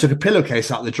 I just took a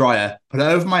pillowcase out of the dryer, put it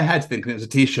over my head thinking it was a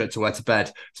t-shirt to wear to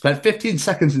bed, spent 15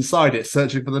 seconds inside it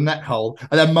searching for the neck hole,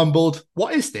 and then mumbled,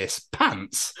 what is this?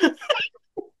 Pants?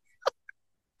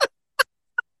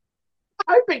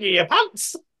 I'm thinking your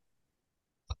pants.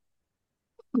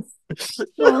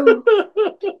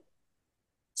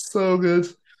 So good.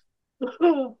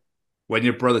 When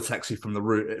your brother texts you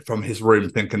from his room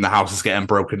thinking the house is getting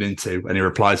broken into, and he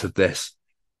replies with this,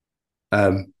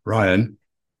 Ryan,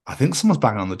 I think someone's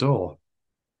banging on the door.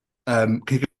 Can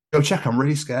you go check? I'm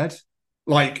really scared.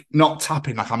 Like, not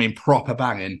tapping, like I mean proper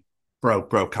banging. Bro,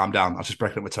 calm down. I'll just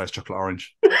break it up with toast chocolate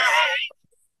orange.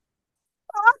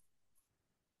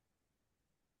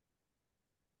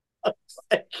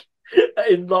 That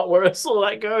is not where I saw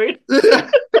that going.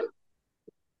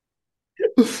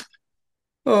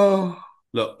 Oh,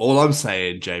 look, all I'm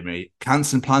saying, Jamie,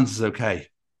 cancelling plans is okay.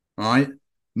 All right?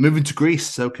 Moving to Greece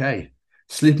is okay.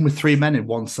 Sleeping with 3 men in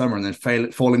one summer and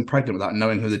then falling pregnant without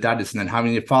knowing who the dad is, and then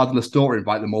having your fatherless daughter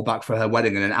invite them all back for her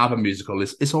wedding and an ABBA musical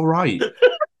it's all right.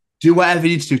 Do whatever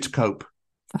you need to do to cope.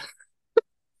 The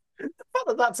fact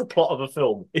that that's a plot of a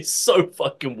film is so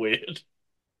fucking weird.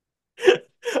 And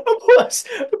plus,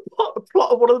 the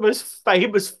plot of one of the most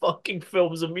famous fucking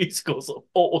films and musicals of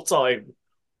all time.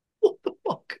 What the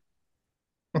fuck?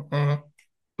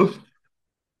 At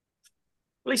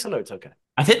least I know it's okay.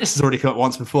 I think this has already come up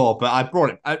once before, but I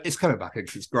brought it. It's coming back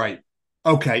because it's great.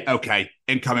 Okay.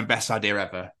 Incoming best idea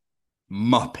ever.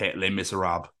 Muppet Les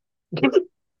Miserables.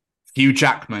 Hugh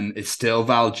Jackman is still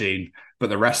Valjean, but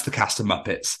the rest of the cast are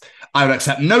Muppets. I would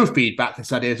accept no feedback.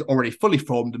 This idea is already fully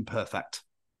formed and perfect.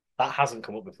 That hasn't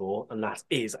come up before, and that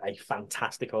is a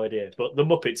fantastic idea. But the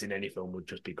Muppets in any film would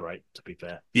just be great, to be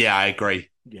fair. Yeah, I agree.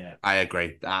 Yeah. I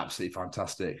agree. Absolutely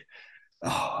fantastic.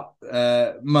 Oh,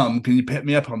 Mum, can you pick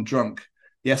me up? I'm drunk.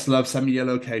 Yes, love, send me your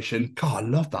location. God, I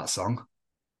love that song.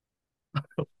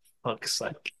 For fuck's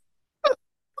sake.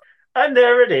 And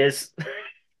there it is.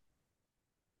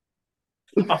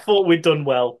 I thought we'd done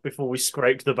well before we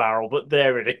scraped the barrel, but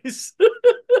there it is.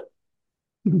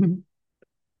 You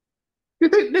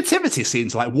think nativity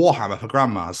scenes like Warhammer for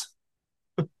grandmas?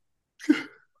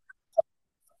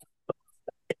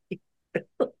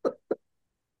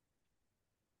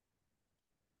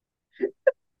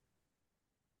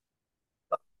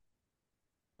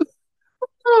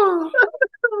 Oh,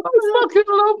 I fucking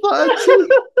love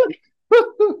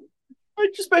that.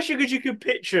 Especially because you can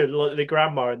picture like the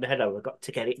grandma in the head. I've got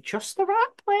to get it just the right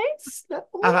place.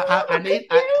 I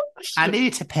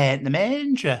need to paint the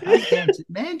manger. I painted the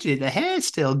manger. The hair's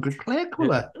still good clay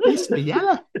colour. It needs to be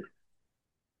yellow.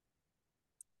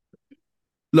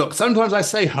 Look, sometimes I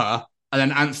say her and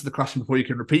then answer the question before you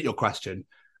can repeat your question.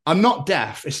 I'm not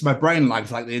deaf. It's my brain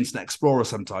lags like the Internet Explorer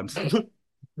sometimes.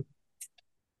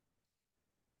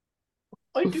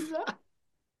 I do that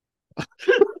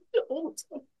all the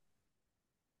time.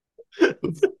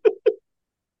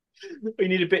 You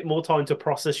need a bit more time to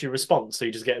process your response, so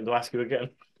you just get him to ask you again.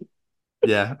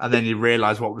 Yeah, and then you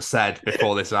realise what was said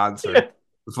before this answer,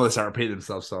 before they start repeating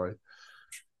themselves. Sorry,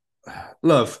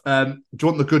 love. Do you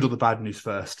want the good or the bad news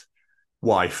first?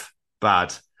 Wife,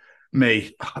 bad.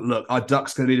 Me, look, our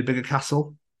duck's going to need a bigger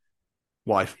castle.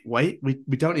 Wife, wait,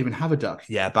 we don't even have a duck.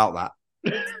 Yeah, about that.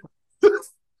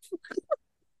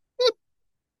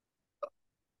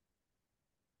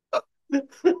 Do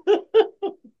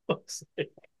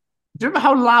you remember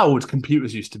how loud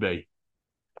computers used to be?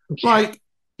 Like,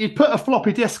 you'd put a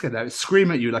floppy disk in there, it'd scream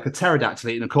at you like a pterodactyl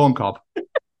eating a corn cob.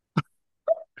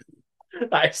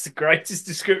 That is the greatest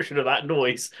description of that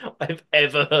noise I've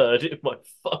ever heard in my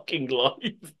fucking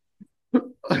life.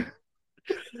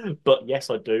 But yes,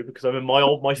 I do, because I'm in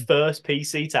my first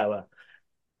PC tower.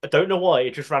 I don't know why,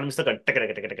 it just randomly started going.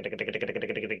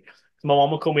 My mom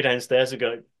would call me downstairs and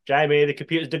go, Jamie, the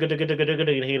computer's again.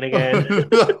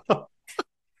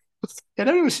 Yeah,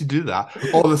 no one should do that.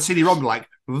 Or the CD-ROM like,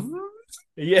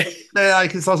 yeah,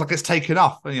 like it sounds like it's taken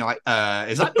off, and you're like,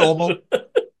 is that normal?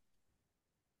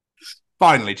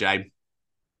 Finally, James,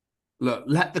 look,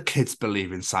 let the kids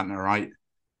believe in Santa, right?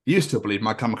 You still believe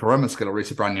My Chemical Romance is going to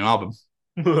release a brand new album.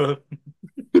 I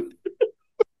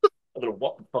don't know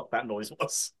what the fuck that noise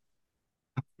was.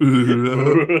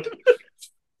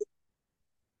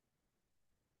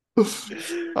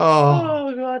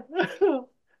 Oh God.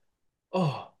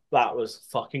 Oh, that was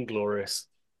fucking glorious.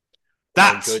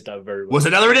 That, I enjoyed that very much. Was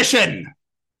another edition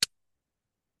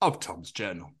of Tom's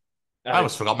Journal. I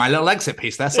almost forgot my little exit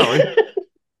piece there, sorry.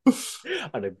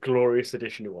 And a glorious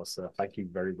edition it was, sir. Thank you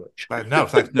very much.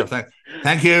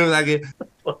 Thank you.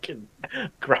 Fucking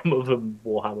grandmother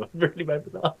Warhammer really made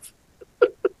me laugh.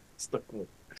 Stuck with.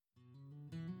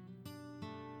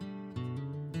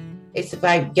 It's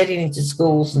about getting into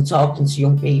schools and talking to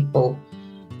young people,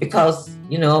 because,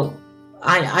 you know,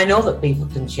 I know that people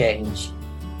can change.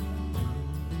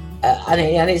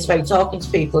 And it's about talking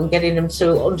to people and getting them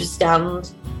to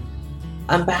understand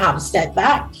and perhaps step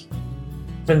back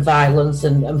from violence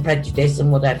and prejudice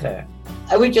and whatever.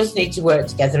 And we just need to work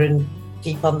together and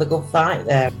keep on the good fight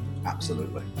there.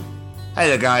 Absolutely. Hey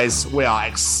there, guys. We are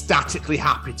ecstatically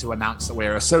happy to announce that we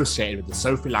are associated with the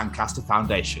Sophie Lancaster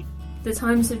Foundation. The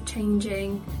times are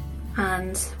changing,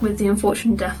 and with the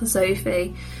unfortunate death of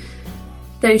Sophie,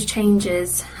 those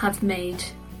changes have made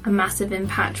a massive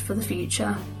impact for the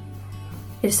future.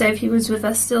 If Sophie was with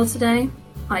us still today,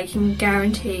 I can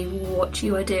guarantee what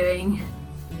you are doing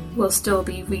will still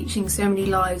be reaching so many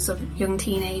lives of young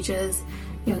teenagers,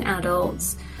 young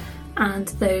adults, and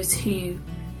those who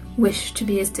wish to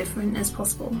be as different as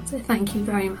possible. So thank you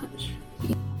very much.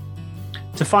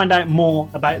 To find out more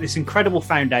about this incredible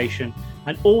foundation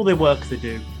and all the work they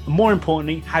do, and more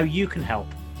importantly, how you can help,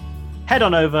 head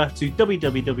on over to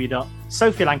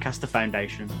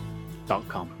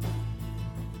www.sophielancasterfoundation.com.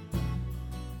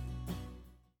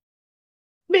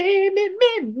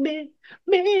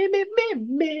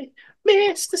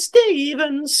 Mr.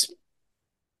 Stevens.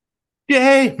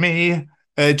 Jamie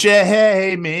to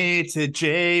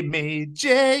Jamie,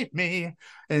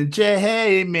 and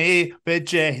Jamie, but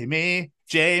Jamie,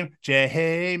 Jamie,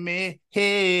 Jamie.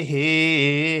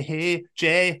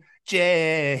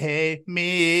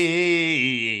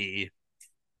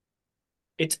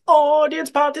 It's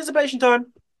audience participation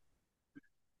time.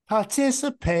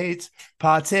 Participate,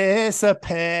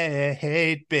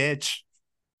 bitch.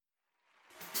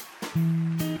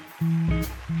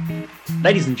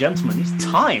 Ladies and gentlemen, it's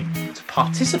time to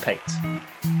participate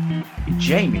in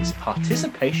Jamie's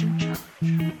participation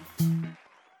challenge.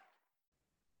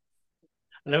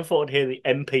 I never thought I'd hear the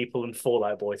M People and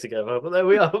Fallout Boy together, but there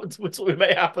we are. That's what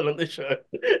may happen on this show.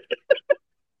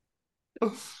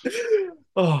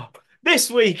 Oh,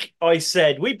 This week, I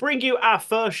said, we bring you our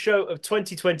first show of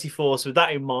 2024. So with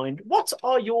that in mind, what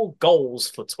are your goals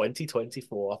for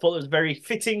 2024? I thought it was very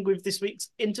fitting with this week's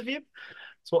interview.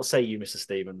 So what say you, Mr.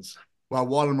 Stevens? Well,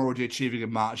 while I'm already achieving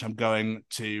in March, I'm going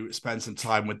to spend some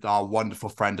time with our wonderful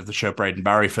friend of the show, Braden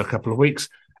Barry, for a couple of weeks.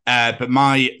 But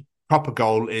my proper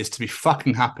goal is to be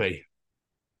fucking happy.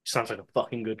 Sounds like a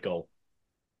fucking good goal.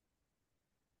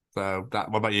 So,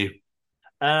 what about you?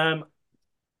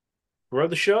 Grow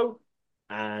the show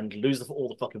and lose all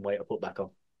the fucking weight I put back on.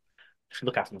 Just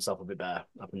look after myself a bit better.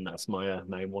 I think that's my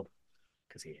main one.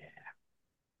 Because, yeah.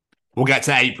 We'll get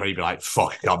to April, you'll be like,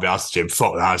 fuck, I can't be asked, Jim.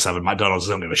 Fuck that, I was having McDonald's.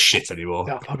 I don't give a shit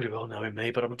anymore. I probably will knowing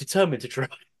me, but I'm determined to try.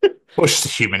 Well, it's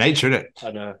just human nature, isn't it?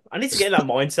 I know. I need to get in that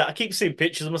mindset. I keep seeing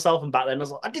pictures of myself and back then I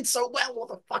was like, I did so well. What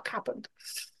the fuck happened?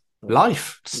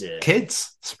 Life. Yeah.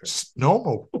 Kids. It's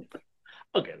normal.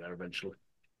 I'll get there eventually,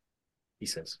 he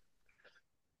says.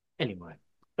 Anyway,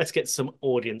 let's get some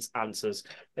audience answers.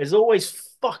 There's always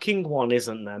fucking one,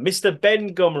 isn't there? Mr.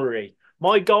 Ben Gummery.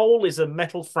 My goal is a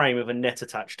metal frame with a net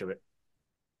attached to it.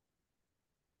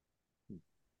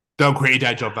 Don't quit your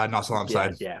day job, Ben. That's what I'm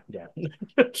saying. Yeah.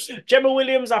 Gemma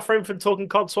Williams, our friend from Talking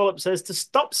Codswallop, says to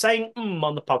stop saying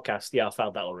on the podcast. Yeah, I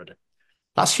found that already.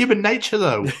 That's human nature,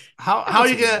 though. How are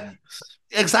you going to...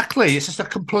 Exactly. It's just a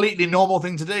completely normal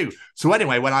thing to do. So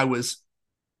anyway, when I was...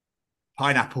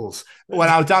 Pineapples. When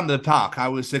I was down to the park, I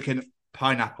was thinking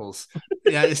pineapples.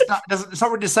 Yeah, it's not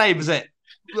really the same, is it?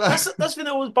 That's the thing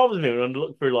that always bothers me when I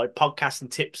look through like podcasts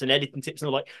and tips and editing tips, and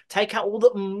they're like, take out all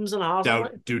the ums and ahs.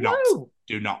 Do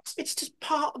not. It's just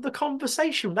part of the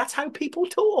conversation. That's how people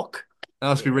talk. That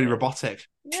must be really robotic.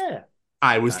 Yeah.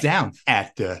 I was down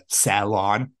at the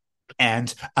salon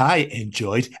and I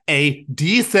enjoyed a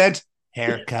decent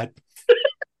haircut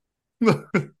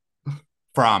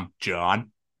from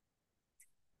John.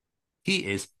 He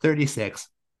is 36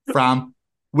 from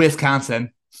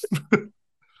Wisconsin.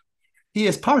 He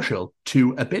is partial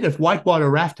to a bit of whitewater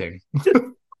rafting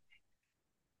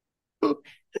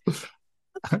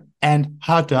and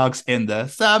hot dogs in the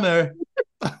summer.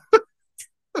 I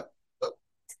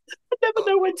never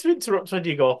know when to interrupt when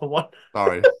you go off on one.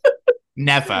 Sorry.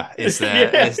 Never is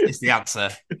the answer.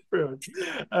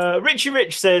 Richie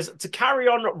Rich says, to carry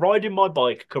on riding my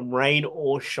bike, come rain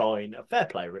or shine. Fair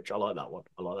play, Rich. I like that one.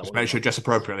 Just make sure you dress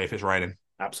appropriately if it's raining.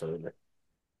 Absolutely.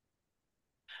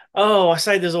 Oh, I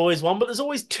say there's always one, but there's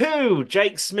always two.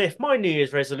 Jake Smith, my New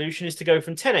Year's resolution is to go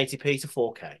from 1080p to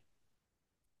 4K.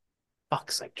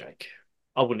 Fuck's sake, Jake.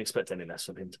 I wouldn't expect any less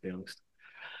from him, to be honest.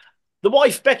 The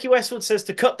wife, Becky Westwood, says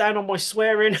to cut down on my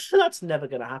swearing. That's never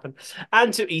going to happen.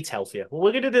 And to eat healthier. Well,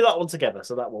 we're going to do that one together,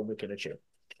 so that one we can achieve.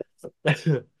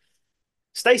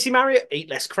 Stacey Marriott, eat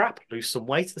less crap, lose some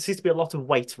weight. There seems to be a lot of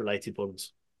weight-related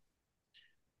ones.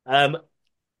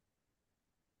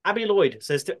 Abby Lloyd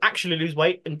says to actually lose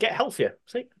weight and get healthier.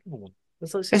 See?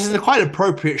 This is a quite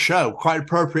appropriate show, quite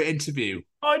appropriate interview.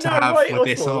 I know, to have right? with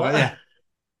this. Yeah.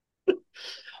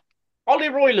 Ollie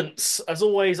Roylance, as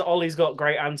always, Ollie's got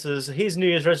great answers. His New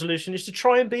Year's resolution is to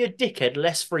try and be a dickhead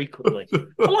less frequently.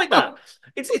 I like that.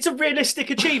 It's a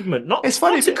realistic achievement. It's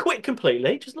funny not to quit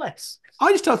completely, just less.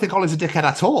 I just don't think Ollie's a dickhead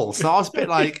at all. So I was a bit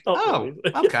like, oh,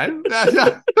 okay.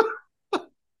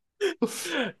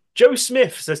 Joe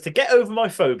Smith says to get over my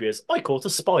phobias. I caught a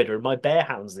spider in my bare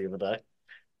hands the other day.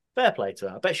 Fair play to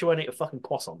her. I bet she won't eat a fucking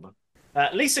croissant, man.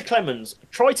 Lisa Clemens,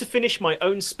 try to finish my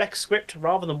own spec script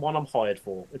rather than one I'm hired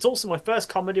for. It's also my first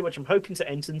comedy, which I'm hoping to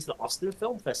enter into the Austin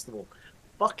Film Festival.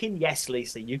 Fucking yes,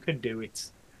 Lisa, you can do it.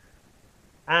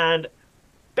 And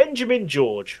Benjamin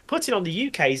George, putting on the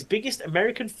UK's biggest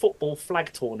American football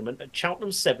flag tournament at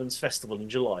Cheltenham Sevens Festival in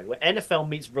July, where NFL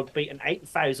meets rugby and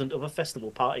 8,000 other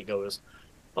festival partygoers.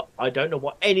 But I don't know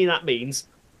what any of that means,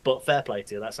 but fair play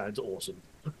to you. That sounds awesome.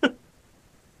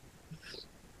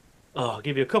 I'll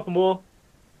give you a couple more.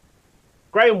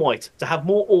 Graham White, to have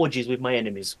more orgies with my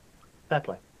enemies. Fair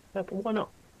play. Fair play. Why not?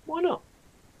 Why not?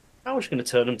 How much going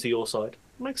to turn them to your side?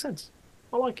 Makes sense.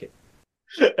 I like it.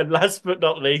 And last but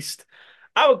not least,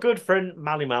 our good friend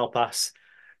Mally Malpass.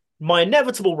 My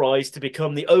inevitable rise to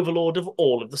become the overlord of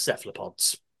all of the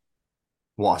cephalopods.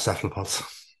 What are cephalopods?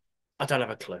 I don't have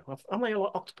a clue. Am I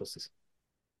like octopuses?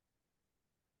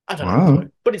 I don't have a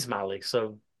clue. But it's Mally,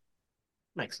 so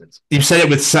makes sense. You said it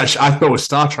with such... I thought it was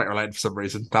Star Trek related for some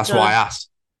reason. That's why I asked.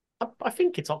 I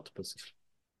think it's octopuses.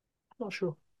 I'm not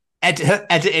sure.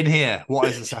 Edit in here. What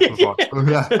is a cephalopod?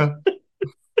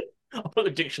 I'll put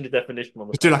the dictionary definition on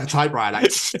the Just do like a typewriter.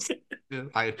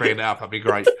 Like bring it up. That'd be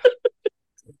great.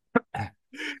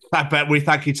 But we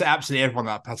thank you to absolutely everyone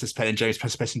that participated in James'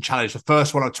 Participation Challenge, the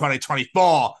first one of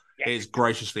 2024. It is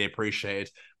graciously appreciated.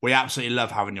 We absolutely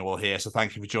love having you all here. So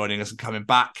thank you for joining us and coming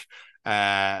back.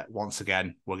 Once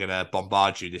again, we're going to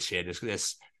bombard you this year. There's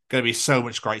going to be so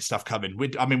much great stuff coming. We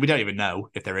don't even know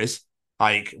if there is.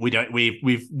 Like, we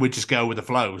just go with the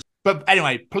flow. But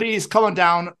anyway, please come on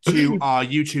down to our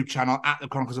YouTube channel at the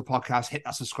Chronicles of Podcast, hit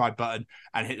that subscribe button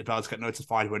and hit the bell to get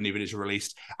notified when new videos are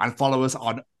released, and follow us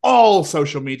on all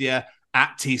social media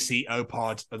at TCO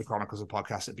Pod of the Chronicles of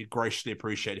Podcast. It'd be graciously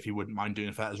appreciated if you wouldn't mind doing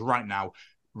it for us right now,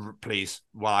 please,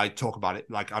 while I talk about it.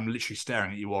 Like, I'm literally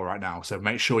staring at you all right now, so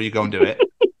make sure you go and do it.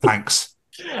 Thanks.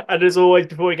 And as always,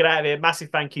 before we get out of here,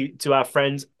 massive thank you to our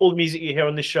friends. All the music you hear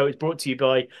on this show is brought to you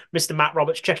by Mr. Matt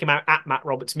Roberts. Check him out at Matt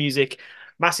Roberts Music.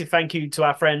 Massive thank you to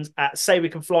our friends at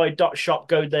saywecanfly.shop.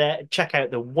 Go there and check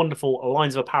out the wonderful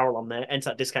lines of apparel on there. Enter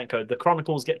that discount code, The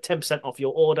Chronicles, get 10% off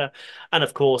your order. And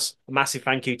of course, a massive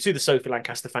thank you to the Sophie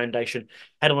Lancaster Foundation.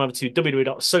 Head on over to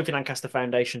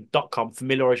www.sophielancasterfoundation.com.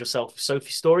 Familiarise yourself with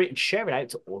Sophie's story and share it out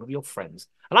to all of your friends.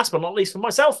 And last but not least, for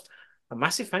myself, a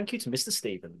massive thank you to Mr.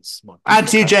 Stevens. And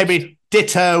to you, JB.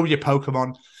 Ditto, your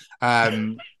Pokemon.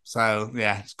 So,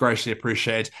 yeah, it's graciously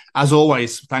appreciated. As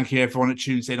always, thank you everyone that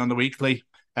tunes in on the weekly.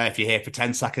 If you're here for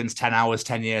 10 seconds, 10 hours,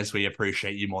 10 years, we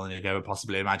appreciate you more than you could ever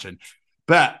possibly imagine.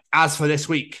 But as for this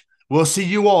week, we'll see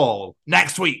you all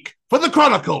next week for the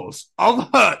Chronicles of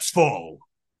Hurtsfall.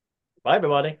 Bye,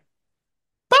 everybody.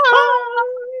 Bye.